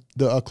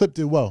 the clip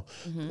did well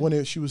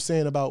when she was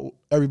saying about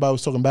everybody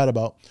was talking bad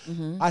about.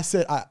 I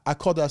said, I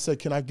called her, I said,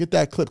 can I get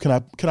that clip? Can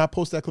I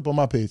post that clip on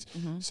my page?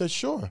 She said,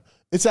 sure.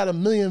 It's at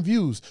 1 million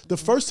views. The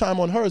first time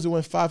on hers, it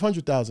went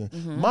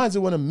 500,000. Mine's, it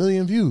went 1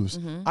 million views.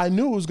 I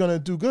knew it was going to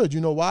do good.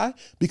 You know why?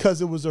 Because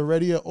it was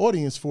already an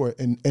audience for it.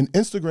 And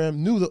Instagram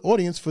knew the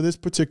audience for this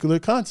particular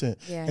content.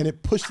 Yeah. And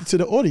it pushed it to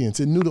the audience.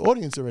 It knew the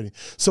audience already.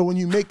 So when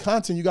you make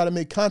content, you got to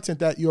make content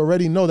that you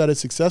already know that it's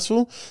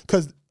successful,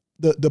 because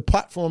the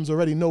platforms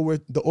already know where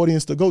the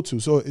audience to go to.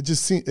 So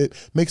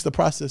it makes the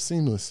process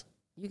seamless.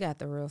 You got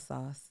the real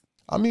sauce.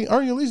 I mean,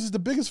 Earn Your Leisure is the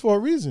biggest for a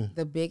reason.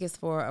 The biggest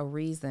for a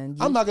reason.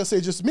 I'm not gonna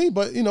say just me,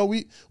 but you know,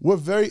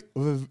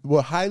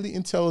 we're highly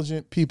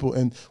intelligent people,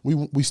 and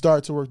we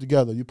start to work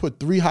together. You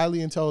put 3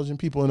 highly intelligent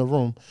people in a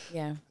room,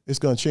 yeah, it's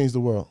gonna change the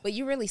world. But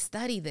you really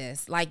study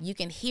this. Like, you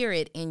can hear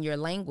it in your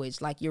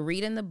language. Like, you're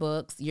reading the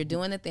books, you're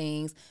doing the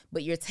things,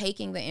 but you're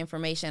taking the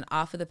information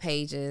off of the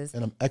pages,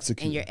 And I'm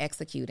executing. and you're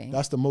executing.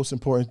 That's the most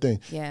important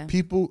thing. Yeah.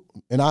 People,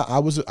 and I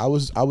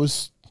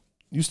was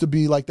used to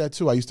be like that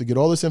too. I used to get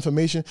all this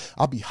information.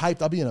 I'll be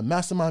hyped. I'll be in a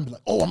mastermind, be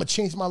like, oh, I'm gonna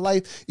change my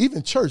life.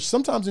 Even church.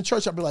 Sometimes in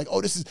church, I'll be like,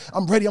 oh,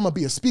 I'm ready. I'm gonna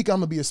be a speaker.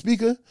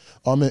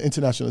 Oh, I'm an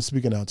international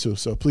speaker now too.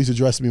 So please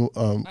address me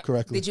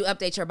correctly. Did you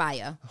update your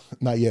bio?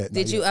 Not yet.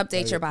 Did you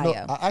update your bio?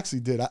 No, I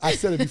actually did. I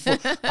said it before.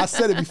 I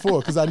said it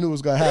before because I knew it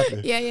was gonna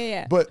happen.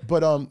 Yeah. But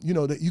you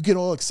know, that you get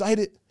all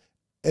excited.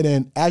 And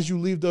then as you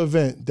leave the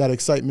event, that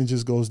excitement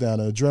just goes down.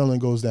 The adrenaline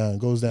goes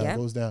down,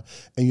 Yep.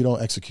 and you don't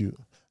execute.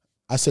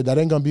 I said, that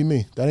ain't gonna be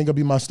me. That ain't gonna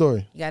be my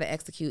story. You got to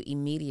execute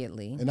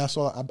immediately. And that's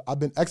all. I've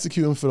been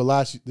executing for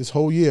this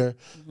whole year,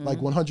 like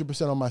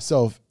 100% on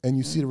myself, and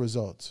you see the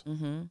results.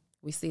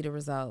 We see the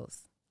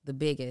results. The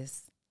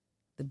biggest.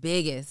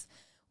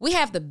 We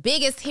have the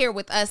biggest here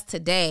with us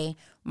today.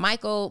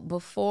 Michael,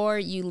 before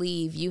you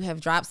leave, you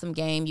have dropped some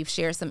game. You've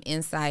shared some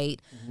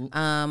insight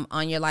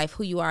on your life,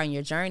 who you are in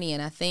your journey.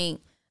 And I think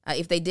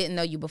if they didn't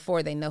know you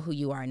before, they know who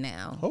you are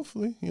now.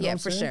 Hopefully. You know what I'm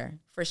saying?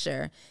 For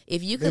sure.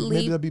 If you could Maybe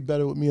leave. they'll be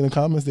better with me in the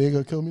comments. They ain't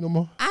gonna kill me no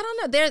more. I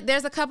don't know.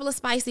 There's a couple of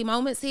spicy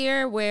moments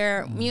here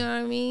where, you know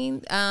what I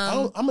mean?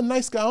 I'm a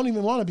nice guy. I don't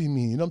even want to be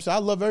mean. You know what I'm saying? I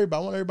love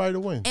everybody. I want everybody to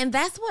win. And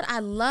that's what I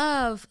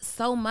love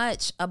so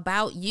much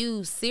about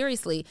you.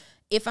 Seriously,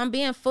 if I'm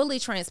being fully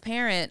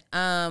transparent,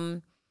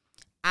 you're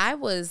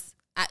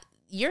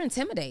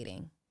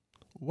intimidating.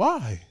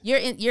 Why?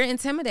 You're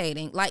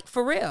intimidating. Like,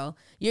 for real.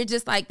 You're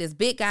just like this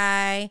big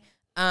guy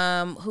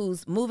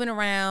who's moving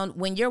around.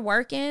 When you're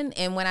working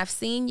and when I've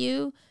seen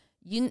you're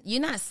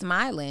not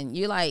smiling.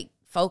 You're like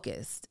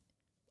focused.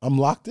 I'm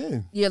locked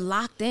in. You're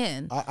locked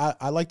in.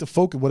 I like to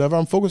focus. Whatever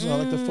I'm focused on,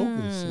 I like to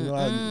focus. You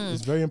know,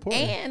 it's very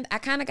important. And I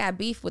kind of got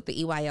beef with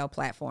the EYL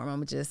platform.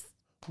 I'm just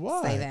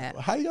Why? say that.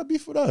 How you got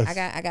beef with us?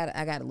 I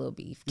got a little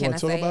beef. You Can I want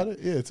to talk say about it?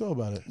 Yeah, talk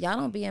about it. Y'all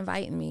don't be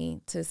inviting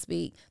me to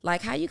speak.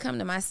 Like, how you come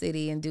to my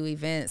city and do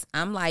events?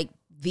 I'm like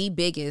the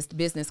biggest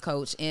business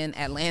coach in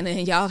Atlanta,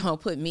 and y'all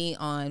don't put me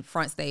on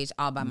front stage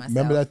all by myself.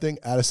 Remember that thing?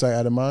 Out of sight,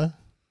 out of mind.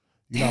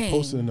 You're not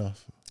posting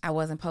enough. I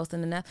wasn't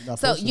posting enough. Not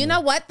So posting you know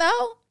enough. what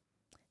though?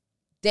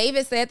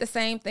 David said the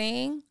same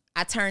thing.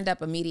 I turned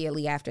up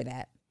immediately after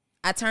that.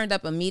 Out of sight,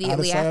 out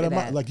after of that.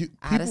 mind. Like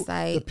Out of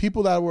sight. The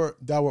people that were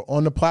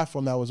on the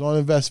platform that was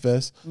on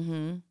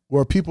InvestFest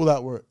were people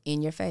that were,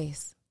 In your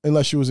face.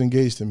 unless she was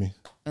engaged to me.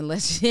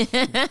 Unless She was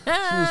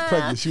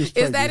pregnant. She was Is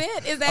pregnant. that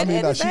it? Is that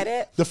it? Is that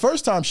it? The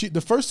first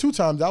 2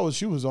 times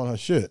she was on her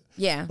shit.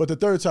 Yeah. But the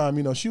third time,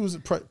 you know, she was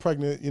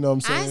pregnant. You know what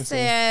I'm saying? I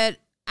said,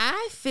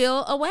 I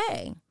feel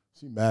away.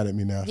 She mad at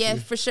me now. Yeah,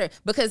 for sure.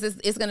 Because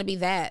it's going to be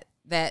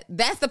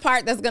that's the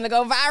part that's going to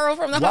go viral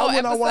from the whole Why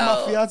wouldn't episode. I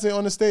want my fiance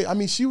on the stage? I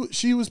mean,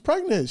 she was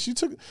pregnant. She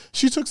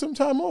took some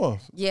time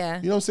off. Yeah.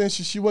 You know what I'm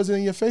saying? She wasn't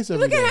in your face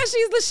every Look day. at how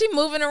she's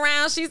moving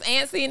around. She's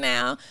antsy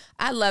now.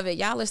 I love it.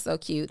 Y'all are so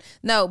cute.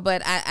 No,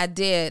 but I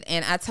did,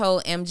 and I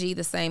told MG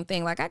the same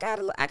thing. Like, I got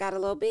a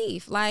little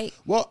beef. Like,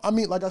 Well, I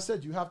mean, like I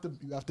said, you have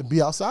to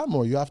be outside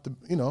more. You have to,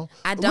 you know.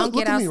 I don't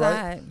look get at me,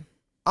 outside.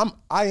 right?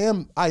 I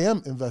am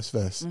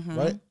InvestFest,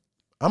 right?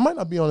 I might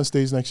not be on the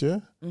stage next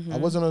year. I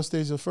wasn't on the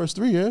stage the first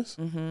 3 years,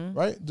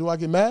 right? Do I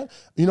get mad?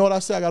 You know what I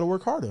say? I got to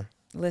work harder.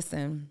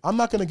 Listen. I'm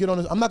not gonna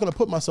I'm not gonna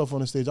put myself on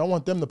the stage. I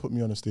want them to put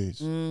me on the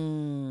stage.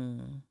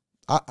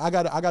 I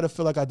gotta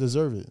feel like I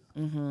deserve it.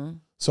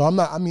 So I'm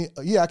not. I mean,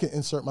 yeah, I can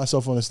insert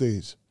myself on the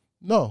stage.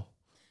 No.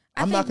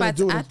 I'm not going to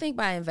do it. I think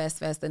by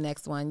InvestFest, the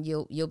next one,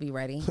 you'll be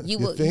ready. You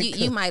will.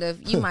 You might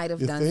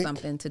have done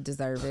something to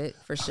deserve it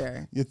for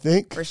sure. You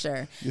think? For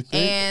sure. You think?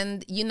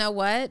 And you know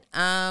what?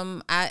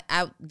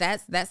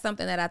 That's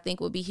something that I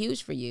think would be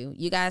huge for you.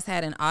 You guys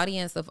had an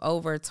audience of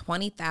over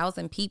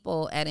 20,000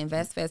 people at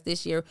InvestFest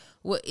this year.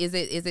 What is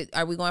it?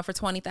 Are we going for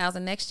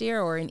 20,000 next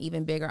year or an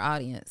even bigger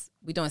audience?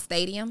 We doing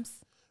stadiums?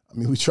 I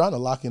mean, we're trying to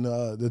lock in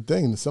the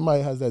thing.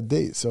 Somebody has that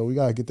date, so we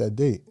got to get that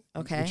date.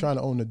 Okay. We're trying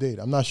to own the date.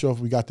 I'm not sure if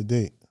we got the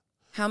date.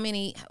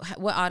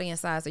 What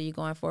audience size are you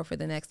going for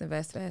the next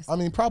InvestFest? I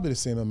mean, probably the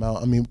same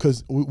amount. I mean,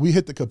 because we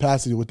hit the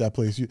capacity with that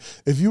place.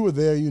 If you were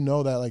there, you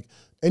know that like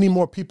any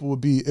more people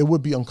would be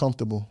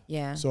uncomfortable.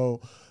 Yeah.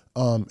 So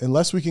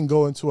unless we can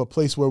go into a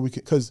place where we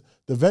can, because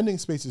the vending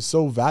space is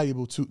so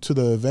valuable to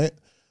the event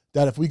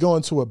that if we go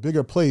into a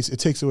bigger place, it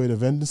takes away the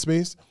vending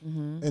space.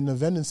 Mm-hmm. And the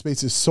vending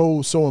space is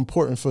so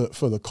important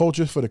for the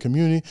culture, for the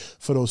community,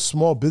 for those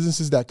small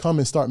businesses that come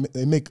and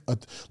they make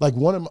like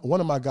one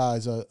of my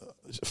guys,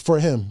 for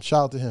him,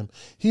 shout out to him.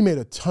 He made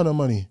a ton of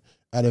money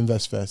at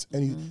InvestFest,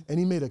 and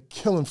he made a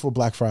killing for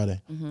Black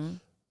Friday. Mm-hmm.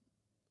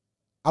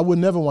 I would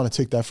never want to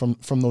take that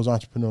from those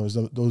entrepreneurs.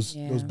 I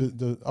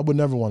would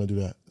never want to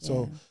do that.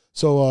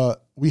 So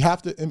we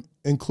have to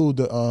include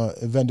the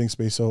vending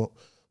space. So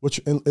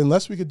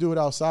unless we could do it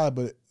outside,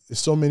 but there's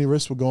so many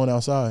risks with going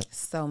outside.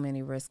 So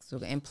many risks,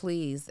 and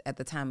please, at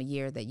the time of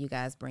year that you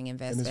guys bring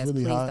InvestFest, really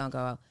please hot. Don't go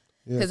out.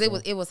 Because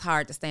it was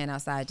hard to stand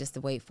outside just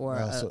to wait for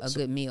a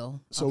good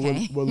meal. So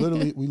okay? we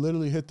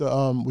literally hit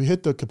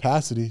the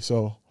capacity.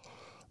 So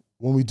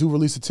when we do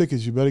release the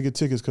tickets, you better get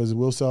tickets because it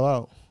will sell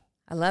out.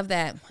 I love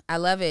that. I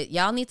love it.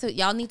 Y'all need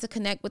to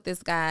connect with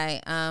this guy,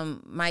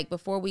 Mike.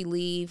 Before we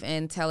leave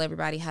and tell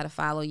everybody how to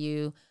follow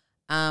you,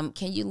 can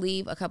you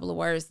leave a couple of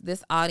words?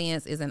 This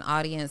audience is an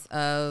audience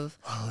of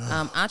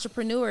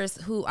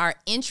entrepreneurs who are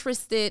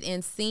interested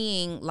in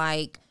seeing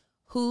like.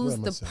 Who's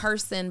the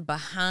person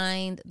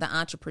behind the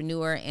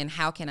entrepreneur, and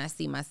how can I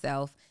see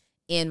myself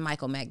in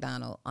Michael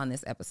McDonald on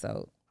this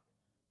episode?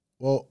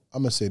 Well,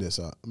 I'm going to say this.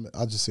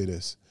 I'll just say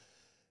this.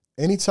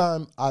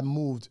 Anytime I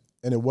moved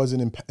and it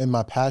wasn't in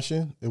my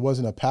passion, it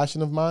wasn't a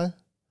passion of mine,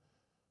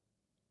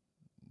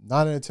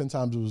 9 out of 10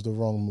 times it was the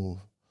wrong move.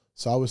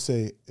 So I would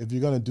say if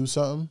you're going to do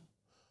something,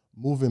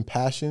 move in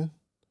passion,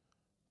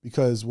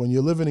 because when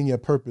you're living in your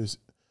purpose,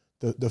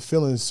 the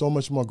feeling is so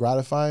much more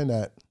gratifying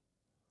that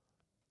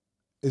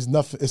it's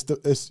nothing.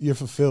 You're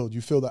fulfilled.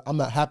 You feel that I'm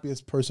the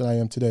happiest person I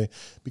am today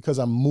because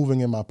I'm moving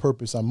in my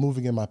purpose. I'm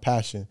moving in my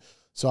passion.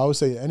 So I would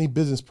say any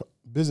business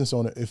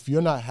owner, if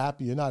you're not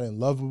happy, you're not in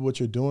love with what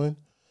you're doing,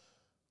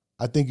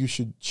 I think you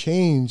should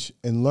change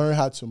and learn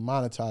how to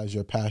monetize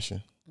your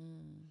passion.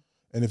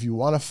 And if you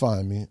want to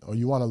find me, or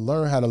you want to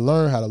learn how to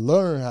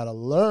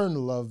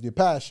love your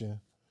passion,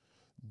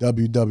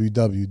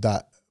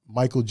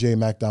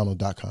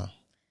 www.michaeljmcdonald.com.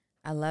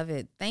 I love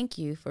it. Thank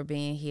you for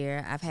being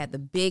here. I've had the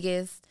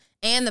biggest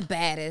and the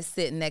baddest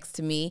sitting next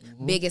to me.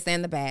 Mm-hmm. Biggest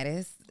and the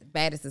baddest.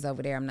 Baddest is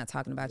over there. I'm not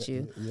talking about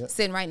you. Yeah.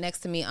 Sitting right next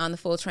to me on the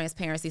Full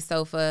Transparency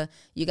sofa.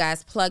 You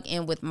guys plug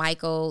in with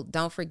Michael.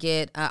 Don't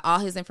forget, all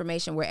his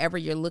information wherever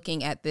you're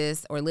looking at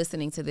this or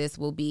listening to this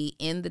will be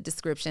in the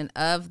description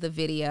of the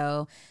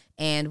video.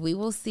 And we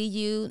will see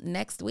you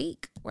next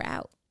week. We're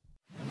out.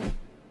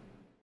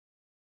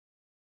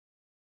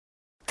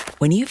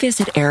 When you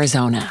visit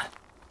Arizona,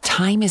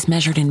 time is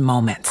measured in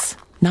moments,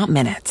 not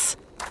minutes.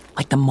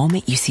 Like the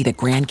moment you see the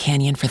Grand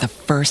Canyon for the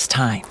first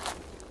time.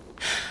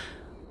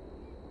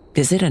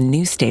 Visit a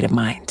new state of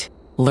mind.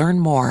 Learn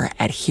more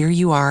at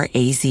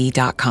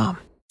hereyouareaz.com.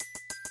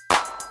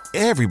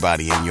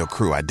 Everybody in your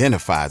crew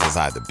identifies as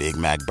either Big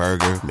Mac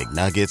Burger,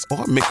 McNuggets,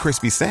 or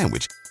McCrispy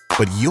Sandwich.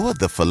 But you're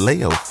the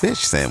Filet-O-Fish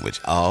Sandwich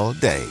all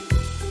day.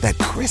 That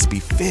crispy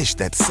fish,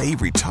 that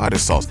savory tartar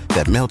sauce,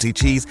 that melty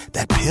cheese,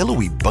 that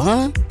pillowy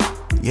bun.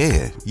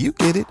 Yeah, you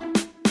get it.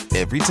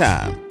 Every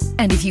time.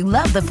 And if you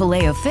love the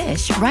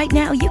Filet-O-Fish, right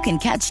now you can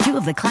catch two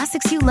of the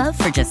classics you love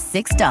for just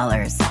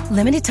 $6.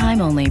 Limited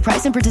time only.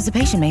 Price and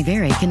participation may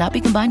vary. Cannot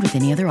be combined with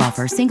any other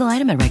offer. Single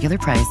item at regular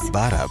price.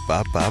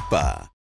 Ba-da-ba-ba-ba.